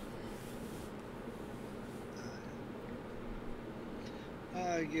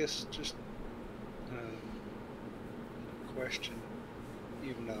 I guess just question,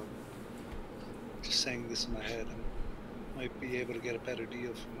 even though just saying this in my head, I might be able to get a better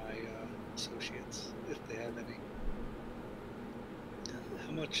deal for my associates if they have any.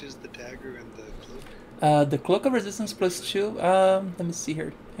 How much is the dagger and the cloak? The cloak of resistance +2. Let me see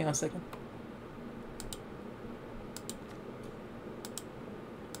here. Hang on a second.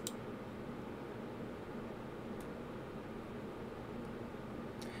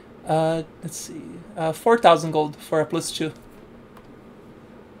 Let's see. 4,000 gold for a +2.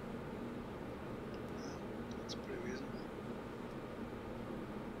 That's pretty reasonable.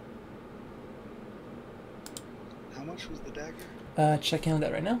 How much was the dagger? Checking on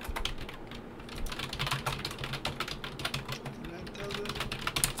that right now. 9,000?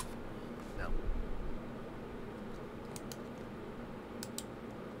 No.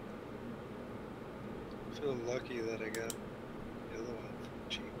 I feel lucky that I got the other one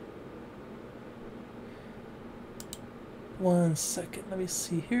cheap. 1 second. Let me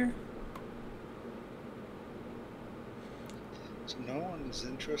see here. So no one's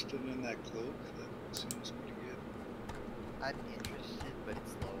interested in that cloak? That seems pretty good. I'm interested, but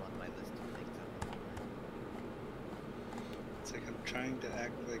it's low on my list of things I'm looking for. It's like I'm trying to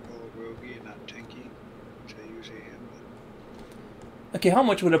act like all roguey and not tanky, which I usually am. Okay, how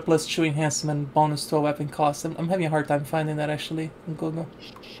much would a +2 enhancement bonus to a weapon cost? I'm having a hard time finding that actually on Google.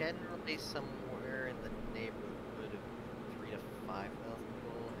 Generally somewhere in the neighborhood of 3,000 to 5,000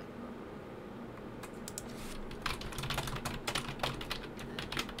 gold.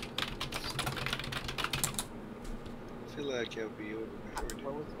 I feel like I'll be over before I do.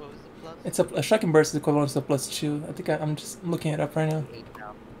 What was the plus? It's a shocking burst is equivalent to a +2. I think I'm just looking it up right now.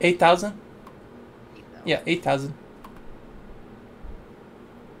 8,000. 8,000? 8,000. Yeah, 8,000.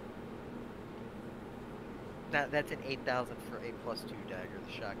 That's an 8,000 for a +2 dagger.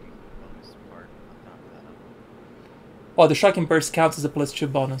 The shocking bonus part on top of that. Oh, the shocking burst counts as a +2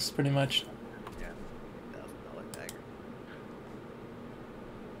 bonus, pretty much. Yeah, $8,000 dagger.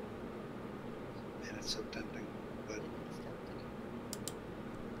 And it's so tempting, but It's tempting.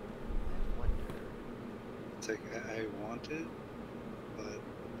 I wonder. it's like I want it, but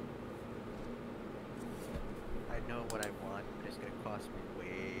I know what I want, but it's gonna cost me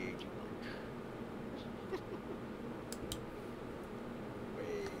way too much.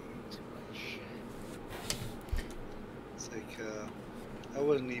 Way too much. it's like I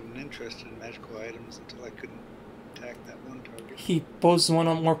wasn't even interested in magical items until I couldn't attack that one target. He posed one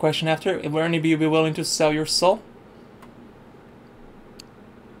more question after. Will any of you be willing to sell your soul?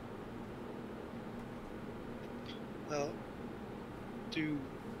 Well, do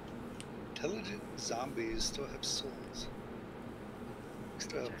intelligent zombies still have souls? I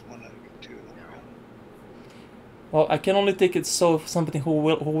still have one out of two of them around. Well, I can only take it so if somebody who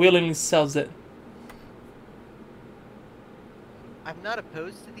willingly sells it. I'm not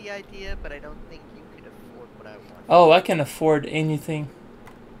opposed to the idea, but I don't think you could afford what I want. Oh, I can afford anything.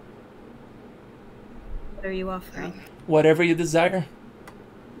 What are you offering? Whatever you desire.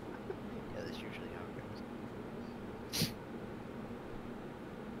 Yeah, that's usually how it goes.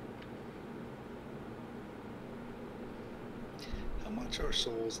 How much are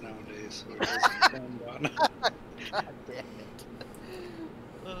souls nowadays? So it doesn't depend on. God damn it.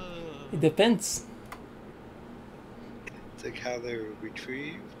 It depends. It's like how they're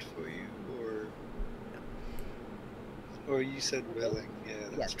retrieved for you, or you said willing. Yeah,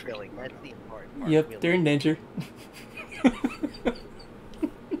 that's Yes, tricky. willing. That's the important part. Yep, willing. they're in danger. Although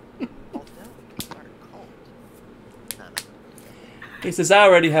we could start a cult. No. He says, I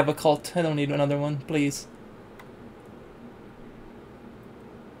already have a cult. I don't need another one, please.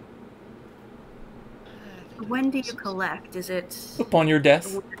 When do you collect? Is it? Upon your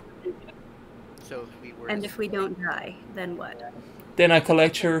death, So if we were And to if we don't die, then what? then I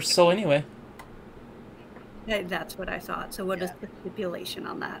collect your soul anyway. That's what I thought. So what is the stipulation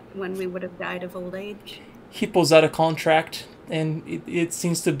on that? When we would have died of old age? He pulls out a contract, and it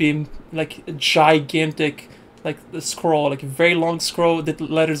seems to be like a gigantic, like the scroll, like a very long scroll. The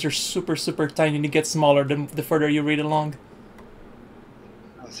letters are super, super tiny, and it gets smaller the further you read along.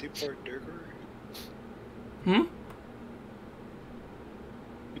 Seaport Durger? Hmm?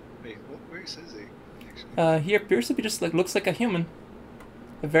 Wait, what race is he? Actually? He appears to be just like, looks like a human.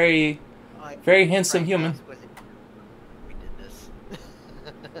 A very, I- very handsome Frank human. asked, was it- We did this.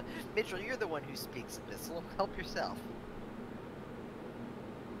 Mitchell, you're the one who speaks of this. So help yourself.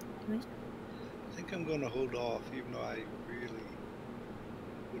 I think I'm going to hold off, even though I really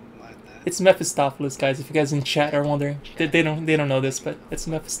wouldn't mind that. It's Mephistopheles, guys. If you guys in chat are wondering, they don't know this, but it's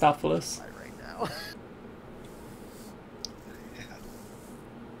Mephistopheles. Right now. Yeah.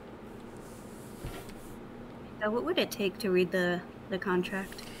 What would it take to read the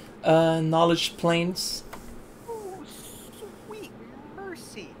contract? Knowledge planes. Oh, sweet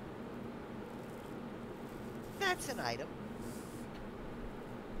mercy. That's an item.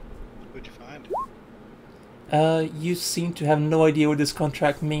 What'd you find? You seem to have no idea what this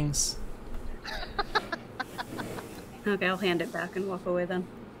contract means. Okay, I'll hand it back and walk away then.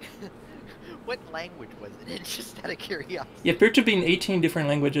 What language was it in? Just out of curiosity. It appeared to be in 18 different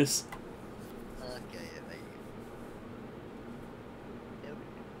languages. Okay, there you go.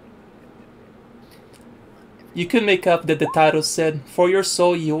 You could make up that the title said, "For your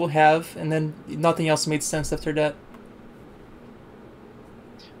soul you will have," and then nothing else made sense after that.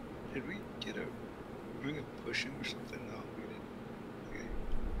 Did we get a ring of pushing or something? No, we didn't. Okay.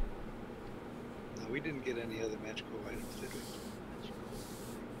 No, we didn't get any other magical items, did we?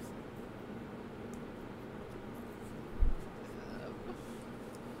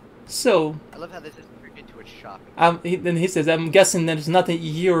 So, I love how this is turned into a shop. then he says, "I'm guessing there's nothing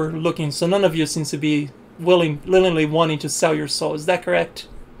you're looking. So none of you seems to be willingly wanting to sell your soul. Is that correct?"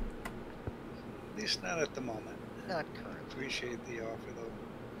 At least not at the moment. Not current. Appreciate the offer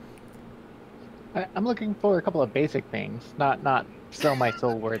though. I'm looking for a couple of basic things, not sell my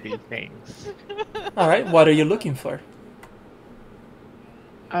soul worthy things. All right. What are you looking for?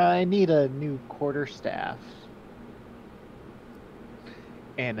 I need a new quarterstaff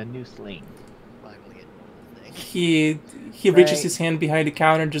and a new sling. Finally, a normal thing. He reaches Right. his hand behind the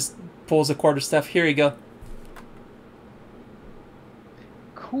counter, and just pulls a quarterstaff. Here you go.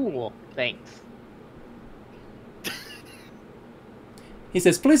 Cool, thanks. He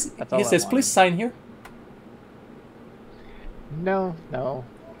says, "Please." That's all He I says, wanted. "Please sign here." No,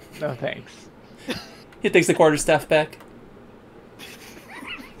 thanks. He takes the quarterstaff back.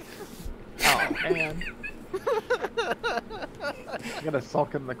 Oh man, I'm gonna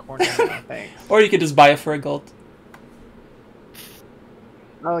sulk in the corner now. Thanks. Or you could just buy it for a gold.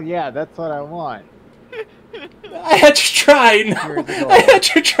 Oh yeah, that's what I want. I had to try. No, Here's the gold. I had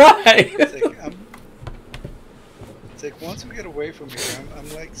to try. It's like once we get away from here, I'm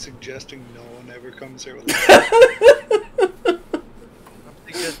like suggesting no one ever comes here alone. I'm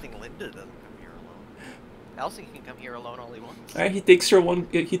suggesting Linda doesn't come here alone. Elsie can come here alone all he wants. All right, he takes her one.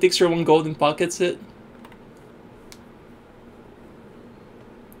 He takes her one gold and pockets it.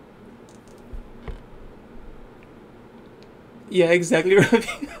 Yeah, exactly, Robbie. I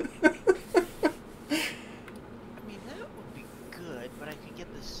mean, that would be good, but I could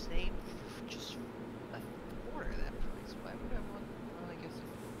get the same for just a quarter of that price. Why would I want? Well, I guess.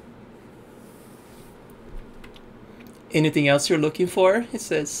 Anything else you're looking for? It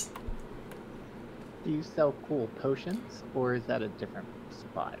says. Do you sell cool potions, or is that a different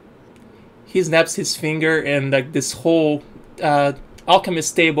spot? He snaps his finger, and like this whole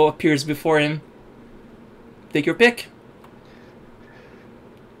alchemist table appears before him. Take your pick.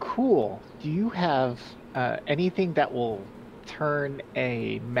 Cool. Do you have anything that will turn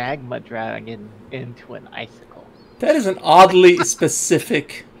a magma dragon into an icicle? That is an oddly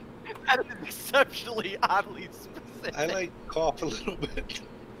specific. That is exceptionally oddly specific. I like cough a little bit.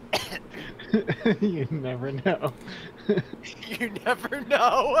 You never know. You never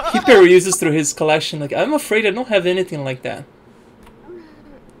know. He peruses through his collection. Like, I'm afraid I don't have anything like that.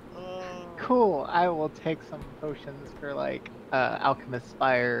 Cool. I will take some potions for like alchemist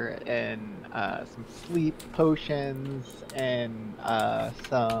fire and some sleep potions and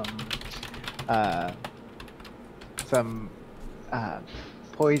some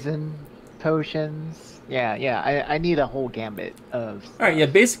poison potions. Yeah. I need a whole gambit of stuff. All right, yeah.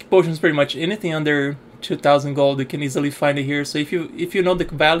 Basic potions, pretty much anything under 2,000 gold, you can easily find it here. So if you know the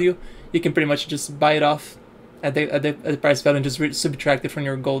value, you can pretty much just buy it off at the price value and just subtract it from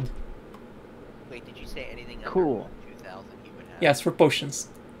your gold. Wait, did you say anything Cool. under 2,000 he would have? Yes, for potions.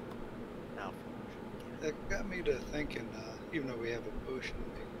 No. That got me to thinking, even though we have a potion,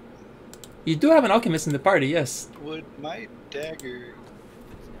 You do have an alchemist in the party, yes. would my dagger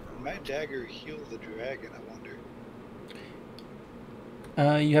heal the dragon, I wonder?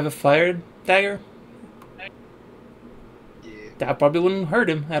 You have a fire dagger? Yeah. That probably wouldn't hurt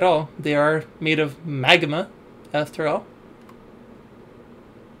him at all. They are made of magma, after all.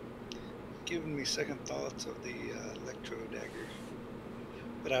 Giving me second thoughts of the electro dagger.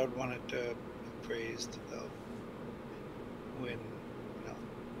 But I would want it praised, though. When,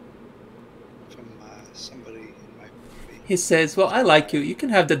 from somebody in my party. He says, "Well, I like you. You can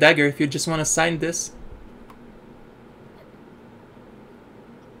have the dagger if you just want to sign this."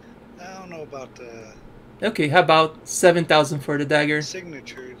 I don't know about Okay, how about 7,000 for the dagger?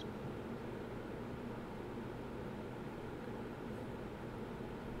 signatures.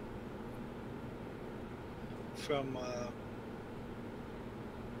 from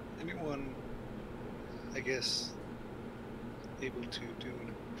anyone, I guess, able to do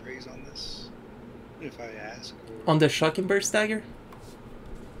an appraise on this? If I ask? Or... On the shocking burst dagger?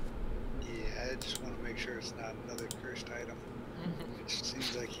 Yeah, I just want to make sure it's not another cursed item. It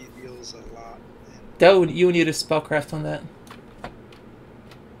seems like he deals a lot. You need a spellcraft on that.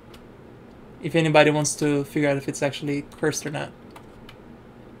 If anybody wants to figure out if it's actually cursed or not.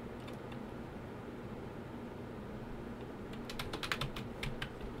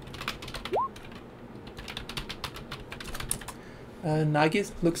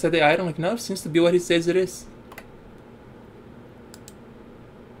 Nagi looks at the item like, no, seems to be what he says it is.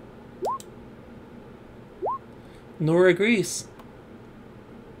 Nora agrees.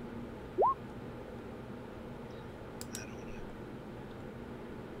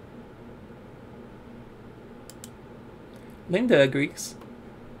 Linda agrees.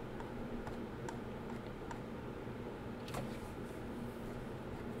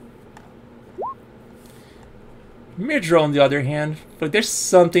 Midra, on the other hand, but there's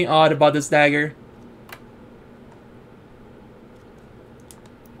something odd about this dagger.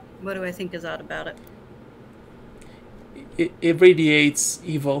 What do I think is odd about it? It radiates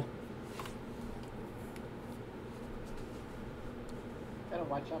evil. Gotta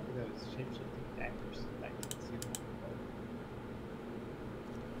watch out for those shape-shifting daggers. Like, see them.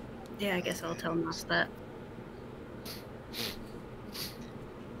 Yeah, I guess I'll tell Moss that.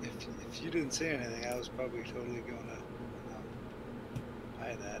 If you didn't say anything, I was probably totally gonna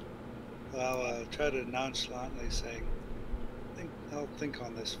buy that. I'll try to nonchalantly say, I'll think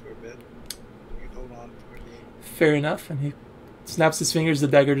on this for a bit. You can hold on for a little. Fair enough, and he snaps his fingers, the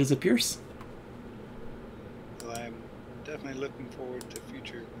dagger disappears. Well, I'm definitely looking forward to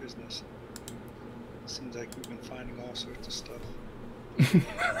future business. Seems like we've been finding all sorts of stuff.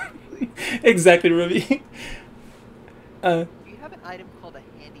 Exactly, Ruby. Do you have an item called a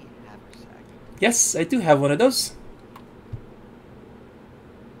handy haversack? Yes, I do have one of those.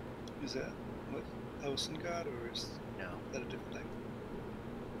 Is that what Elson got, or is No. that a different thing?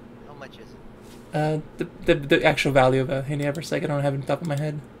 How much is it? The actual value of a handy haversack, I don't have it on top of my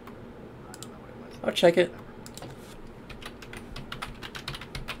head. I don't know what it was. I'll check it.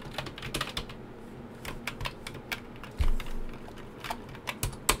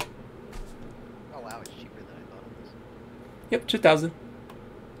 Oh wow, it's cheaper than I thought it was. Yep, 2,000.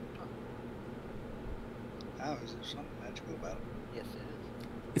 Oh, is there something magical about it? Yes, it is.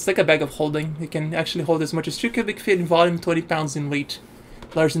 It's like a bag of holding. It can actually hold as much as 2 cubic feet in volume, 20 pounds in weight.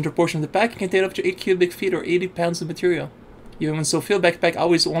 Large in proportion of the pack, it can contain up to 8 cubic feet or 80 pounds of material. Even when so filled, backpack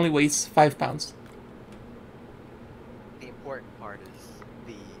always only weighs 5 pounds. The important part is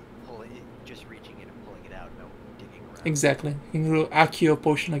the just reaching in and pulling it out, no digging around. Exactly. You can do Accio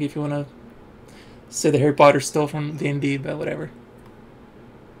potion, like if you want to say the Harry Potter stole from D&D, but whatever.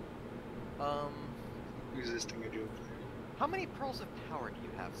 Resisting a joke. How many pearls of power do you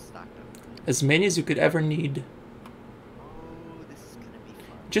have stocked up? As many as you could ever need. Oh, this is gonna be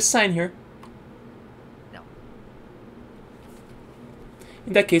fun. Just sign here. No.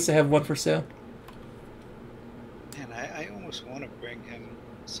 In that case, I have one for sale. Man, I almost want to bring him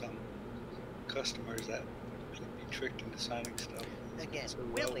some customers that could be tricked into signing stuff. Again, So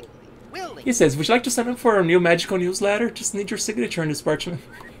willingly. Willingly. He says, would you like to sign up for our new magical newsletter? Just need your signature on this parchment.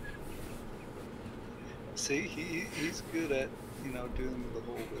 See, he's good at, doing the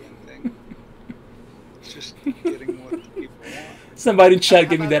whole willing thing. It's just getting what the people want. Somebody in chat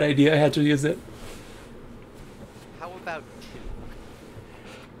gave me that idea. I had to use it. How about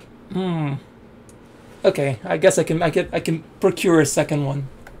 2? Okay, I guess I can procure a second one.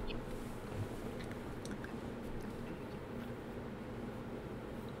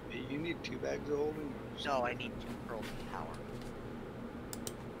 You need 2 bags of holding? Or No, I need 2 pearls of power.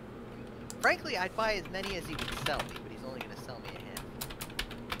 Frankly, I'd buy as many as he would sell me, but he's only going to sell me a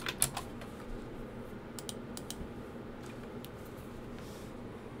handful.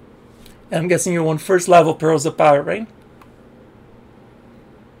 And I'm guessing you want first level pearls of power, right?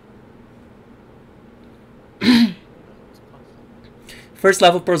 First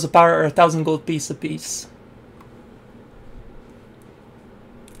level pearls of power are 1,000 gold piece a piece.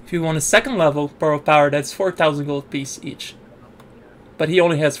 If you want a second level pearl of power, that's 4,000 gold piece each. But he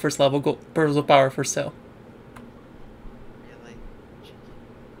only has first level pearls of power for sale. Really?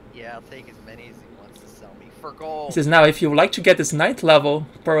 Yeah, I'll take as many as he wants to sell me for gold. He says, now if you would like to get this 9th level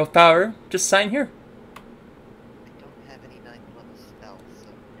pearl of power, just sign here. I don't have any 9th level spells, so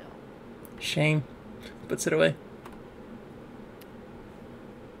no. Shame. Puts it away.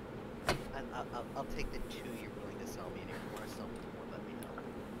 I'll take the 2 you're willing to sell me, and if you want to sell me more, let me know.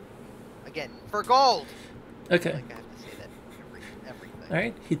 Again, for gold! Okay. Like I have to say that everything. All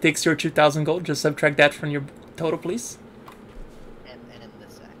right. He takes your 2,000 gold. Just subtract that from your total, please. And in the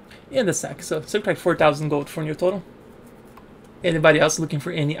sack. In the sack. So subtract 4,000 gold from your total. Anybody else looking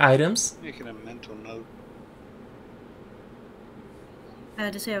for any items? Making a mental note.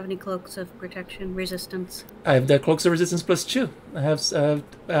 Does he have any cloaks of protection, resistance? I have the cloaks of resistance plus 2. I have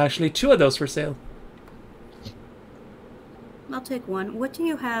actually 2 of those for sale. I'll take one. What do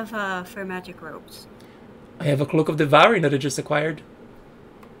you have for magic robes? I have a cloak of devouring that I just acquired.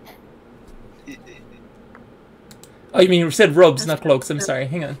 Oh, you mean you said robes, not cloaks. I'm sorry.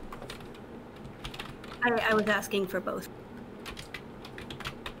 Hang on. I was asking for both.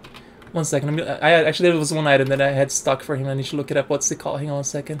 1 second. I actually, there was one item that I had stock for him. I need to look it up. What's it called? Hang on 1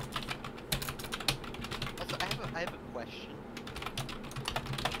 second. Also, I have a question.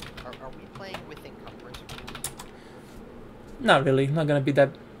 Are we playing with encumbrance? Not really. Not gonna be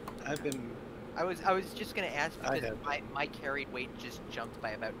that. I've been. I was just gonna ask because my carried weight just jumped by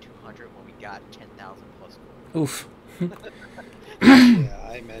about 200 when we got 10,000 plus. Oof. Yeah,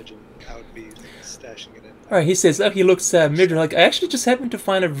 I imagine I would be stashing it in. All right. He says, "Oh, he looks Mildred. Like I actually just happened to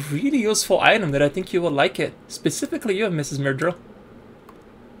find a really useful item that I think you will like it. Specifically, you, Mrs. Murdrell.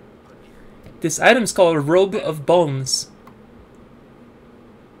 This item is called a robe of bones.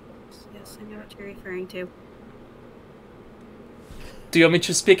 Yes, I know what you're referring to. Do you want me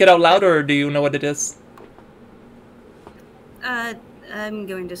to speak it out loud, or do you know what it is? I'm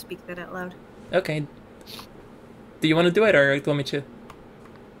going to speak that out loud. Okay. Do you want to do it, or do you want me to?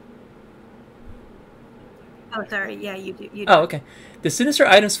 Oh, sorry. Yeah, you do. You do. Oh, okay. The sinister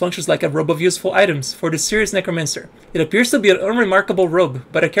items functions like a robe of useful items for the serious necromancer. It appears to be an unremarkable robe,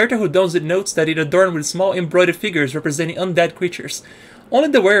 but a character who dons it notes that it adorned with small embroidered figures representing undead creatures. Only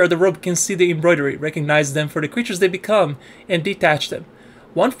the wearer of the robe can see the embroidery, recognize them for the creatures they become, and detach them.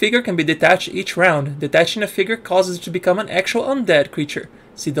 One figure can be detached each round. Detaching a figure causes it to become an actual undead creature.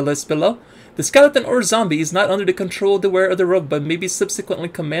 See the list below. The skeleton or zombie is not under the control of the wearer of the robe, but may be subsequently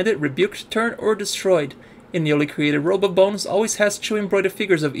commanded, rebuked, turned, or destroyed. A newly created robe of bones always has 2 embroidered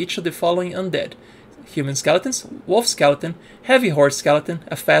figures of each of the following undead: human skeletons, wolf skeleton, heavy horse skeleton,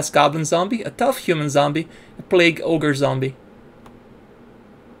 a fast goblin zombie, a tough human zombie, a plague ogre zombie.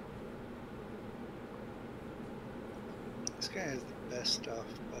 This guy has the best stuff,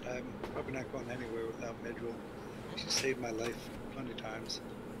 but I'm probably not going anywhere without Midril. She saved my life plenty of times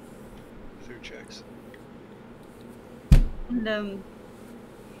through checks. And,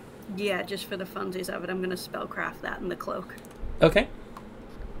 yeah, just for the funsies of it, I'm gonna spellcraft that in the cloak. Okay.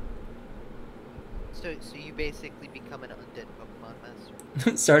 So you basically become an undead Pokemon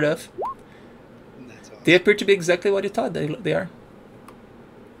master. Sort of. And that's awesome. They appear to be exactly what you thought they are.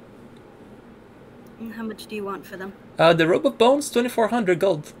 And how much do you want for them? The robe of bones, 2,400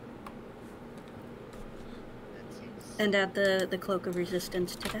 gold. That seems. And add the cloak of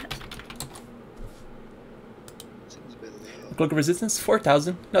resistance to that. Seems a bit low. Cloak of resistance,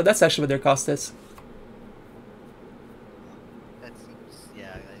 4,000. No, that's actually what their cost is. That seems.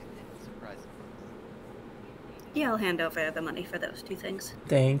 Yeah, it's surprising. Yeah, I'll hand over the money for those 2 things.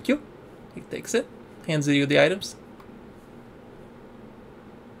 Thank you. He takes it. Hands you the items.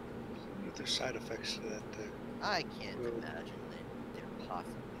 What are the side effects to that? I can't imagine that there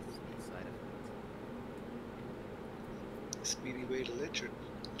possibly be side effects. Speedy way to lich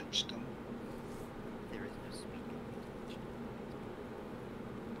them. There is no speed.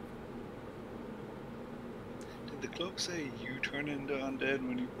 Did the cloak say you turn into undead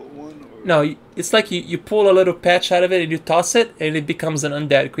when you put one? Or? No, it's like you pull a little patch out of it and you toss it, and it becomes an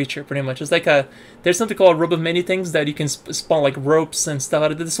undead creature, pretty much. It's like there's something called a robe of many things that you can spawn like ropes and stuff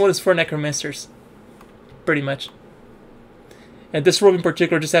out of it. This one is for necromancers, pretty much. And this robe in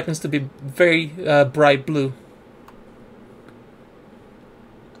particular just happens to be very bright blue.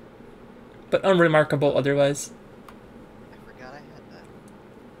 But unremarkable otherwise. I forgot I had that.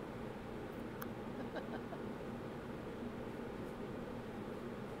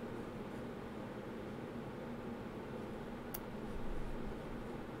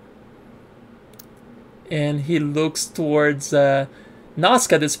 And he looks towards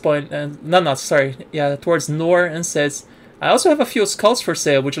Nosk at this point, not Nosk, sorry, yeah, towards Nor, and says, "I also have a few skulls for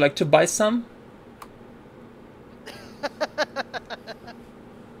sale. Would you like to buy some?"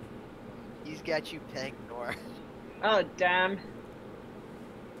 He's got you pegged, Nor. Oh, damn.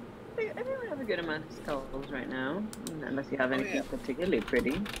 I don't have a good amount of skulls right now, unless you have anything particularly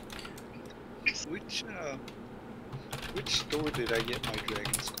pretty. Which store did I get my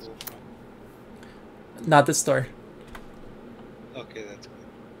dragon skull from? Not the store. Okay, that's good.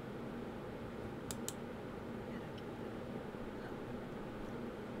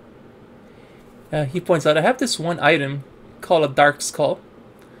 He points out, I have this one item called a dark skull.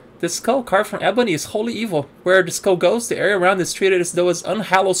 This skull carved from ebony is wholly evil. Where the skull goes, the area around is treated as though an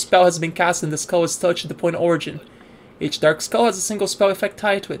unhallowed spell has been cast and the skull is touched at the point of origin. Each dark skull has a single spell effect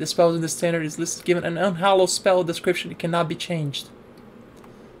tied to it. The spell in the standard is listed given an unhallowed spell description. It cannot be changed.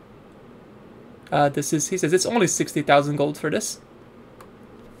 He says it's only 60,000 gold for this.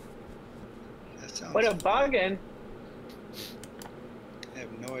 That sounds. What a bargain! I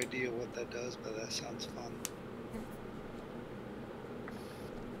have no idea what that does, but that sounds fun.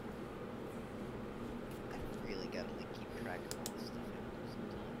 I really gotta like keep track of all this stuff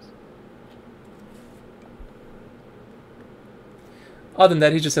sometimes. Other than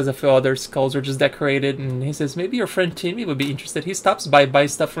that, he just has a few other skulls are just decorated, and he says maybe your friend Timmy would be interested. He stops by,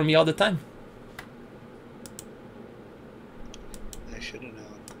 buys stuff from me all the time. I should have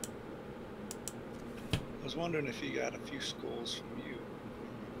known. I was wondering if he got a few skulls from you.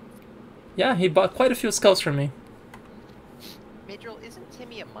 Yeah, he bought quite a few skulls from me. Midrill, isn't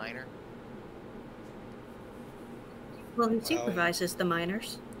Timmy a miner? Well, he supervises the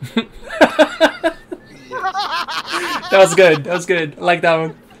miners. That was good. That was good. I like that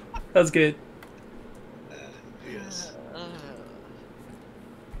one. That was good. Yes.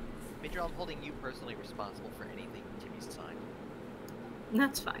 Midrill, I'm holding you personally responsible for anything Timmy's signed.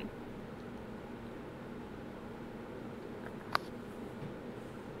 That's fine.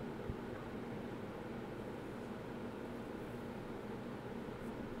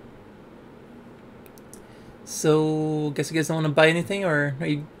 So, guess you guys don't want to buy anything, or are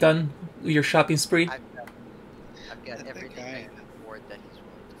you done with your shopping spree? I've got I think everything I I am. can afford that he's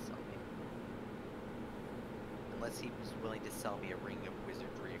willing to sell me. Unless he was willing to sell me a ring of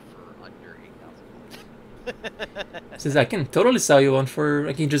wizardry for under 8,000 gold. Says I can totally sell you one for.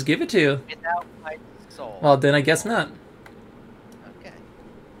 I can just give it to you. Without my soul. Well, then I guess not. Okay.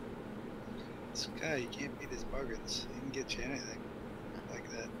 This guy, you can't beat his bargains. He can get you anything like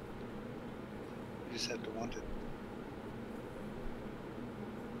that. You just have to want it.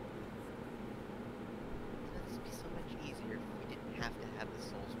 This would be so much easier if we didn't have to have the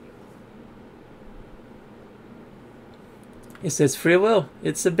souls we want. He says free will.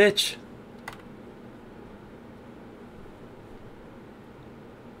 It's a bitch.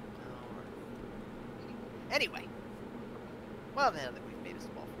 Anyway, well, now that we've made a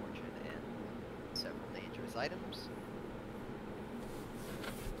small fortune and several dangerous items,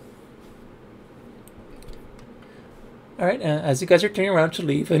 Alright, as you guys are turning around to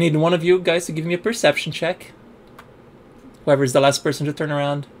leave, I need one of you guys to give me a perception check. Whoever's the last person to turn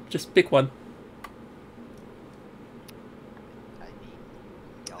around, just pick one. I mean,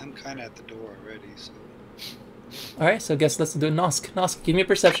 y'all I'm kind of at the door already, so. Alright, so I guess let's do Nosk. Nosk, give me a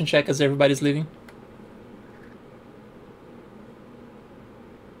perception check as everybody's leaving.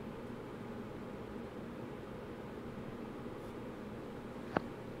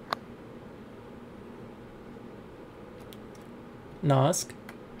 Nosk.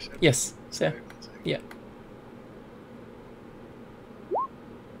 Yes, Sam. Sorry, 1 second. Yeah.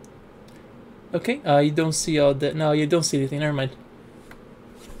 Okay, you don't see all the... No, you don't see anything, never mind.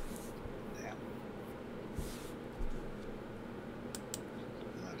 Damn.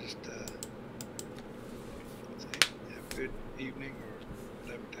 I'll just say have a good evening or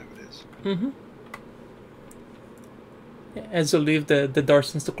whatever time it is. Mm-hmm. Yeah, as you leave, the door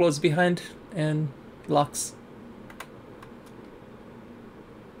seems to close behind and locks.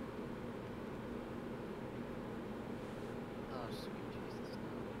 Oh, sweet Jesus.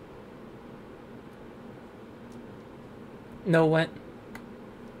 No, what?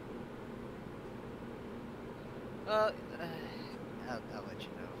 I'll let you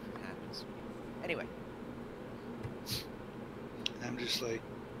know if it happens. Anyway, I'm just like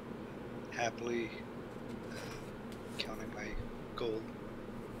happily counting my gold,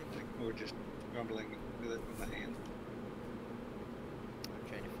 like, or just grumbling with it with my hand. I'm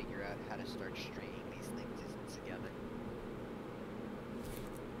trying to figure out how to start stringing these things together.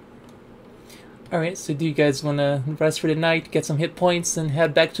 Alright, so do you guys want to rest for the night, get some hit points, and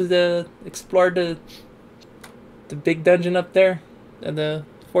head back to the... explore the big dungeon up there? The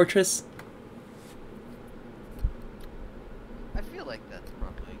fortress? I feel like that's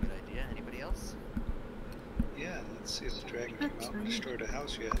probably a good idea. Anybody else? Yeah, let's see if the dragon came out and destroyed a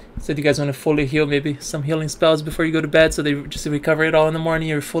house yet. So do you guys want to fully heal, maybe some healing spells before you go to bed, so they just recover it all in the morning,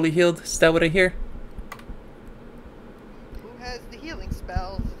 you're fully healed? Is that what I hear? Who has the healing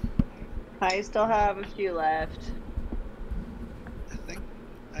spells? I still have a few left. I think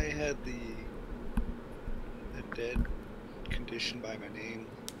I had the dead condition by my name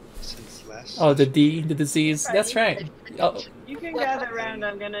since last. Oh, the session. the disease. That's right. Oh, You can gather around.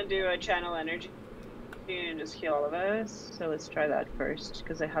 I'm gonna do a channel energy and just heal all of us. So let's try that first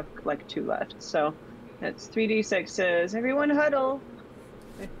because I have like 2 left. So that's 3d6s. Everyone huddle.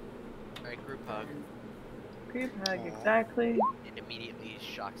 Alright, group hug. Group hug, Aw. exactly. It immediately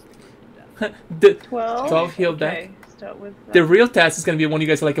shocks the group to death. the 12. 12 healed Okay, back. start with The real task is gonna be when you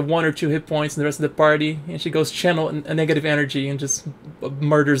guys have like a 1 or 2 hit points, and the rest of the party, and she goes channel a negative energy and just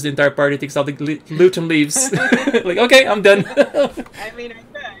murders the entire party, takes all the loot and leaves. Like, okay, I'm done. I mean, I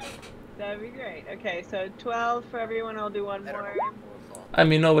could. That'd be great. Okay, so 12 for everyone. I'll do one Better more. roll is all. I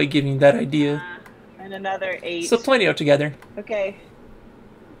mean, no way giving that idea. And another 8. So 20 altogether. Okay.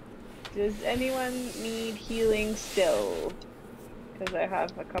 Does anyone need healing still? Because I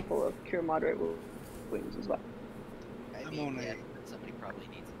have a couple of cure moderate wounds as well. I I'm mean, only- yeah, somebody probably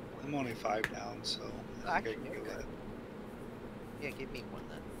needs it. I'm only 5 down, so I think I can Actually, go okay. that. Yeah, give me one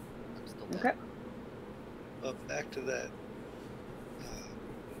then. I'm still dead. Okay. But back to that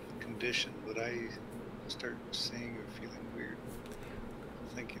condition, would I start seeing or feeling weird?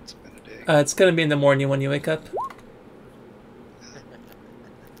 I think it's been a day. It's gonna be in the morning when you wake up. The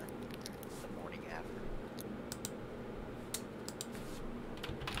morning after.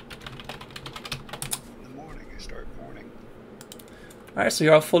 In the morning, I start mourning. Alright, so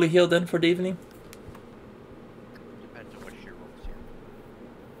you're all fully healed then for the evening? Depends on what she rolls here.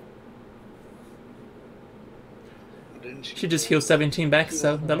 Didn't She just healed 17 back,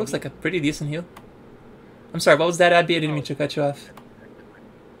 so that looks like a pretty decent heal. I'm sorry, what was that, Abby? I didn't mean to cut you off.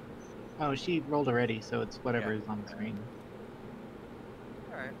 Oh, she rolled already, so it's whatever is on the screen.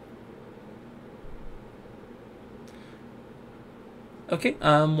 Alright. Okay,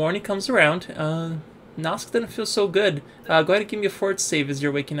 morning comes around. Nosk doesn't feel so good. Go ahead and give me a fort save as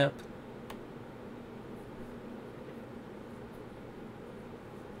you're waking up.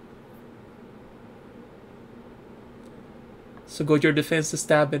 So go to your defense to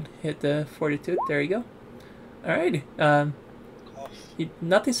stab and hit the 42. There you go. Alrighty. Cough.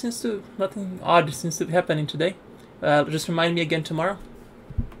 Nothing odd seems to be happening today. Just remind me again tomorrow.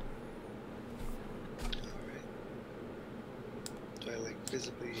 Alright. Do I like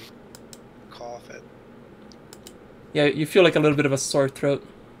visibly cough at. Yeah, you feel like a little bit of a sore throat,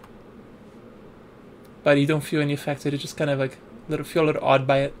 but you don't feel any effects. You just kind of like feel a little odd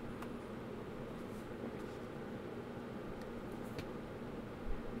by it.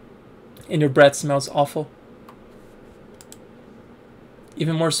 And your breath smells awful.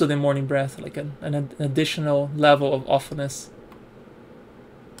 Even more so than morning breath, like an additional level of awfulness.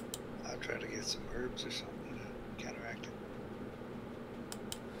 I'll try to get some herbs or something to counteract it.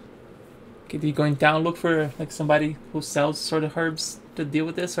 Okay, do you go in town look for like somebody who sells sort of herbs to deal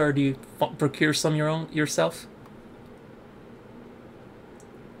with this, or do you procure some yourself?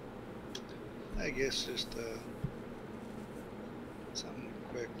 I guess just something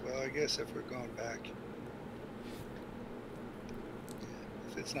quick. Well, I guess if we're going back,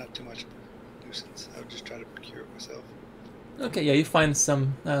 if it's not too much nuisance, I would just try to procure it myself. Okay, yeah, you find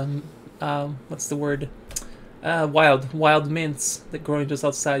some what's the word? Wild mints that growing just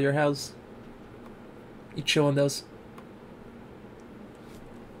outside your house. You chew on those,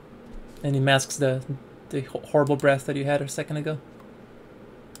 and he masks the horrible breath that you had a second ago.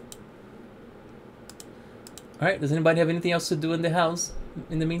 All right. Does anybody have anything else to do in the house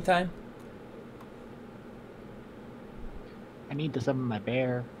in the meantime? I need to summon my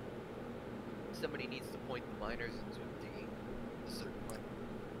bear. Somebody needs to point the miners into digging a certain way.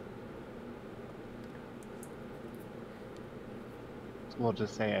 So we'll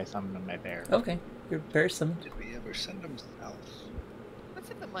just say I summoned my bear. Okay, you're very summoned. Did we ever send them south?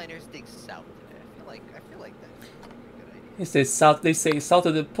 What's if the miners dig south today? I feel like that's a good idea. He says south. They say south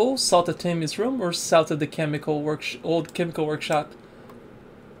of the pool, south of Timmy's room, or south of the old chemical workshop.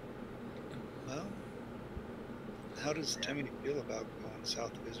 Well, how does Timmy feel about going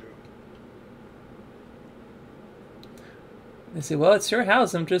south of Israel? They say, well, it's your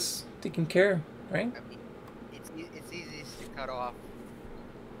house. I'm just taking care, right? I mean, it's easiest to cut off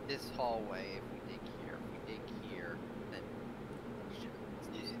this hallway if we dig here. If we dig here, then it's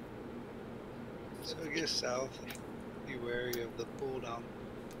easy. So I guess south. Be wary of the pool down.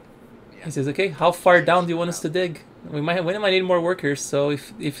 Yeah. He says, okay, how far down do you want us to dig? We might need more workers. So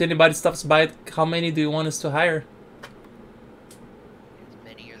if anybody stops by, how many do you want us to hire? As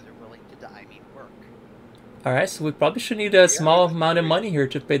many as are willing to die. I mean, work. All right, so we probably should need a small amount of money here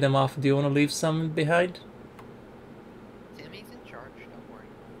to pay them off. Do you want to leave some behind? Timmy's in charge. Don't worry.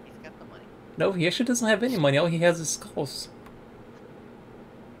 He's got the money. No, he actually doesn't have any money. All he has is skulls.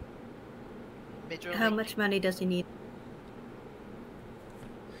 Major How League. much money does he need?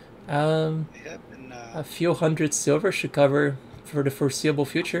 Yep, and A few hundred silver should cover for the foreseeable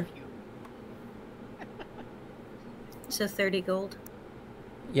future. So 30 gold.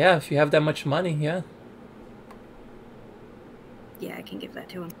 Yeah, if you have that much money, yeah. Yeah, I can give that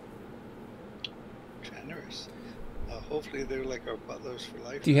to him. generous. Hopefully they're like our butlers for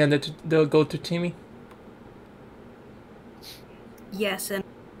life. Do you hand it to the gold to Timmy? Yes, and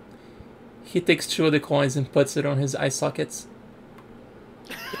He takes 2 of the coins and puts it on his eye sockets.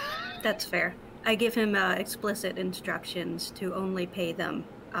 that's fair. I give him explicit instructions to only pay them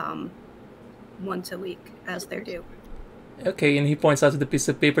once a week as they're due. Okay, and he points out to the piece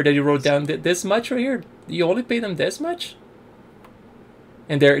of paper that you wrote down, this much right here. You only pay them this much?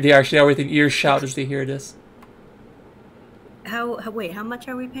 And they actually are within earshot as they hear this. Wait, how much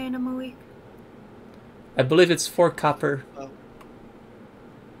are we paying him a week? I believe it's 4 copper.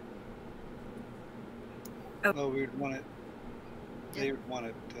 Oh, we'd want it. They would want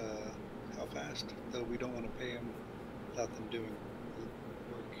it. How fast? Though we don't want to pay them without them doing the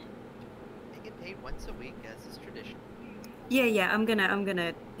work. They get paid once a week, as is tradition. Yeah, I'm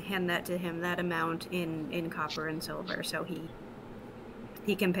gonna hand that to him, that amount in copper and silver, so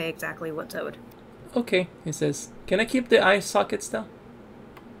he can pay exactly what's owed. Okay, he says. Can I keep the eye sockets though?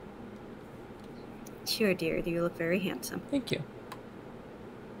 Sure, dear. You look very handsome. Thank you.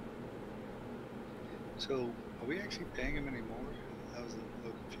 So, are we actually paying him anymore? I was a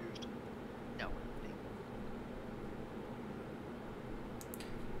little confused. No.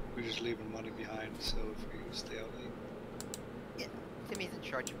 We're just leaving money behind, so if we stay out late. Yeah, Timmy's in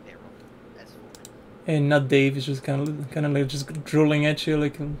charge of payroll. That's fine. And not Dave is just kind of like just drooling at you,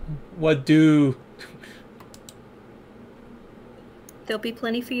 like, what do? There'll be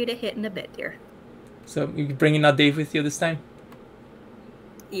plenty for you to hit in a bit, dear. So you bringing not Dave with you this time?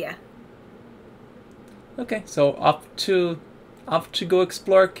 Yeah. Okay, so off to go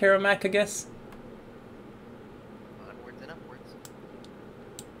explore Caromac, I guess. Onwards and upwards.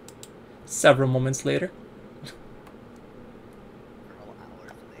 Several moments later. Several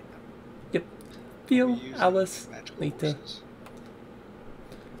hours later. Yep. We Few use hours magical later.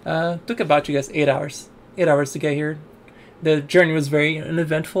 horses. Took about you guys 8 hours. 8 hours to get here. The journey was very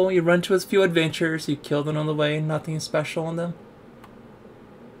uneventful. You run into a few adventures. You killed them on the way. Nothing special on them.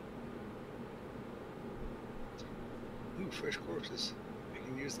 Ooh, fresh corpses. We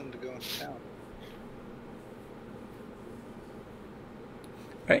can use them to go into town.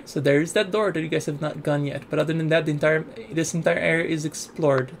 Right, so there's that door that you guys have not gone yet. But other than that, this entire area is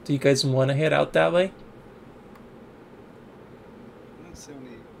explored. Do you guys want to head out that way? That's the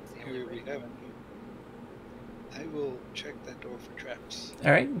only area we haven't. I will check that door for traps.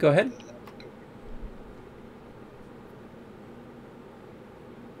 All right, go ahead. The left door.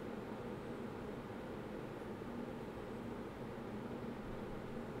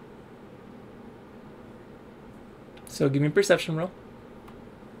 So give me a perception roll.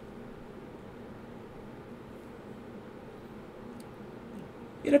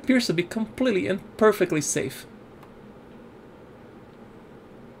 It appears to be completely and perfectly safe.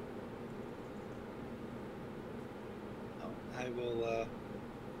 I will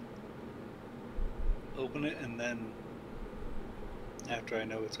open it, and then after I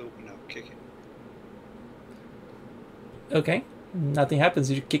know it's open, I'll kick it. Okay, nothing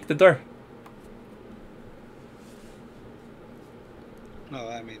happens. You kick the door. No,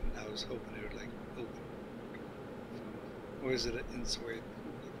 I mean, I was hoping it would like open. Or is it an inside?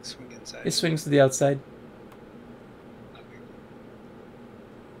 Swing inside? It swings to the outside.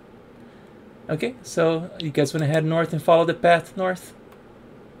 Okay. Okay, so you guys want to head north and follow the path north?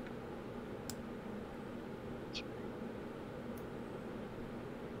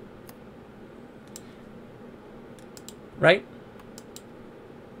 Right?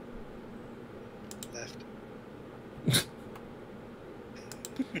 Left.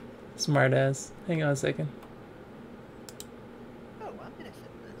 Smart ass. Hang on a second. Oh, I'm innocent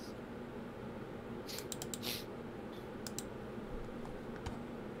in this.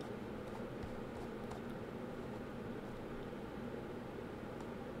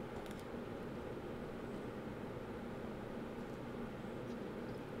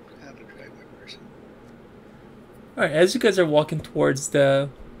 How to drag that person. Alright, as you guys are walking towards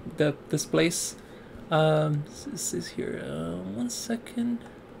this place, this is here. 1 second.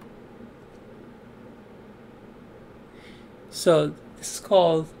 So this is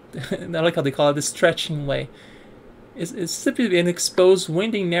called, I like how they call it, the stretching way. It's simply an exposed,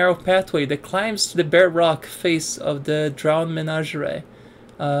 winding, narrow pathway that climbs to the bare rock face of the drowned menagerie,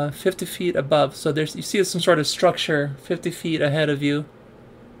 50 feet above. So you see some sort of structure 50 feet ahead of you.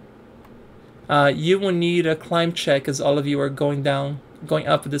 You will need a climb check as all of you are going down going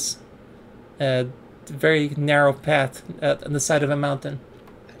up this very narrow path on the side of a mountain.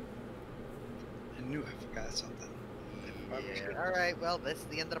 I knew I forgot something. I probably should. Yeah. All right. Well, that's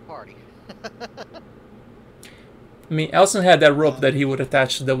the end of the party. I mean, Elson had that rope that he would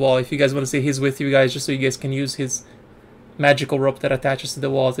attach to the wall. If you guys want to say he's with you guys, just so you guys can use his magical rope that attaches to the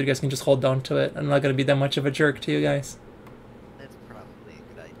wall, so you guys can just hold on to it. I'm not going to be that much of a jerk to you guys. That's probably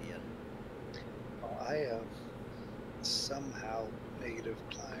a good idea. Well, I somehow negative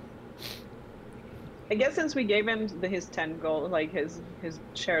climb. I guess since we gave him his 10 gold, like his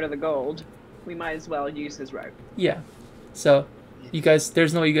share of the gold, we might as well use his rope. Yeah. So, you guys,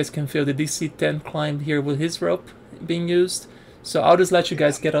 there's no way you guys can feel the DC 10 climb here with his rope being used. So I'll just let you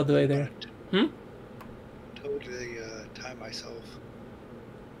guys get all the way there. Totally tie myself.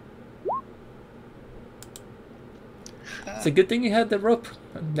 It's a good thing you had the rope.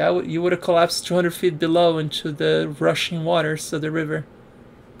 That you would have collapsed 200 feet below into the rushing waters of the river.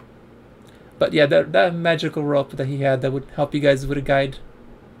 But yeah, that magical rope that he had that would help you guys with a guide,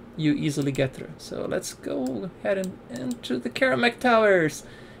 you easily get through. So let's go ahead and into the Caromac Towers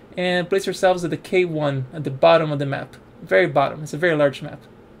and place yourselves at the K1 at the bottom of the map. Very bottom. It's a very large map.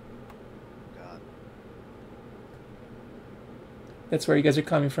 God. That's where you guys are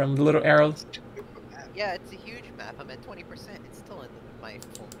coming from. The little arrows. Yeah, it's a huge map. I'm at 20%. It's still in my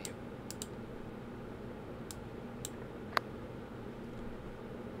full view.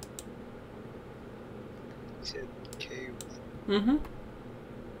 You said K1. Mm-hmm.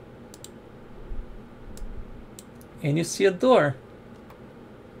 And you see a door.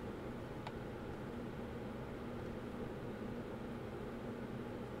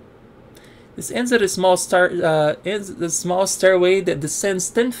 This ends at a small small stairway that descends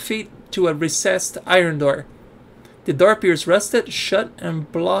 10 feet to a recessed iron door. The door appears rusted, shut,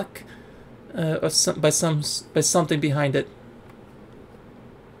 and blocked by something behind it.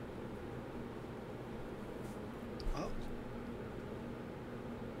 Well,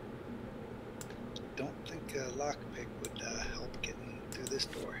 don't think a lockpick would help getting through this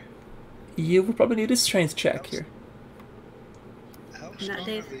door. You will probably need a strength check here. How Not strong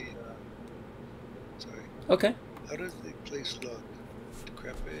Dave. are the? Sorry. Okay. How does the place look?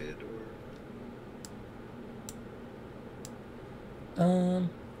 Decrepit or?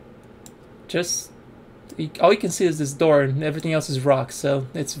 Just all you can see is this door, and everything else is rock. So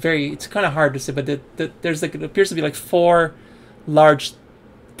it's kind of hard to see. But there's like, it appears to be like 4 large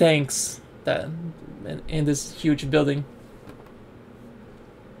tanks that in this huge building.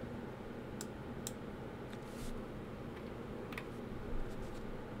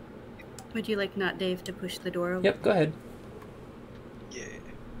 Would you like not Dave to push the door open? Yep, go ahead. Yeah.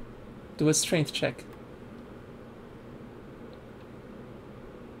 Do a strength check.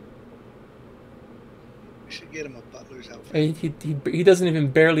 We should get him a butler's outfit. He doesn't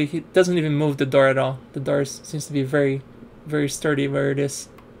even move the door at all. The door seems to be very, very sturdy where it is.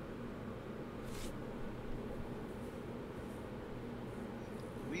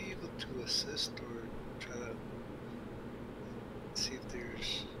 Are we able to assist or try to see if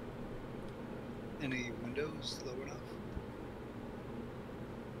there's any windows low enough?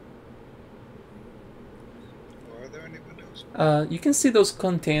 Or are there any windows? You can see those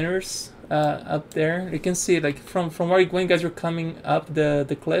containers up there. You can see like from where when you guys were coming up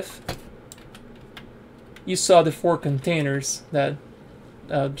the cliff. You saw the 4 containers that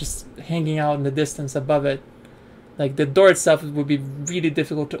just hanging out in the distance above it. Like the door itself would be really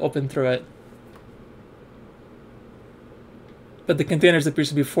difficult to open through it. But the containers appears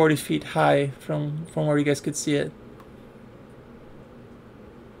to be 40 feet high from where you guys could see it.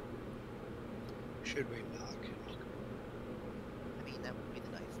 Should we knock? I mean, that would be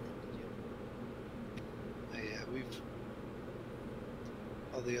the nice thing to do. Yeah,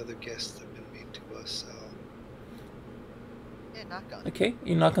 all the other guests have been mean to us, so. Yeah, knock on it. Okay,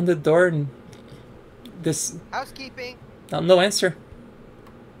 you knock on the door and this Housekeeping! no answer.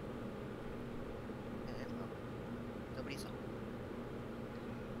 Nobody's home.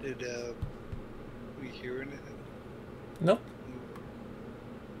 Did we hear anything? Nope.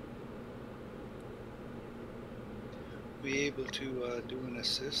 We able to do an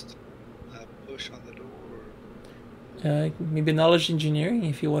assist? Push on the door? Maybe knowledge engineering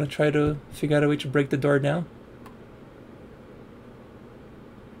if you want to try to figure out a way to break the door down.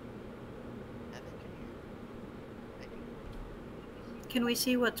 Evan, Can we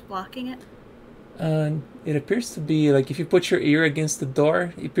see what's blocking it? It appears to be like if you put your ear against the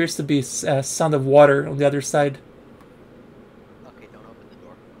door, it appears to be a sound of water on the other side. Okay, don't open the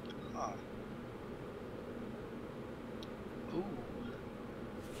door. Ah. Ooh.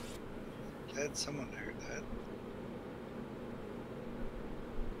 Glad someone heard that.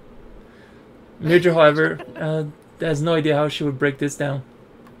 Mildred, however, has no idea how she would break this down.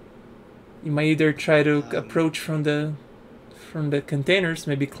 You might either try to approach from the containers,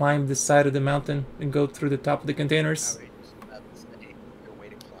 maybe climb the side of the mountain and go through the top of the containers. I was about to say, your way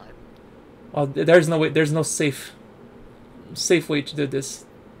to climb. Well, there's no way. There's no safe way to do this.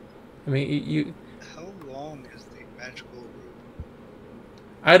 I mean, you. How long is the magical rope?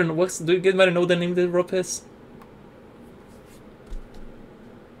 I don't know. Do you guys might know what the name of the rope is?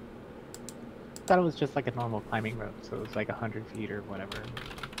 I thought it was just like a normal climbing rope, so it was like 100 feet or whatever.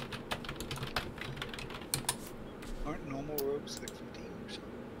 Aren't normal ropes like 15 or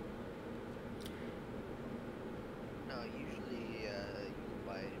something? No, usually you can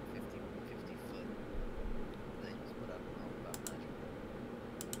buy it in 50 foot things, but I don't know about magic.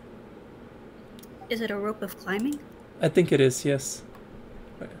 Is it a rope of climbing? I think it is. Yes.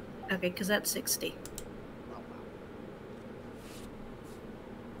 Okay, because that's 60. Oh, wow.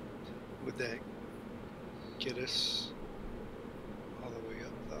 Would that get us all the way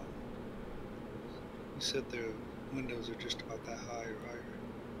up though? You said the windows are just about that high or higher.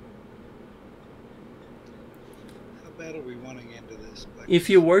 How bad are we running into this? If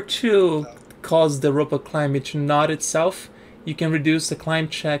you were to cause the rope of climbing to knot itself, you can reduce the climb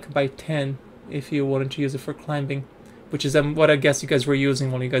check by 10 if you wanted to use it for climbing, which is what I guess you guys were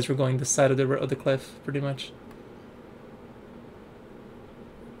using when you guys were going the side of the cliff, pretty much.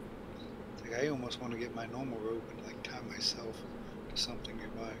 Like I almost want to get my normal rope and like tie myself to something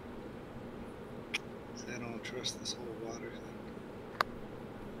nearby. I don't trust this whole water thing.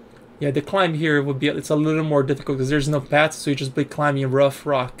 Yeah, the climb here would be, it's a little more difficult because there's no path, so you just be climbing rough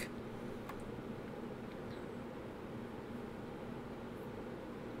rock.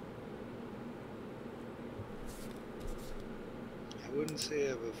 I wouldn't say I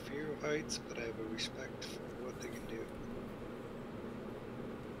have a fear of heights, but I have a respect for what they can do.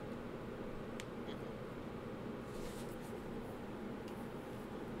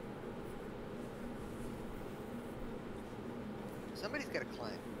 Somebody's got to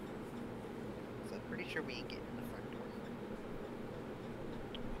climb. So I'm pretty sure we ain't getting in the front door.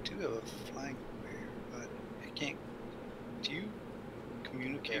 I do have a flying bear, but I can't. Do you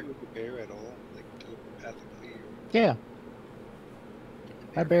communicate with the bear at all, like telepathically? Or... Yeah, Get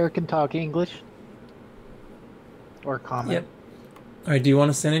the my bear can talk English. Or common. Yep. Alright, do you want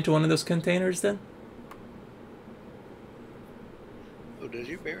to send it to one of those containers then? Oh, does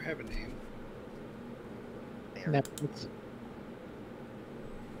your bear have a name? bear. No, it's-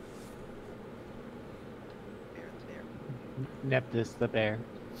 Bear. Neptus the bear.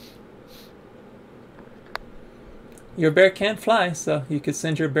 Your bear can't fly, so you could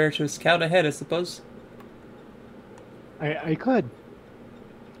send your bear to scout ahead, I suppose. I could.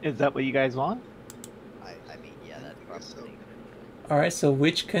 Is that what you guys want? I mean, yeah, that's I guess so. probably gonna Alright, so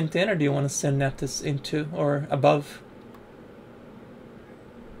which container do you want to send Neptus into, or above?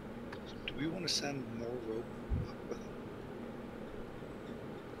 Do we want to send more rope up with him?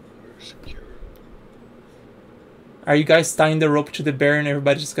 Or secure? Are you guys tying the rope to the bear and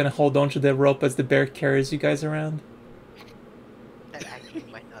everybody's just gonna hold on to the rope as the bear carries you guys around? That actually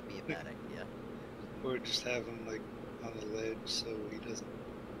might not be a bad idea. Or just have him like on the ledge so he doesn't.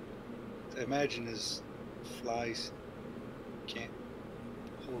 I imagine his flies can't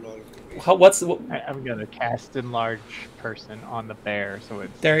hold all of the weight. What? I'm gonna cast enlarge person on the bear, so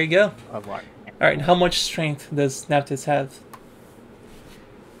it's There you go. a large. Alright, how much strength does Neptus have?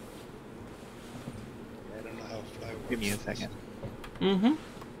 I don't know how fly works. Give me a second. Mm-hmm.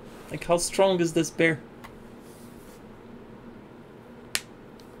 Like, how strong is this bear?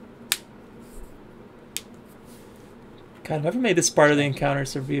 God, I've never made this part of the encounter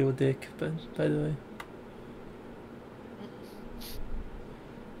so real dick, but by the way.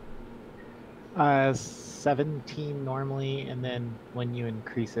 17 normally, and then when you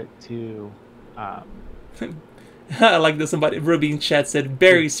increase it to, I like that somebody, Ruby in chat said,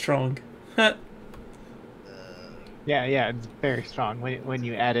 very strong. yeah, it's very strong. When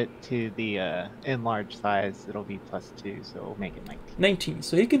you add it to the enlarged size, it'll be +2, so it'll make it 19. 19.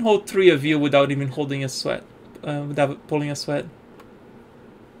 So he can hold 3 of you without even holding a sweat. Without pulling a sweat.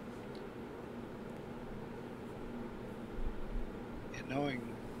 And knowing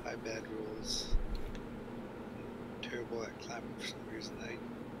my bad rules, I'm terrible at climbing for some reason. I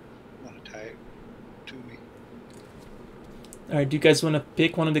want to tie it to me. Alright, do you guys want to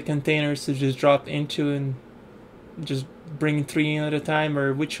pick one of the containers to just drop into and just bring 3 in at a time?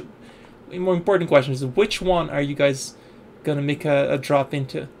 Or which... More important question is, which one are you guys going to make a drop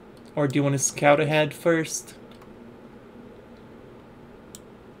into? Or do you want to scout ahead first?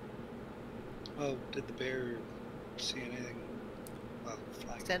 Well, did the bear see anything while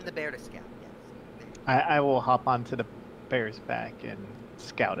flying? Send the bear to scout, yes. I will hop onto the bear's back and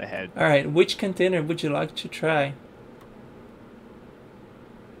scout ahead. Alright, which container would you like to try?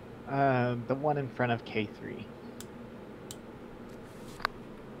 The one in front of K3.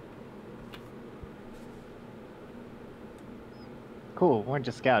 Cool. We're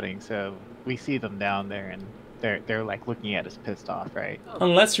just scouting, so we see them down there, and they're like looking at us, pissed off, right?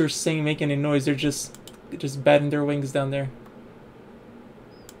 Unless you're saying make any noise, they're just batting their wings down there.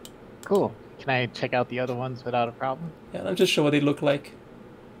 Cool. Can I check out the other ones without a problem? Yeah, let me just show what they look like.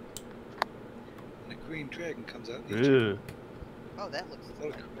 And a green dragon comes out. Ooh. Oh, that looks Oh,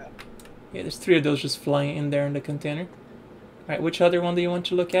 fun. crap. Yeah, there's 3 of those just flying in there in the container. Alright, which other one do you want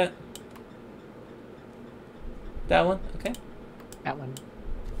to look at? That one? Okay. That one.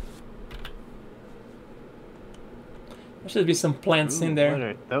 There should be some plants in there. What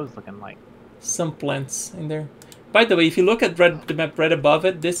are those looking like? Some plants in there. By the way, if you look at the map right above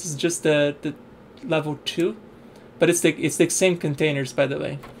it, this is just the level 2, but it's the same containers, by the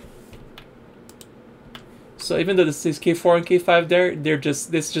way. So even though this is K4 and K5 there,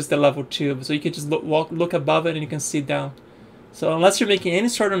 this is just the level 2. So you can just look above it and you can see down. So unless you're making any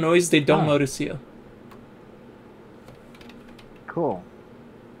sort of noise, they don't notice you. Cool.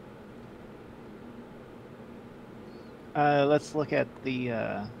 Let's look at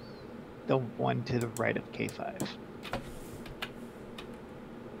the one to the right of K5.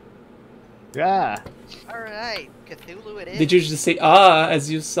 Yeah. All right, Cthulhu it is. Did you just say ah as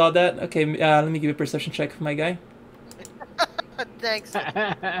you saw that? Okay, let me give you a perception check for my guy. Thanks.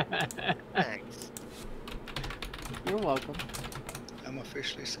 Thanks. You're welcome. I'm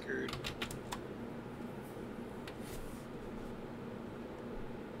officially scared.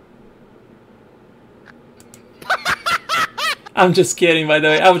 I'm just kidding, by the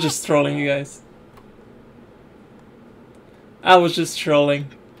way. I was just trolling you guys. I was just trolling.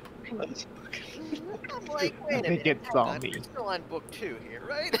 I'm like, wait a minute. It saw hang on, me. We're still on book 2 here,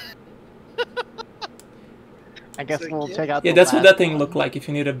 right? I guess So, we'll yeah. check out. Yeah, the that's what last that thing one. looked like if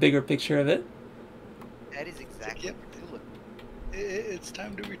you need a bigger picture of it. That is exactly Yep. Cthulhu. It's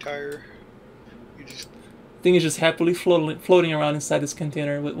time to retire. You just Thing is just happily floating around inside this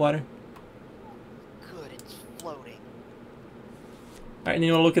container with water. Good, it's floating. Alright, and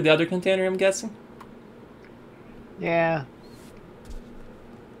you want to look at the other container, I'm guessing? Yeah.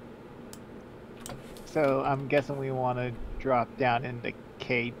 So I'm guessing we want to drop down into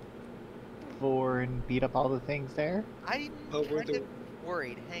K4 and beat up all the things there. I'm Oh, we're kind of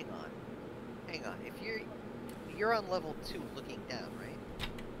worried. Hang on. If you're on level 2 looking down, right?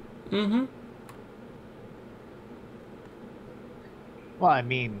 Mm-hmm. Well, I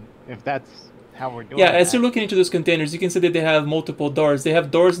mean, if that's how we're doing. Yeah, as that. you're looking into those containers, you can see that they have multiple doors. They have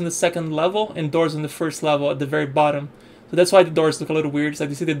doors in the second level and doors on the first level at the very bottom. So that's why the doors look a little weird. It's like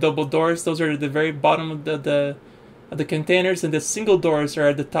you see the double doors; those are at the very bottom of the containers, and the single doors are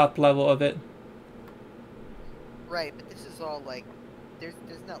at the top level of it. Right, but this is all like there's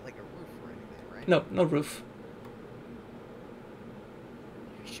not like a roof or anything, right? No, no roof.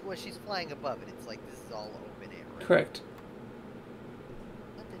 Well, she's flying above it. It's like this is all open air, right? Correct.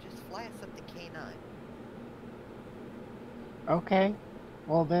 Let them just fly us up to K9. Okay.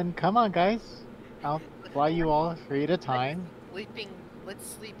 Well then, come on, guys. I'll fly you all 3 at a time. Let's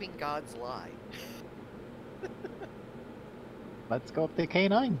sleeping gods lie. Let's go up to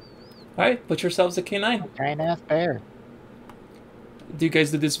K9. Alright, put yourselves at K9. Giant ass bear. Do you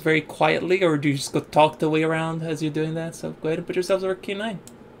guys do this very quietly, or do you just go talk the way around as you're doing that? So go ahead and put yourselves over K9.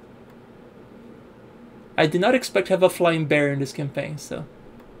 I did not expect to have a flying bear in this campaign, so...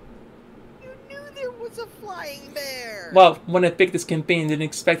 You knew there was a flying bear! Well, when I picked this campaign, I didn't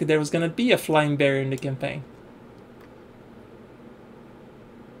expect that there was gonna be a flying bear in the campaign.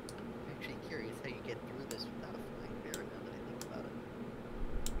 I'm actually curious how you get through this without a flying bear now that I think about it.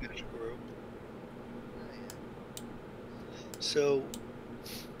 magic rope. Oh, yeah. So,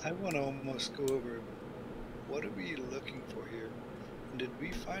 I want to almost go over what are we looking for here? And did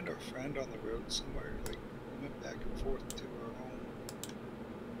we find our friend on the road somewhere? Like, we went back and forth to our home.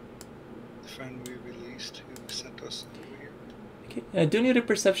 The friend we released who sent us over here. Okay, I do need a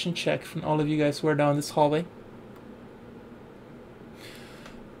perception check from all of you guys who are down this hallway.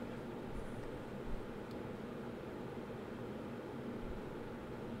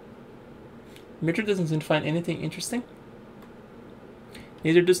 Mildred doesn't seem to find anything interesting.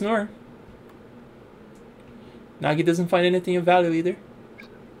 Neither does Nora. Nagi doesn't find anything of value either.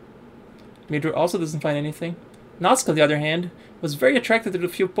 Mildred also doesn't find anything. Natsuko, on the other hand, was very attracted to the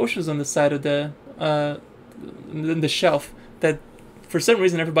few potions on the side of the shelf that, for some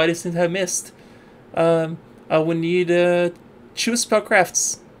reason, everybody seems to have missed. We need choose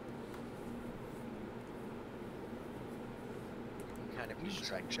spellcrafts.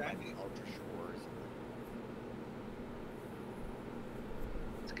 like shiny. Ultra Shores.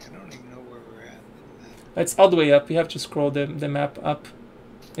 I don't even know where we're at. It's all the way up. You have to scroll the map up.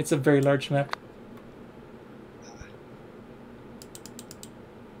 It's a very large map.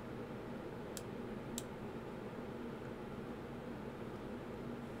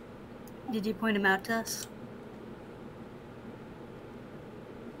 Did you point him out to us?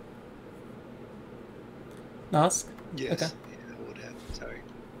 Nosk? Yes. Okay. Yeah, I would have. Sorry.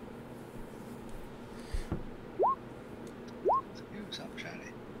 Ooh, something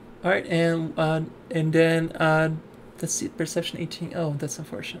shiny. Alright, and then let's see, perception 18. Oh, that's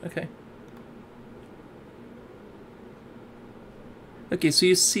unfortunate. Okay. Okay, so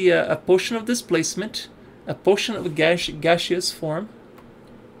you see a potion of displacement, a potion of gaseous form.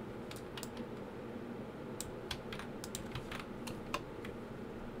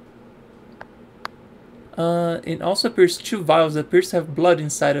 It also appears 2 vials that appears to have blood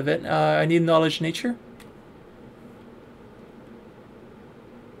inside of it. I need knowledge nature.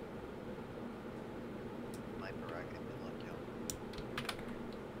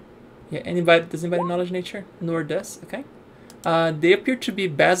 Yeah, anybody, does anybody knowledge nature? Nor does, okay. They appear to be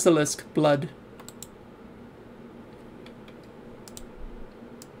basilisk blood.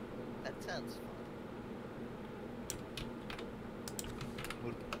 That sounds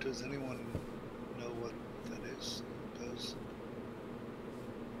fun. Does anyone know what that is? Does?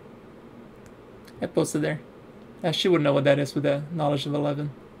 I posted there. She would know what that is with a knowledge of 11.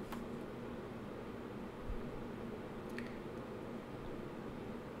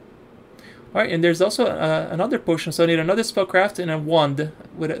 Alright, and there's also another potion, so I need another spellcraft and a wand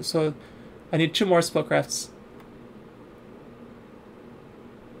with it. So I need 2 more spellcrafts.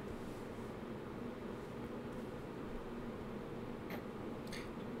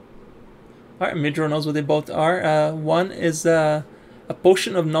 Alright, Midro knows what they both are. One is a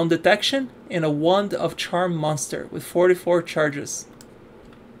potion of non-detection and a wand of charm monster with 44 charges.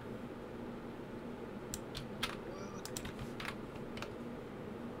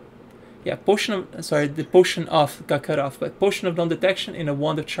 Yeah, potion of, sorry, the potion of got cut off, but potion of non-detection and a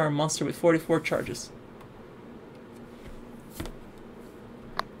wand of charm monster with 44 charges.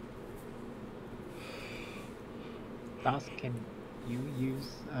 Dos, can you use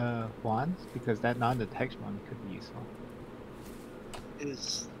wands? Because that non-detection one could be useful.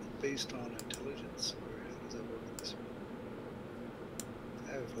 Is based on intelligence, or how does that work with this one?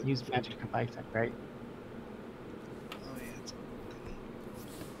 I have, like, Use magic and bicep, right? Oh yeah, it's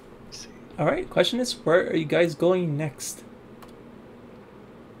let's see. Alright, question is, where are you guys going next?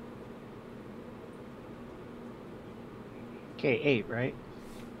 Okay, 8, right?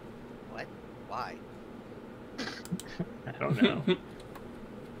 What? Why? I don't know.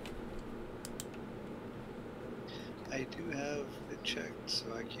 I do have it checked, so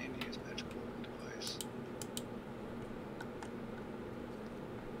I can use magical device.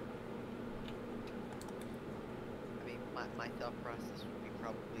 I mean, my thought process would be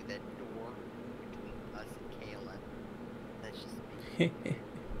probably that door between us and KLM. That's just me.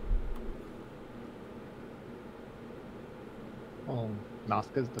 Well,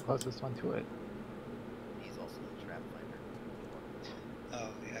 Noska's the closest one to it. He's also the trap finder.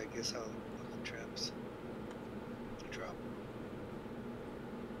 Oh yeah, I guess I'll look for traps. Drop.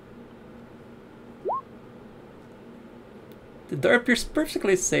 The door appears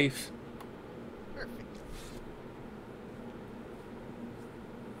perfectly safe. Perfect.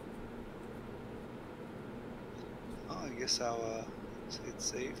 Oh, I guess I'll say it's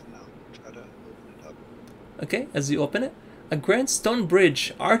safe and I'll try to open it up. Okay, as you open it, a grand stone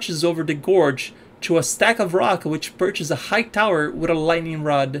bridge arches over the gorge to a stack of rock which perches a high tower with a lightning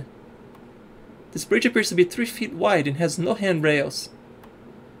rod. This bridge appears to be 3 feet wide and has no handrails.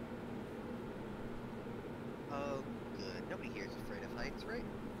 Oh, good. Nobody here is afraid of heights, right?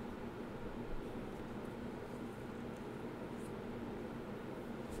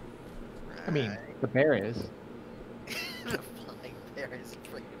 I mean, Right. the bear is. The flying bear is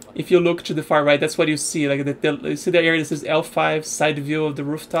afraid of heights. If you look to the far right, that's what you see. Like you see the area that says L5 side view of the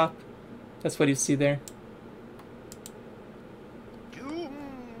rooftop. That's what you see there. Doom!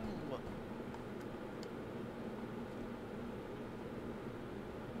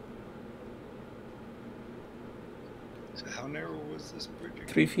 So how narrow was this bridge again?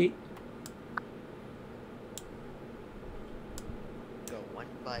 3 feet. Go one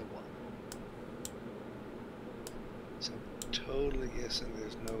by one. So I'm totally guessing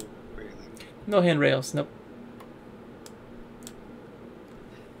there's no railing. No handrails. Nope.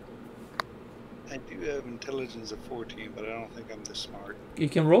 I do have intelligence of 14, but I don't think I'm this smart. You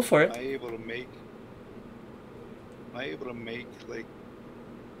can roll for Am it. I able to make like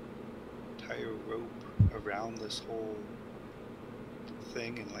tie a rope around this whole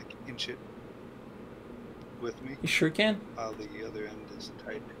thing and like inch it with me You sure can. while the other end is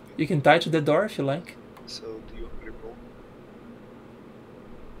tied to me? You can tie to the door if you like. So do you want me to roll?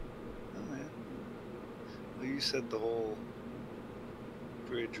 Oh yeah. Well, you said the whole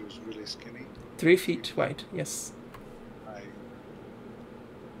bridge was really skinny. 3 feet wide, yes. I I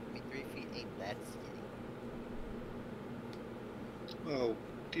mean, 3 feet ain't that skinny. well,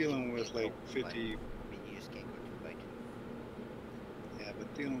 dealing with like But, 50, I mean, you just can't go 2 by 2. yeah,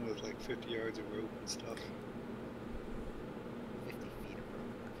 but dealing with like 50 yards of rope and stuff. 50 feet of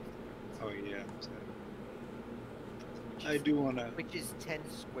rope, not 50 yards. Oh yeah. So Which I is- do want to. Which is 10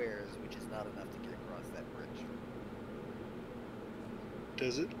 squares, which is not enough to get across that bridge.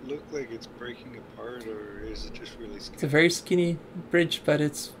 Does it look like it's breaking apart, or is it just really It's a skinny? very skinny bridge, but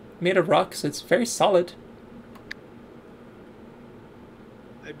it's made of rock, so it's very solid.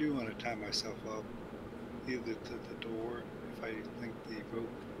 I do want to tie myself up, either to the door if I think the rope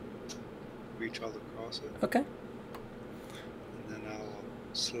reach all across it, Okay. and then I'll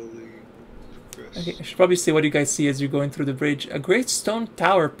slowly progress. Okay, I should probably say what you guys see as you're going through the bridge. A great stone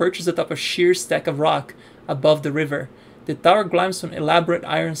tower perches atop a sheer stack of rock above the river. The tower climbs an elaborate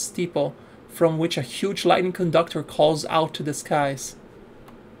iron steeple from which a huge lightning conductor calls out to the skies.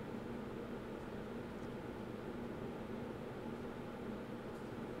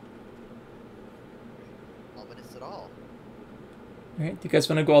 Ominous at all. Alright, you guys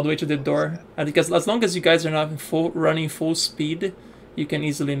want to go all the way to the door? Because as long as you guys are not running full speed, you can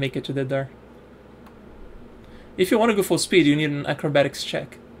easily make it to the door. If you want to go full speed, you need an acrobatics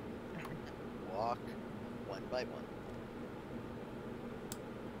check. Walk one by one.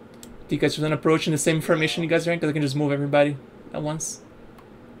 Do you guys want to approach in the same formation you guys are in? Because I can just move everybody at once.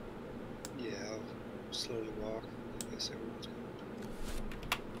 Yeah, I'll slowly walk. I guess everyone's going.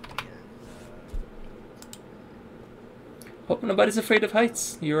 Hope nobody's afraid of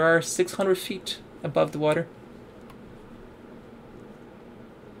heights. You are 600 feet above the water.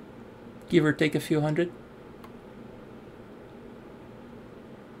 Give or take a few hundred.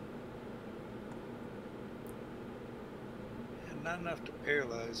 And not enough to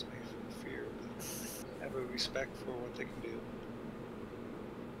paralyze me from fear, but have a respect for what they can do.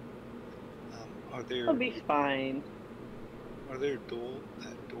 Are there I'll be fine.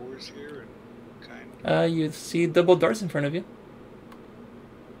 doors here and kind? You see double doors in front of you.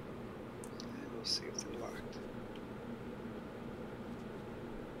 We'll see if they're locked.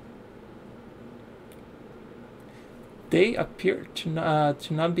 They appear to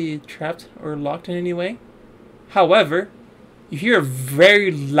not be trapped or locked in any way. However, you hear a very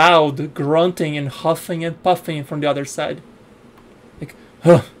loud grunting and huffing and puffing from the other side. Like,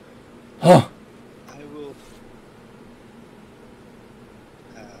 huh, huh. I will,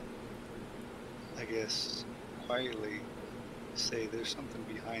 I guess, quietly say there's something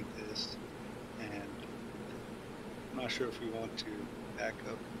behind this, and I'm not sure if we want to back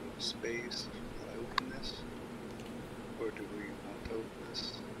up into space while I open this, or do we want to open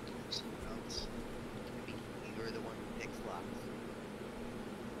this to someone else? I mean, you're the one who picks locks.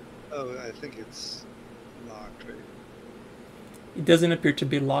 Oh, I think it's locked, right? It doesn't appear to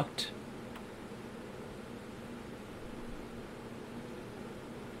be locked.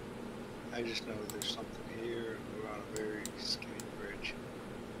 I just know there's something here, and we're on a very skinny bridge.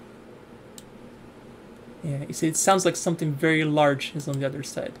 Yeah, you see, it sounds like something very large is on the other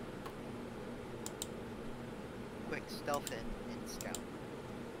side. Quick stealth in and scout.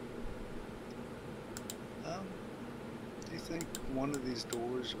 Do you think one of these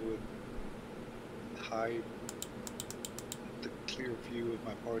doors would hide the clear view of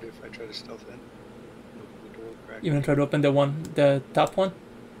my party if I try to stealth in? Open the door, crack You want it? to try to open the top one?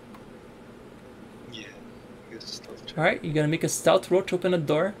 Yeah, I guess stealth check. Alright, you're gonna make a stealth roll to open a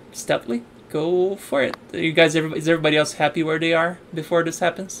door stealthily. Go for it. You guys, is everybody else happy where they are before this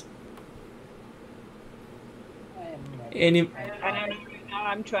happens? Any? Now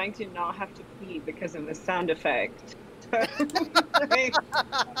I'm trying to not have to pee because of the sound effect. Like,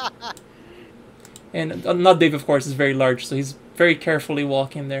 And not Dave, of course, is very large, so he's very carefully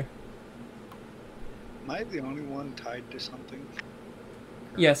walking there. Am I the only one tied to something?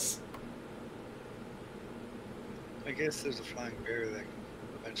 Yes. I guess there's a flying bear that can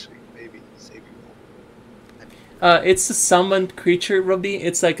eventually maybe save you all. It's a summoned creature, Robbie.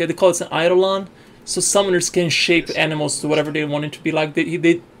 It's like, they call it an eidolon. So summoners can shape animals to whatever they want it to be like.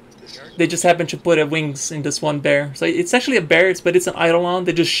 They just happen to put wings in this one bear. So it's actually a bear, but it's an eidolon.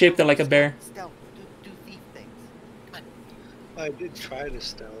 They just shaped it like a bear. Stealth. Do thief things. Come on. I did try to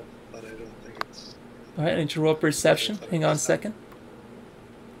stealth, but I don't think it's... Alright, I need to roll perception. Hang on a second.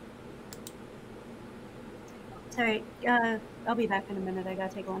 Sorry, I'll be back in a minute. I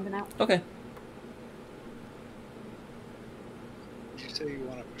gotta take London out. Okay. Did you say you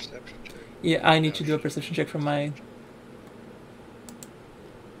want a perception check? Yeah, I need No, to do a shit. perception check for my...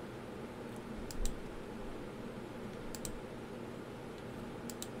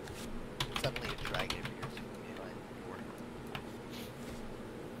 Suddenly a dragon appears behind the door.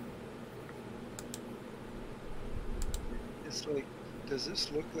 It's like, does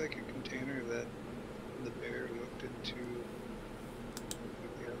this look like a container that the bear looked into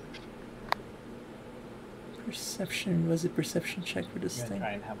with the others? Perception, was it perception check for this I'm gonna thing?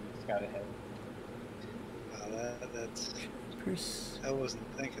 try and have him scout ahead. Wow, that's... I wasn't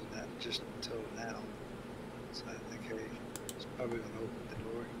thinking that just until now. So I think I was probably going to open the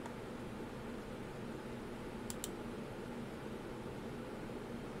door.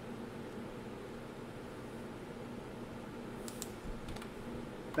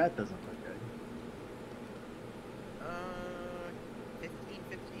 That doesn't look good.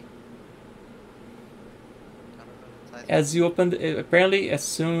 15. I don't know what size. As you opened, apparently as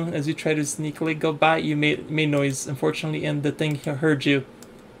soon as you try to sneakily go by, you made noise, unfortunately, and the thing heard you.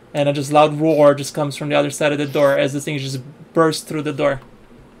 And a just loud roar just comes from the other side of the door as the thing just bursts through the door.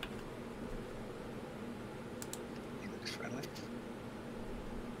 He looks friendly.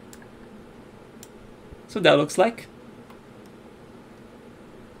 So that looks like.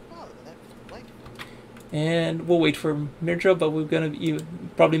 Oh, that's delightful. And we'll wait for Mirdra, but we're gonna you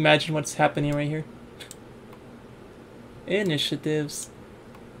probably imagine what's happening right here. Initiatives.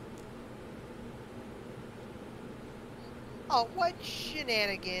 Oh, what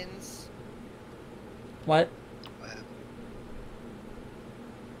shenanigans! What? What happened?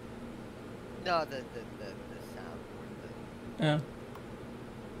 No, the soundboard. Oh.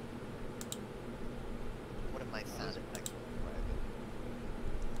 One of my sound effects were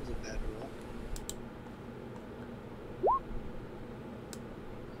That was a bad roll.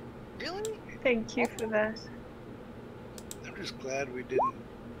 Really? Thank you for that. I'm just glad we didn't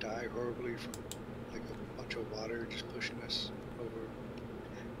die horribly from like a bunch of water just pushing us over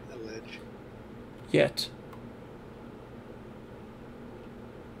the ledge. Yet.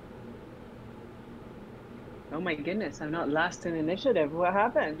 Oh my goodness, I'm not last in initiative. What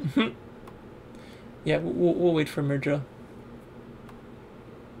happened? Yeah, we'll wait for Mirdra.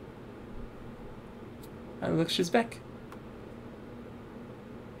 And look, she's back.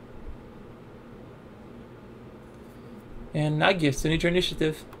 And Nagia, still need your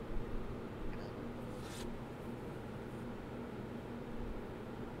initiative.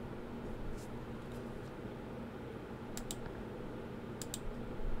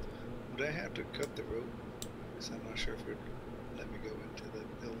 Would I have to cut the rope? Because I'm not sure if it would let me go into the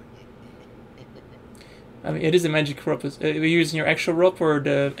building. I mean, it is a magic rope. Are you using your actual rope or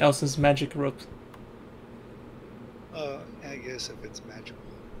the Elson's magic rope? I guess if it's magical,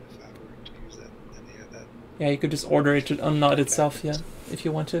 if I were to use that, then yeah, that. Yeah, you could just order it to unknot itself, yeah, if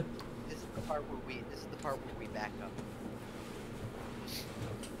you want to. This is the part where we back up.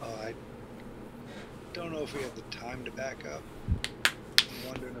 I don't know if we have the time to back up. I'm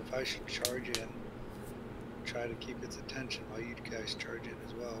wondering if I should charge in, try to keep its attention while you guys charge in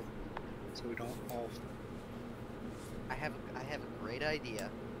as well, so we don't all I have a great idea.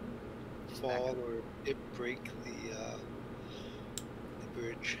 Just back fall up. or it break the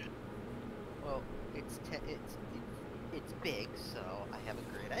bridge. Well, it's big, so I have a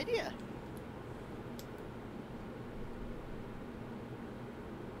great idea.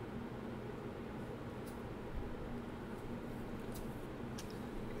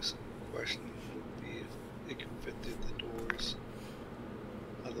 I guess the question would be if it can fit through the doors.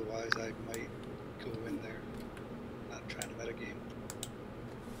 Otherwise, I might go in there, not trying to metagame.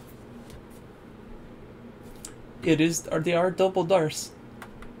 They are double doors.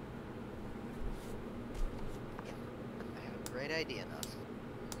 I have a great idea, Nuss.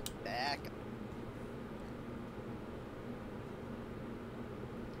 Back up.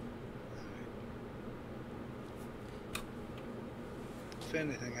 If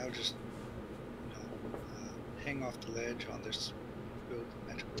anything, I'll just hang off the ledge on this rope,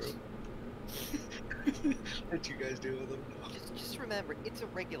 magic rope. Let you guys deal with them. No. Just remember, it's a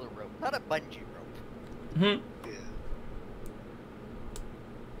regular rope, not a bungee rope. Hmm. Yeah.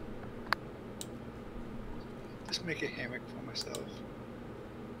 Just make a hammock for myself.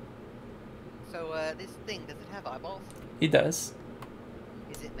 So, this thing, does it have eyeballs? He does.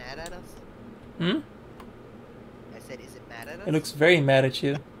 Is it mad at us? Hmm? I said, is it mad at us? It looks very mad at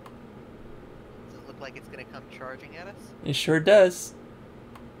you. Does it look like it's gonna come charging at us? It sure does.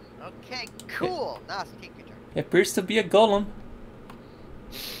 Okay, cool! Nas, take your turn. It appears to be a golem.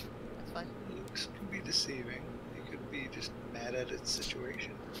 That's fine. Looks can be deceiving. just mad at its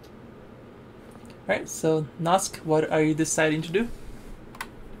situation. Alright, so Nosk, what are you deciding to do?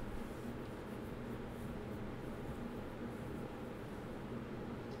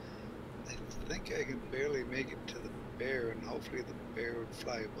 I think I can barely make it to the bear, and hopefully the bear would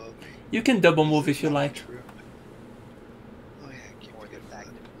fly above me. You can double move There's if you not like. much room. Oh yeah, I keep Or the forgetting fact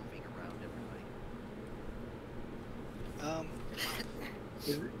that. that moving around everybody.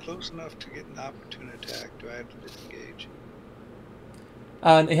 Is it close enough to get an opportune attack? Do I have to disengage?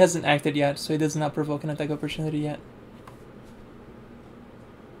 It hasn't acted yet, so it does not provoke an attack opportunity yet.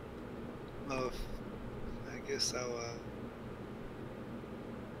 Well, I guess I'll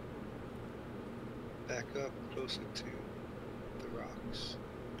back up closer to the rocks.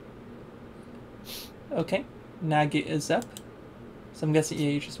 Okay, Nagi is up. So I'm guessing, yeah,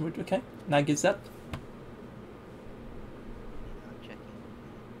 you just moved. Okay, Nagi is up. I'm checking.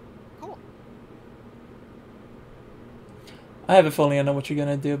 Cool. I have a feeling I know what you're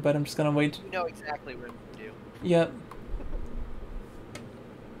gonna do, but I'm just gonna wait. You know exactly what to do. Yep.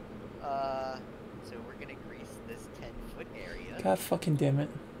 So we're gonna grease this 10-foot area. God fucking damn it.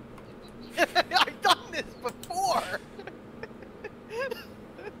 I've done this before!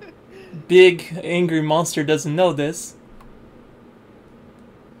 Big angry monster doesn't know this.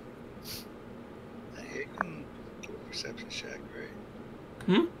 It can do a perception check, right?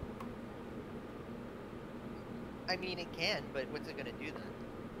 Hmm? I mean, it can, but what's it gonna do then?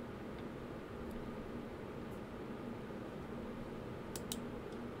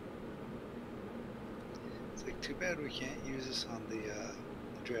 It's like too bad we can't use this on the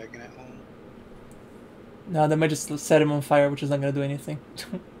dragon at home. No, that might just set him on fire, which is not gonna do anything.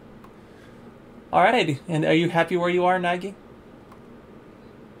 Alrighty, and are you happy where you are, Nagi?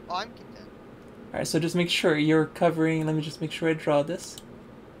 Oh, I'm content. Alright, so just make sure you're covering. Let me just make sure I draw this.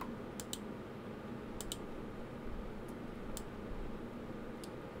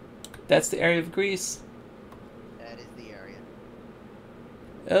 That's the area of Greece. That is the area.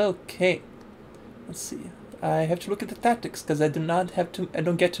 Okay. Let's see. I have to look at the tactics because I don't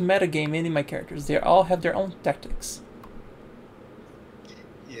get to metagame any of my characters. They all have their own tactics.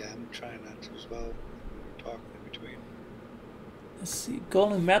 Yeah, I'm trying not to as well. We're talking in between. Let's see.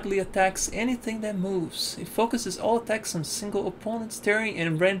 Golem madly attacks anything that moves. It focuses all attacks on single opponents, tearing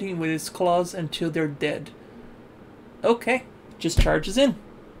and rending with its claws until they're dead. Okay. Just charges in.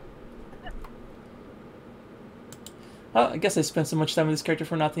 Oh, I guess I spent so much time with this character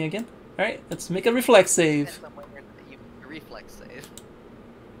for nothing again. Alright, let's make a reflex save. Somewhere that you can reflex save.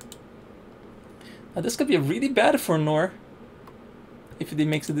 Now this could be really bad for Nor. If he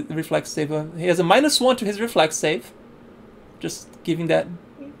makes a reflex save. He has a -1 to his reflex save. Just giving that...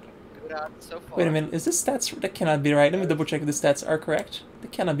 Good odds so far. Wait a minute, is this stats... That cannot be right. Let me double check if the stats are correct.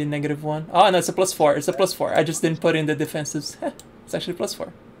 That cannot be -1. Oh, no, it's a +4. It's a +4. I just didn't put in the defensives. It's actually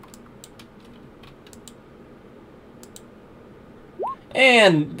 +4.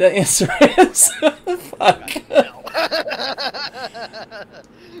 And the answer is... Fuck.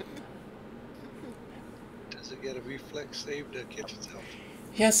 Does it get a reflex save to catch itself?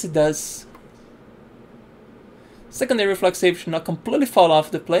 Yes, it does. Secondary reflex save should not completely fall off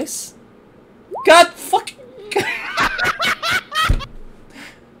the place. God fucking... I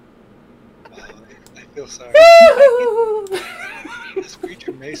feel sorry. This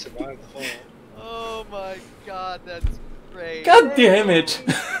creature may survive the fall. Oh my god, that's great. God damn it.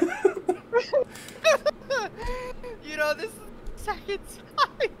 You know, this is the second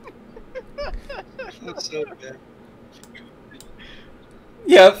time. That's so bad.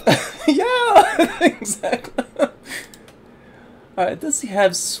 Yep. Yeah, exactly. Alright, does he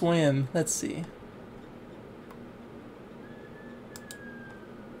have swim? Let's see.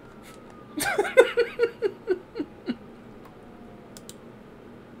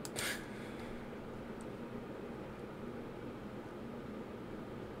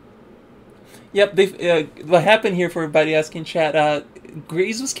 Yep, they what happened here for everybody asking chat,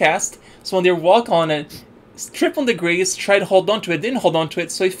 Graze was cast, so when they walk on it, trip on the Graze, try to hold on to it, didn't hold on to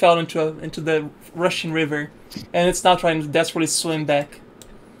it, so he fell into the rushing river, and it's now trying to desperately swim back.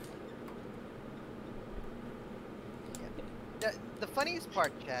 The funniest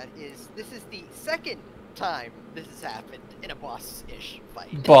part, chat, is this is the second time this has happened in a boss-ish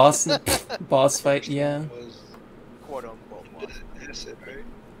fight. Boss fight, yeah. Was Quote-unquote boss. acid, right?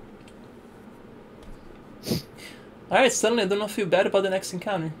 Alright, suddenly I don't feel bad about the next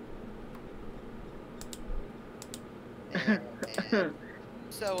encounter. And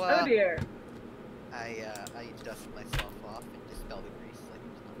so, Oh dear. I dust myself off and dispel the grease like it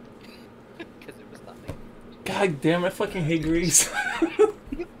was nothing. Because it was nothing. God damn, I fucking hate Grease.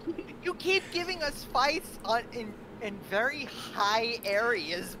 You keep giving us fights in very high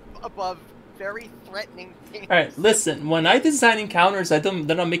areas above very threatening things. All right, listen. When I design encounters, they're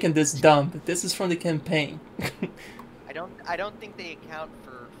not making this dumb. This is from the campaign. I don't think they account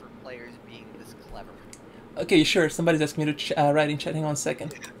for players being this clever. Okay, sure. Somebody's asking me to write in chat. Hang on a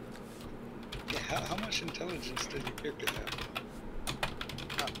second. Yeah, how much intelligence did your character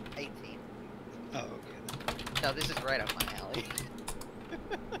have? 18. Oh, okay. No, this is right up my alley.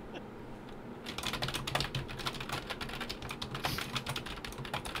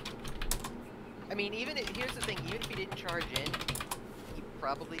 I mean, here's the thing, even if he didn't charge in, he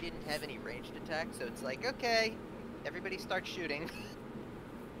probably didn't have any ranged attacks, so it's like, okay, everybody start shooting.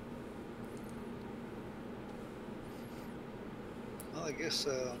 Well, I guess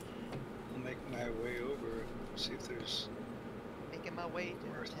I'll make my way over and see if there's... Making my way to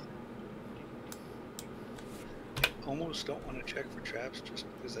Where's I almost don't want to check for traps just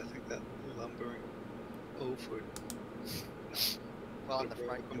because I think that lumbering oaf would... well, on the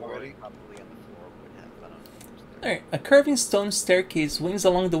front I'm door, ready. probably on the floor would have, I don't know. Alright, a curving stone staircase wings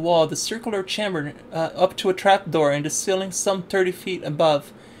along the wall of the circular chamber up to a trapdoor in the ceiling some 30 feet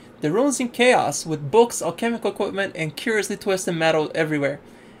above. The room is in chaos, with books, alchemical equipment, and curiously twisted metal everywhere.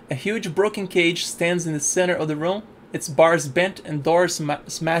 A huge broken cage stands in the center of the room, its bars bent and doors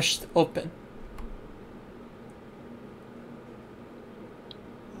smashed open.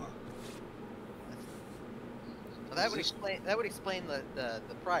 So that would explain the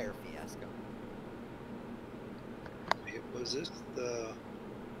prior fiasco. Was this the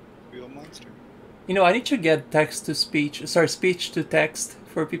real monster? You know, I need to get speech to text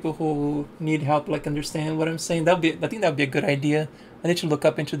for people who need help, like understanding what I'm saying. I think that would be a good idea. I need to look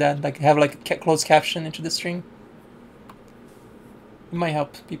up into that, like have like a closed caption into the stream. It might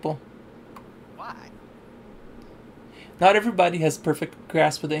help people. Why? Not everybody has perfect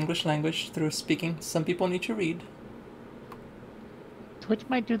grasp of the English language through speaking. Some people need to read. Twitch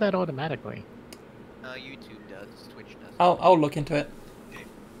might do that automatically. YouTube does. Twitch does. I'll look into it.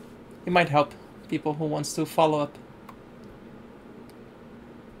 It might help people who wants to follow up.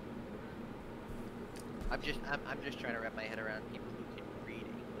 I'm just trying to wrap my head around people who can read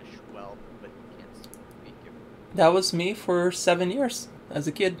English well but can't speak it. That was me for 7 years as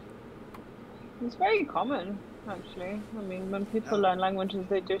a kid. It's very common, actually. I mean, when people learn languages,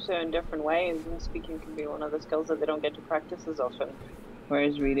 they do so in different ways, and speaking can be one of the skills that they don't get to practice as often.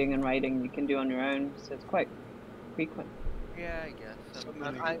 Whereas reading and writing you can do on your own, so it's quite frequent. Yeah, I guess.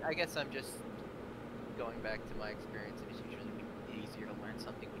 I guess I'm just going back to my experience. It is usually easier to learn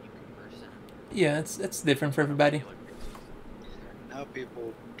something when you converse in it. Yeah, it's different for everybody. Now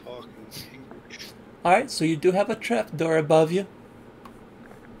people talk in English. Alright, so you do have a trapdoor above you.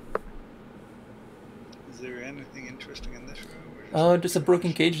 Is there anything interesting in this room? Oh, just a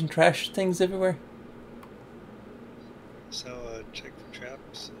broken cage and trash things everywhere. So, check for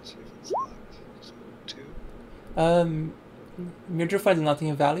traps and see if it's locked. So, 2. Mildred finds nothing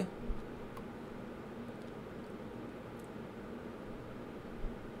of value.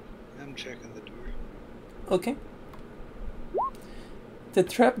 I'm checking the door. Okay. The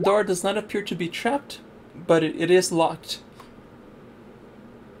trapdoor does not appear to be trapped, but it is locked.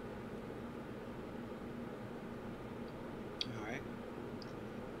 Alright.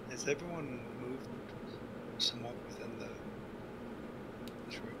 Has everyone moved somewhat within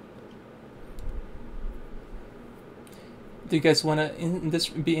this room? Do you guys want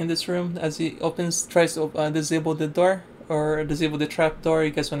to be in this room as he tries to disable the door or disable the trap door?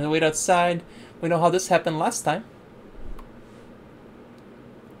 You guys want to wait outside? We know how this happened last time.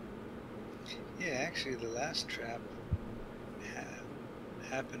 Yeah, actually, the last trap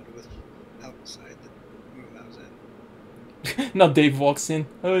happened with outside the room I was in. Now Dave walks in.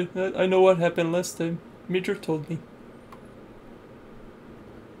 I know what happened last time. Mildred told me.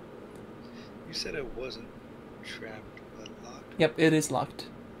 You said it wasn't trapped, but locked? Yep, it is locked.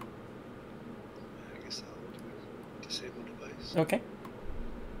 I guess I'll do disable device. Okay.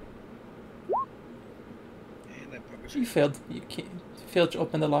 And I probably You failed. You failed to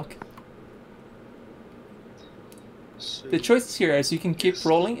open the lock. So, The choice here is you can keep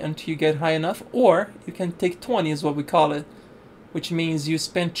rolling until you get high enough, or you can take 20 is what we call it, which means you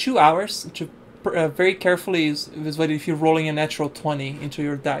spend 2 hours to very carefully is what if you're rolling a natural 20 into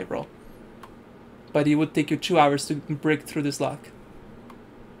your die roll. But it would take you 2 hours to break through this lock.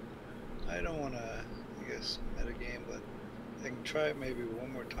 I don't want to, I guess, metagame, but I can try it maybe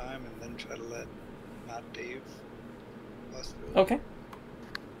one more time and then try to let not Dave bust through it. Okay.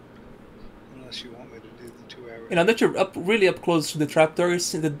 Unless you want me to do the 2 hours. You know that you're really up close to the trapdoor. You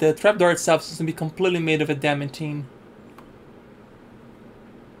see that the trapdoor itself is going to be completely made of adamantine.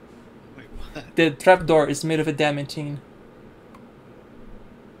 Wait, what? The trapdoor is made of adamantine.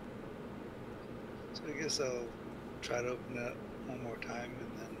 So I guess I'll try to open it one more time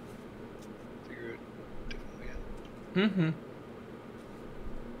and then figure it differently out. Mm-hmm.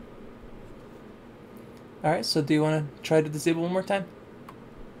 Alright, so do you want to try to disable one more time?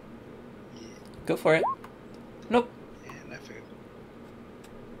 Yeah. Go for it. Nope. And I failed.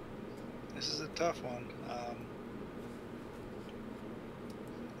 This is a tough one.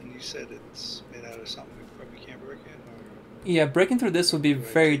 And you said it's made out of something we probably can't break in, or Yeah, breaking through this would be do I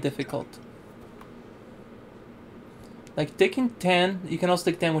very take the difficult. time? Like taking 10, you can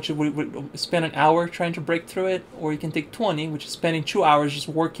also take 10, which would spend an hour trying to break through it, or you can take 20, which is spending 2 hours just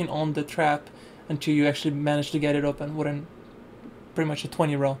working on the trap until you actually manage to get it open. Wouldn't pretty much a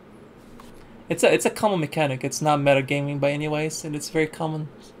 20 roll. It's a common mechanic. It's not metagaming by any ways, and it's very common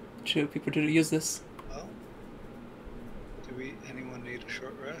to people to use this. Well, do anyone need a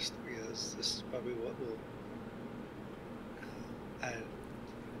short rest? Because this is probably what will.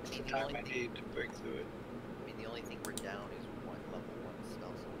 What's the The time only I thing- need to break through it? I mean, the only thing we're down is one level 1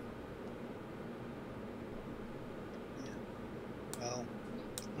 spell slot. Well,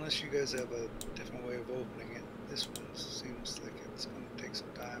 unless you guys have a different way of opening it, this one seems like it's going to take some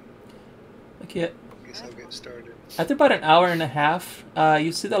time. Okay, I guess I'll get started. after about an hour and a half,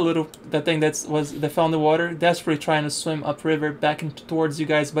 you see that thing that fell in the water, desperately trying to swim upriver back towards you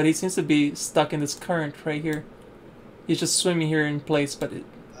guys, but he seems to be stuck in this current right here. He's just swimming here in place, but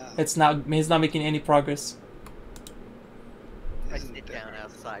he's not making any progress. I Isn't sit that down right?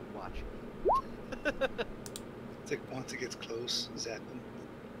 outside watching. It's like once it gets close, zap them.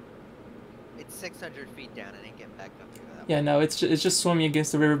 It's 600 feet down and ain't getting back up here. That Yeah, no, it's just swimming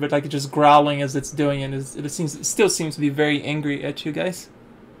against the river, but like just growling as it's doing, and it still seems to be very angry at you guys.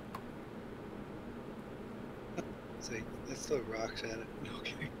 It's like, let's throw rocks at it. No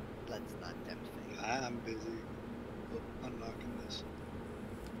kidding. Let's not tempt fate. I'm busy unlocking this.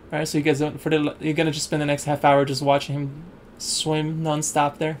 All right, so you guys you're gonna just spend the next half hour just watching him swim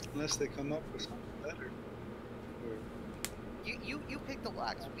nonstop there. Unless they come up with something better. Or, You pick the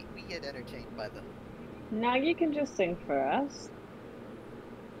locks. We get entertained by them. Now you can just sing for us.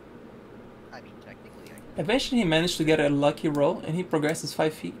 I mean, technically, Eventually, he managed to get a lucky roll, and he progresses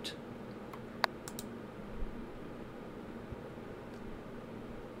 5 feet.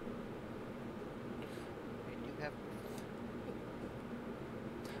 I do have.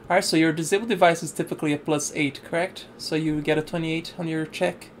 All right, so your disabled device is typically a +8, correct? So you get a 28 on your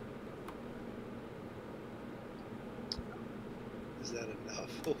check. is that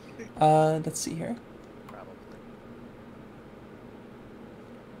enough? Hopefully. Let's see here. Probably.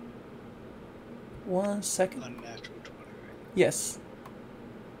 1 second. Unnatural 20, right? Yes.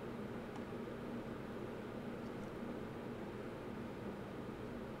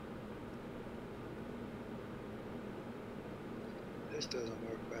 This doesn't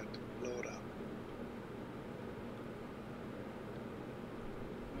work, but I have to blow it up.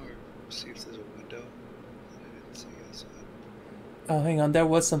 Or see if there's a window that I didn't see outside. Oh, hang on. There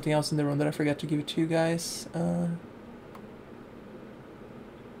was something else in the room that I forgot to give it to you guys.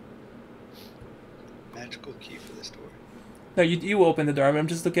 Magical key for this door. No, you opened the door. I'm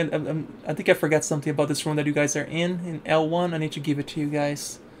just looking. I think I forgot something about this room that you guys are in L1. I need to give it to you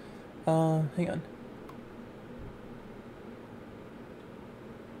guys. Hang on.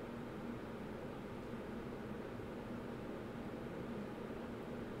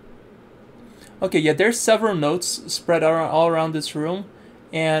 Okay, yeah, there's several notes spread all around this room,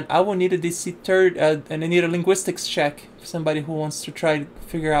 and I will need a DC third, and I need a linguistics check for somebody who wants to try to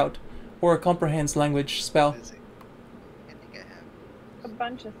figure out or comprehends language spell. Busy. I think I have. A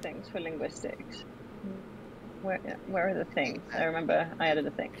bunch of things for linguistics. Where are the things? I remember I added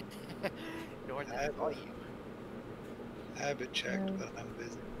a thing. North, I that's have all a- you. I have it checked, but I'm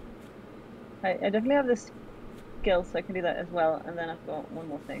busy. I definitely have the skills, so I can do that as well. And then I've got one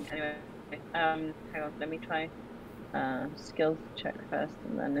more thing. Anyway, hang on, let me try skills check first,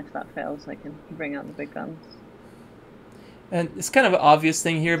 and then if that fails, I can bring out the big guns. And it's kind of an obvious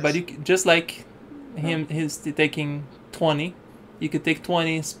thing here, but just like he's taking 20, you could take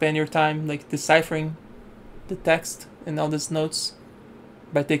 20, spend your time like deciphering the text and all these notes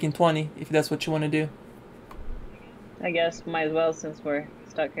by taking 20, if that's what you want to do. I guess might as well, since we're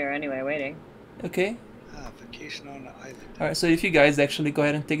stuck here anyway, waiting. Okay. Vacation on the island. Alright, so if you guys actually go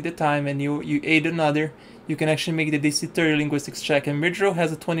ahead and take the time and you aid another, you can actually make the DC 30 linguistics check. And Midro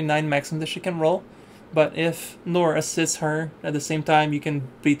has a 29 maximum that she can roll, but if Nor assists her at the same time, you can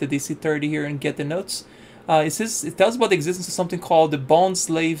beat the DC 30 here and get the notes. It tells about the existence of something called the Bond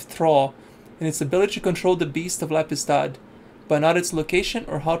Slave Thrall, and its ability to control the beast of Lepistad. but not its location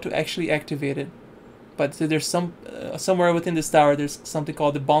or how to actually activate it. But so there's somewhere within this tower, there's something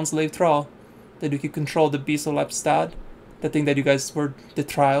called the Bondslave Thrall that you can control the Beast of Lepstad, the thing that you guys were the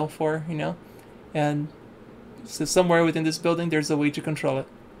trial for, you know, and so somewhere within this building, there's a way to control it.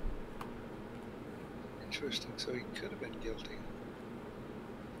 Interesting. So he could have been guilty,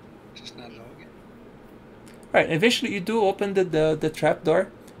 just not knowing it. Right. Eventually, you do open the trap door.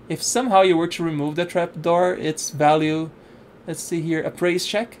 If somehow you were to remove the trap door, its value, let's see here, appraise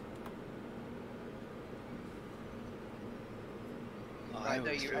check. Oh, I I thought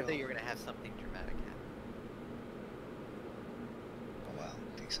was you failed. were gonna have something dramatic happen. Oh, wow,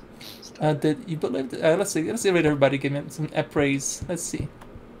 decent. Did you believe? Let's see. Let's see. Let everybody give me some appraise. Let's see.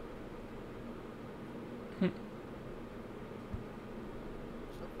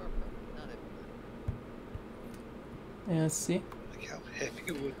 So far, probably not everybody. Yeah, let's see. Like how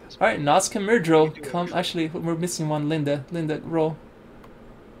heavy would this All right, be? Nosk and Myrdril, We do come. actually. Actually, we're missing one. Linda. Linda, roll.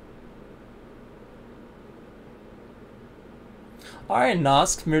 All right,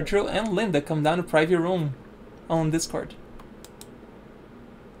 Nosk, Myrdril, and Linda come down to private room on Discord.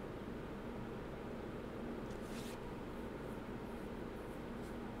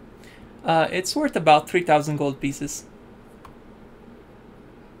 It's worth about 3,000 gold pieces.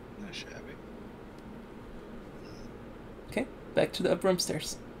 Not shabby. Okay, back to the upper room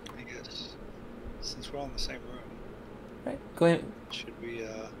stairs. I guess since we're all in the same room, Right, go in. should we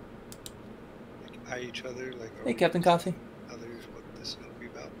like eye each other? Like, are Hey, we Captain Coffee. others what this is gonna be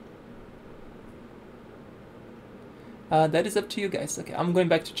about? That is up to you guys. Okay, I'm going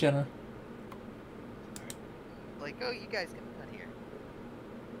back to Jenna. Like, oh, you guys can run here.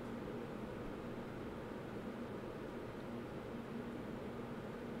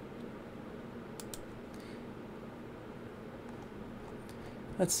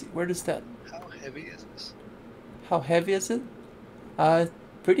 Let's see, where does that? How heavy is this? How heavy is it?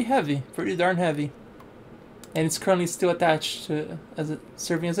 Pretty heavy, pretty darn heavy. And it's currently still attached to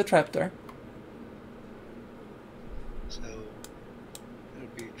serving as a trapdoor. So it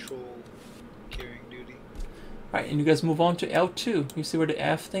would be troll carrying duty. Alright, and you guys move on to L2. You see where the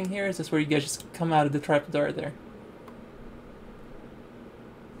F thing here is? That's where you guys just come out of the trapdoor there.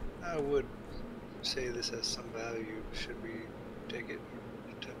 I would say this has some value. Should we take it?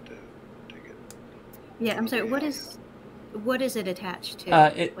 Attempt to take it? Yeah, I'm sorry. What is it attached to?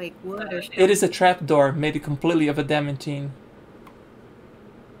 Like wood or stone? It is a trapdoor made completely of adamantine.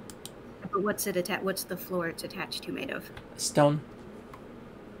 But what's it attached? What's the floor it's attached to made of? Stone.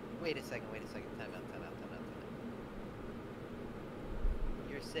 Wait a second. Time out.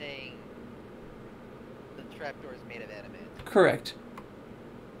 You're saying the trapdoor is made of adamant. Correct.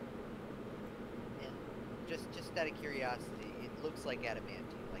 And just out of curiosity, it looks like adamantine.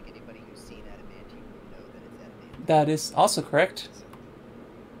 Like anybody who's seen adamantine would know that it's adamantine. That is also correct.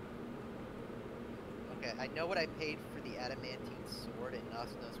 Okay, I know what I paid for the adamantine sword, and Nos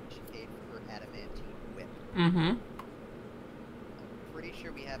knows what she paid for her adamantine whip. Mm-hmm. I'm pretty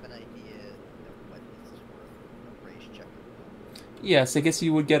sure we have an idea of what this is worth. A race check. Yes, I guess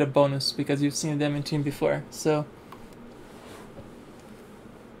you would get a bonus because you've seen adamantine before, so...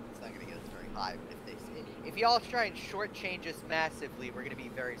 It's not gonna get us very high, but if y'all try and shortchange us massively, we're gonna be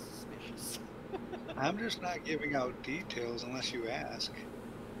very suspicious. I'm just not giving out details unless you ask.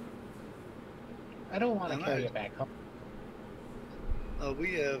 I don't want to I'm carry not- it back home.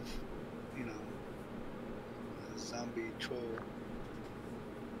 We have, you know, a zombie troll.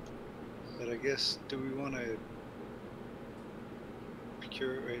 But I guess, do we want to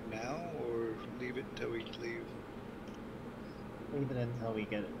procure it right now or leave it until we leave? Leave it until we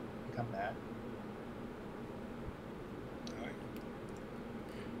get it. Come back. Alright.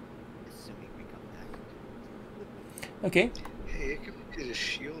 Assuming we come back. Okay, Hey, it could be a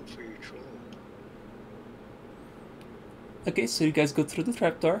shield for your troll. okay, so you guys go through the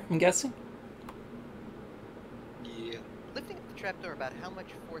trapdoor, I'm guessing? Yeah. Lifting up the trapdoor, about how much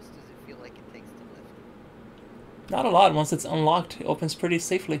force does it feel like it takes to lift? Not a lot. Once it's unlocked, it opens pretty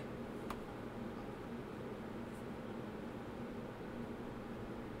safely.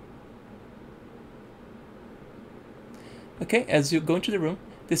 Okay, as you go into the room,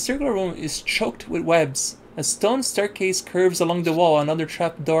 the circular room is choked with webs. A stone staircase curves along the wall, another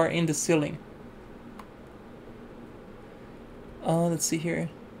trap door in the ceiling. Let's see here.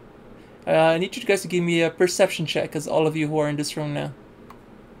 I need you guys to give me a perception check, as all of you who are in this room now.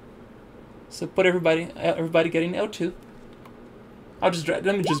 So put everybody getting L2.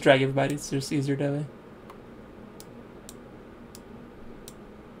 Let me just drag everybody. It's just easier that way.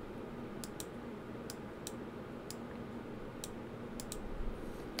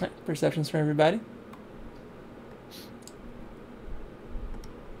 Right, perceptions for everybody.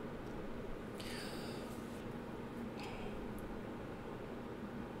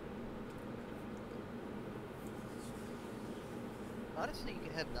 Honestly, you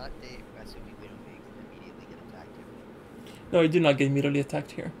could have not Dave, assuming we don't immediately get attacked here. No, I do not get immediately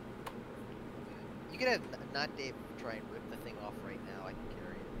attacked here. You could have not Dave try and rip the thing off right now. I can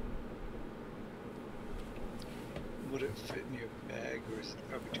carry it. Would it fit in your bag, or is it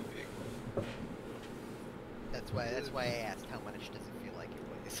probably too big? That's why I asked how much does it feel like it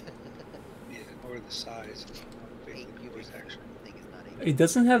weighs. Yeah, or the size. How big 8 the cubic was actually. thing is not 8. It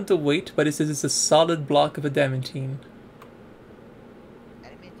doesn't have the weight, but it says it's a solid block of adamantine.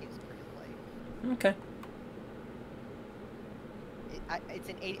 Adamantine is pretty light. Okay. It's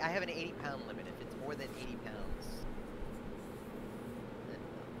an 80. I have an 80-pound limit. If it's more than 80 pounds, then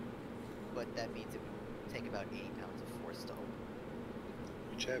no. But that means it would take about 80 pounds of force to open.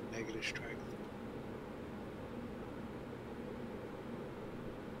 Which have negative strength.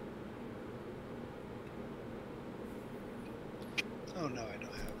 Oh no, I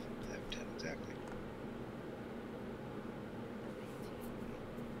don't have 10 exactly.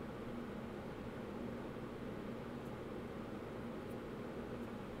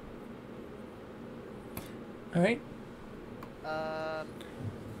 All right. That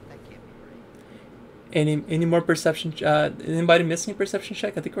can't be right. Any more perception? Anybody missing a perception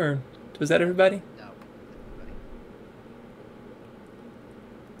check? I think was that everybody? No, everybody.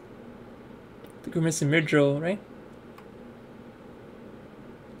 I think we're missing Midro, right?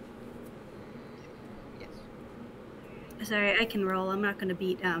 Yes. Sorry, I can roll. I'm not going to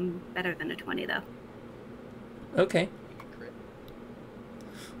beat better than a 20 though. Okay. You can crit.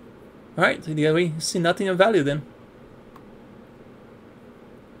 All right. So yeah, we see nothing of value then.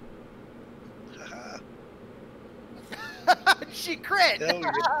 Haha. She crit. Hell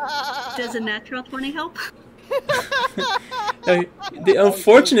yeah. Does a natural 20 help? The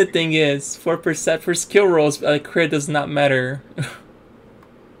unfortunate thing is for skill rolls, crit does not matter.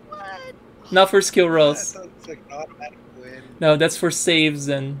 What? Not for skill I rolls. thought it's like an automatic win. No, that's for saves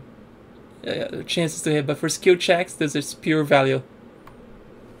and chances to hit. But for skill checks, this is pure value.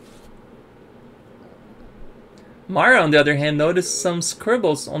 Mara, on the other hand, noticed some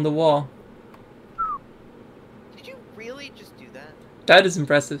scribbles on the wall. Did you really just do that? That is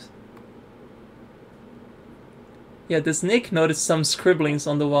impressive. Yeah, the snake noticed some scribblings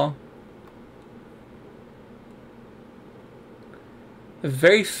on the wall.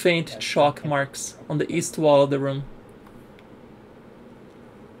 Very faint chalk marks on the east wall of the room.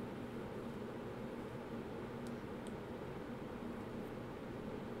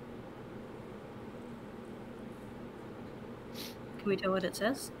 Can we tell what it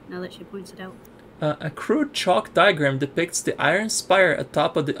says now that she points it out? A crude chalk diagram depicts the iron spire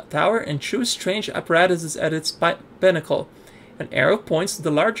atop of the tower and two strange apparatuses at its pinnacle. An arrow points to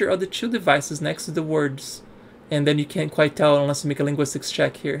the larger of the two devices next to the words. And then you can't quite tell unless you make a linguistics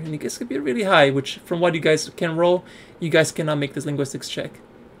check here. And you guys could be really high, which from what you guys can roll, you guys cannot make this linguistics check.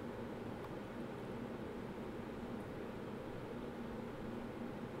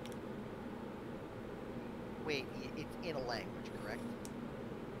 Wait, it's in a language, correct?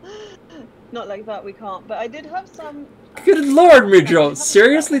 Not like that, we can't. But I did have some. Good lord, Midro!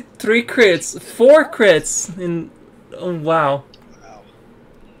 Seriously? 3 crits, 4 crits in... Oh, wow. Wow.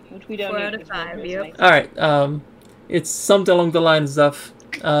 Which we don't 4 need out of 'cause we're 5, busy. yep. Alright, it's something along the lines of...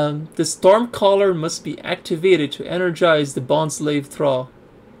 the storm caller must be activated to energize the bond slave thrall.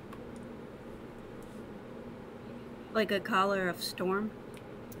 Like a collar of storm?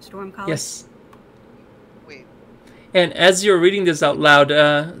 Storm collar? Yes. Wait, And as you're reading this out loud,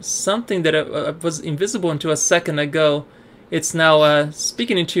 something that was invisible until a second ago, it's now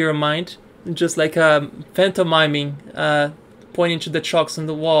speaking into your mind, just like pantomiming, pointing to the chalks on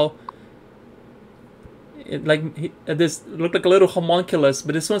the wall. This looked like a little homunculus,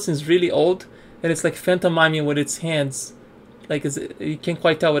 but this one seems really old, and it's like pantomiming with its hands. Like you can't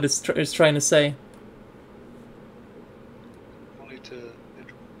quite tell what it's trying to say. Only to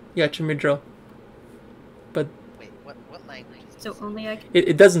Yeah, Chimidro. But wait, what language is So this? only I can...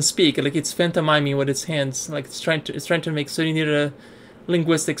 it doesn't speak. Like it's pantomiming with its hands. Like it's trying to make. So you need a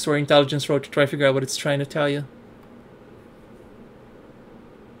linguistics or intelligence roll to try to figure out what it's trying to tell you.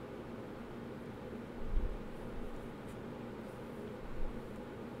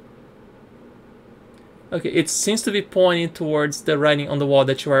 Okay, it seems to be pointing towards the writing on the wall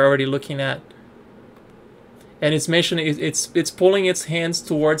that you are already looking at. And it's mentioning it's pulling its hands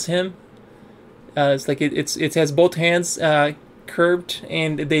towards him. It's like it has both hands curved,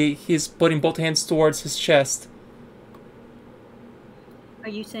 and he's putting both hands towards his chest. Are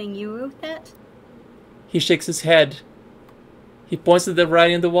you saying you wrote that? He shakes his head. He points to the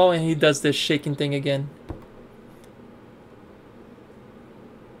writing on the wall, and he does this shaking thing again.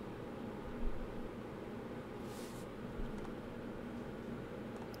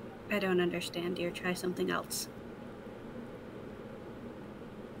 don't understand, dear. Try something else.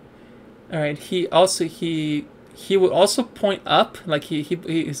 All right. He will also point up, like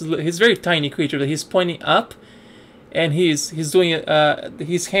he's very tiny creature, but he's pointing up, and he's doing it.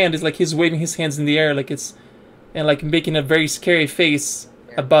 His hand is like he's waving his hands in the air, like it's, and like making a very scary face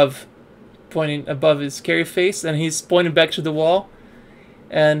above, pointing above his scary face, and he's pointing back to the wall,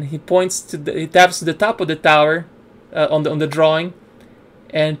 and he taps to the top of the tower, on the drawing,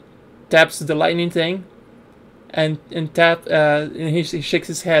 and taps to the lightning thing, and he shakes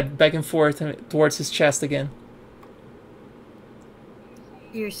his head back and forth towards his chest again.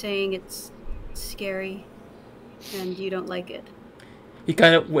 You're saying it's scary, and you don't like it. He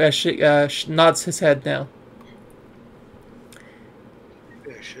kind of nods his head now.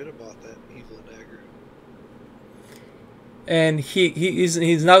 Maybe I should have bought that evil dagger. And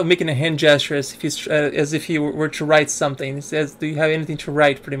he's now making a hand gesture as if he were to write something. He says, "Do you have anything to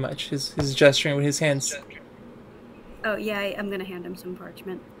write?" Pretty much, he's gesturing with his hands. Oh yeah, I'm gonna hand him some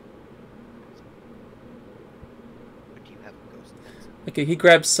parchment. Do you have a ghost pencil? Okay, he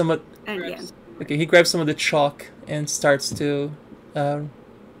grabs some of. And yeah. Okay, he grabs some of the chalk and starts to.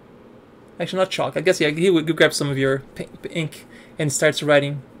 Actually, not chalk. I guess yeah. He would grab some of your ink and starts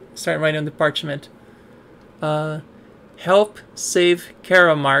writing. Start writing on the parchment. Help save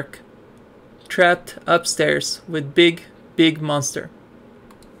Caromarc, trapped upstairs with big monster.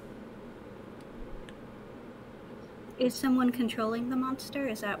 Is someone controlling the monster?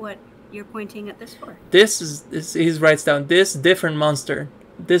 Is that what you're pointing at this for? He writes down, this different monster.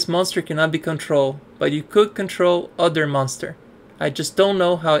 This monster cannot be controlled, but you could control other monster. I just don't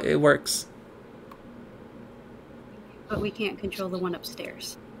know how it works. But we can't control the one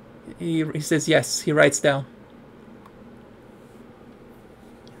upstairs. He says yes. He writes down.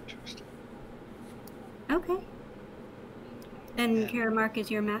 Interesting. Okay. And Caromarc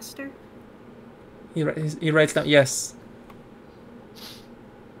is your master? He writes down yes.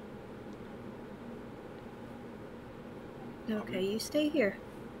 Okay, you stay here.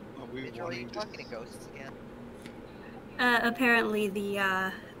 Are we Mitchell, are you wanting to? talking to ghosts again? Apparently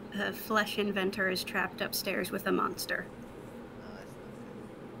the flesh inventor is trapped upstairs with a monster. Are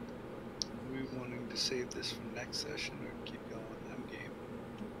we wanting to save this for next session or keep going? I'm game.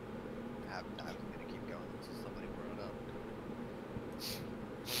 I'm gonna keep going until somebody brought it up.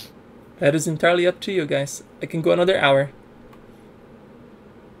 That is entirely up to you guys. I can go another hour.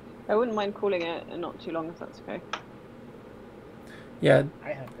 I wouldn't mind calling it not too long if that's okay. Yeah.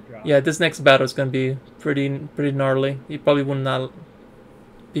 I have to draw. Yeah, this next battle is gonna be pretty gnarly. You probably will not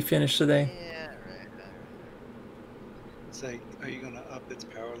be finished today. Yeah, right. It's like, are you gonna up its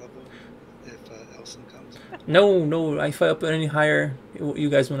power level if Elson comes? No. If I up it any higher, you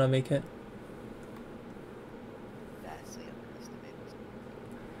guys will not make it. Vastly underestimated.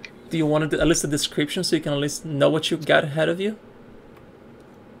 Do you want a list of description so you can at least know what you got ahead of you?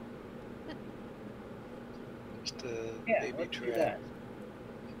 Just a Yeah, baby let's do trap. that.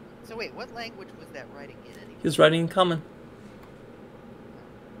 So wait, what language was that writing in anyway? He was writing in common.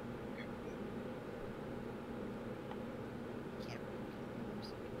 Can't remember. I'm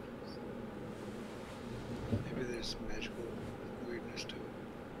so confused. Maybe there's magical weirdness to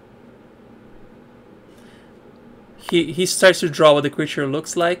it. He starts to draw what the creature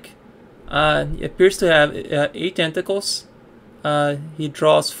looks like. It appears to have 8 tentacles. He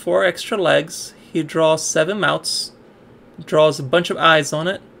draws 4 extra legs. He draws 7 mouths. Draws a bunch of eyes on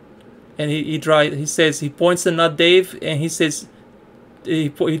it. And he points to not Dave, and he says he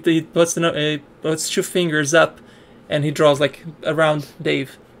puts 2 fingers up, and he draws like around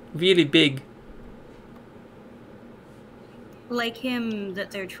Dave, really big. Like him that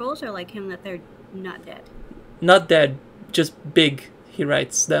they're trolls, or like him that they're not dead? Not dead, just big. He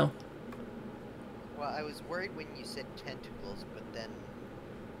writes down. Well, I was worried when you said tentacles, but then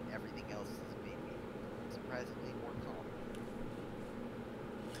everything else is maybe surprisingly more calm.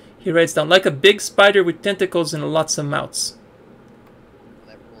 He writes down like a big spider with tentacles and lots of mouths.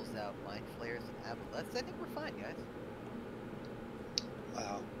 Well, that rules out mind flayers and aboleths. I think we're fine, guys.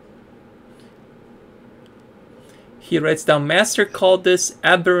 Wow. He writes down, Master called this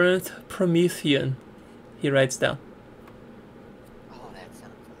aberrant Promethean. He writes down. Oh, that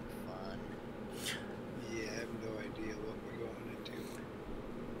sounds like fun. Yeah, I have no idea what we're going into.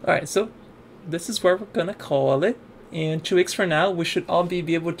 Alright, so this is where we're gonna call it. And 2 weeks from now, we should all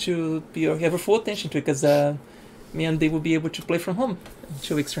be able to have a full attention to it, because me and Dave will be able to play from home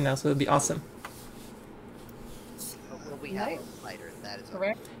 2 weeks from now, so it'll be awesome. But will we have a fighter? That is okay.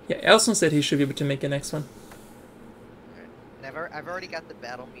 Correct. Yeah, Elson said he should be able to make the next one. Alright. And I've already got the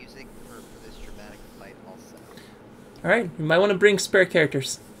battle music for this dramatic fight all set. Alright, you might want to bring spare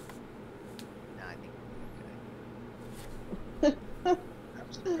characters.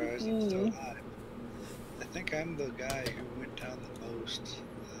 surprised it's still alive. I think I'm the guy who went down the most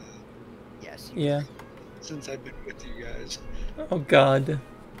Yes. Yeah. since I've been with you guys. Oh God.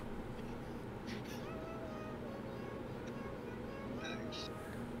 Nice.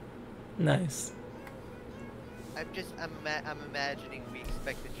 Nice. I'm imagining we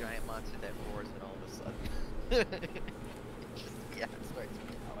expect a giant monster that roars, and all of a sudden, yeah, it starts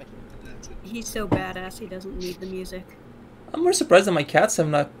meowing. That's it. He's so badass he doesn't need the music. I'm more surprised that my cats have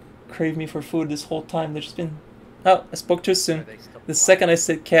not craved me for food this whole time. They've just been. Oh, I spoke too Are soon. they still The alive? second I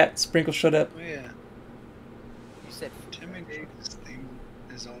said cat, Sprinkle shut up. Oh yeah, You said. Timmy gave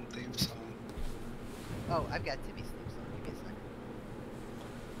his own theme song. Oh, I've got Timmy's theme song. Give me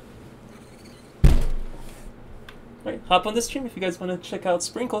a second. Right, hop on the stream if you guys want to check out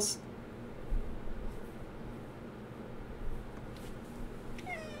Sprinkles.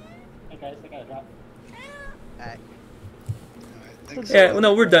 Hey guys, I gotta drop. Alright. I think So so. Yeah, well,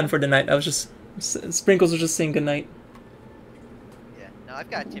 no, we're done for the night. I was just Sprinkles was just saying goodnight. Yeah. No, I've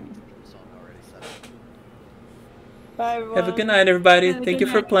got Timmy's theme song already. So. Bye, everyone. Have a good night, everybody. Have a Thank good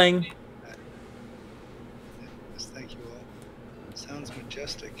you for night. playing. Yes, thank you all. Sounds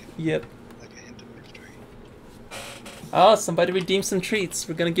majestic, Yep. like a hint of mystery. Oh, somebody redeemed some treats.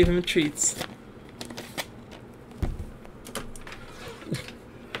 We're gonna give him treats.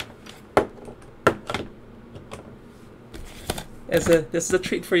 This is a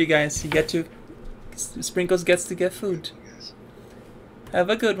treat for you guys. You get to Sprinkles gets to get food. You guys. Have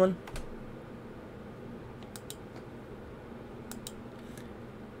a good one.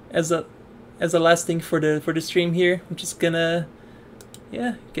 As a last thing for the stream here, I'm just gonna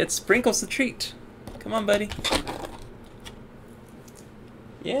get Sprinkles a treat. Come on, buddy.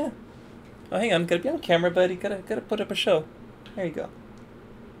 Yeah. Oh, hang on. Gotta be on camera, buddy. Gotta put up a show. There you go.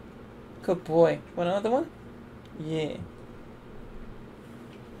 Good boy. Want another one? Yeah.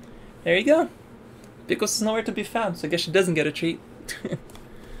 There you go. Pickles is nowhere to be found, so I guess she doesn't get a treat.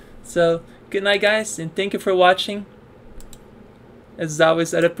 So, good night, guys, and thank you for watching. As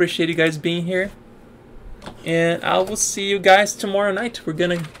always, I'd appreciate you guys being here. And I will see you guys tomorrow night. We're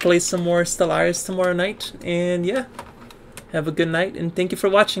gonna play some more Stellaris tomorrow night. And yeah, have a good night, and thank you for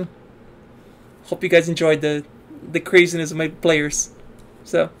watching. Hope you guys enjoyed the craziness of my players.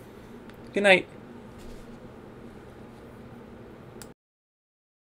 So, good night.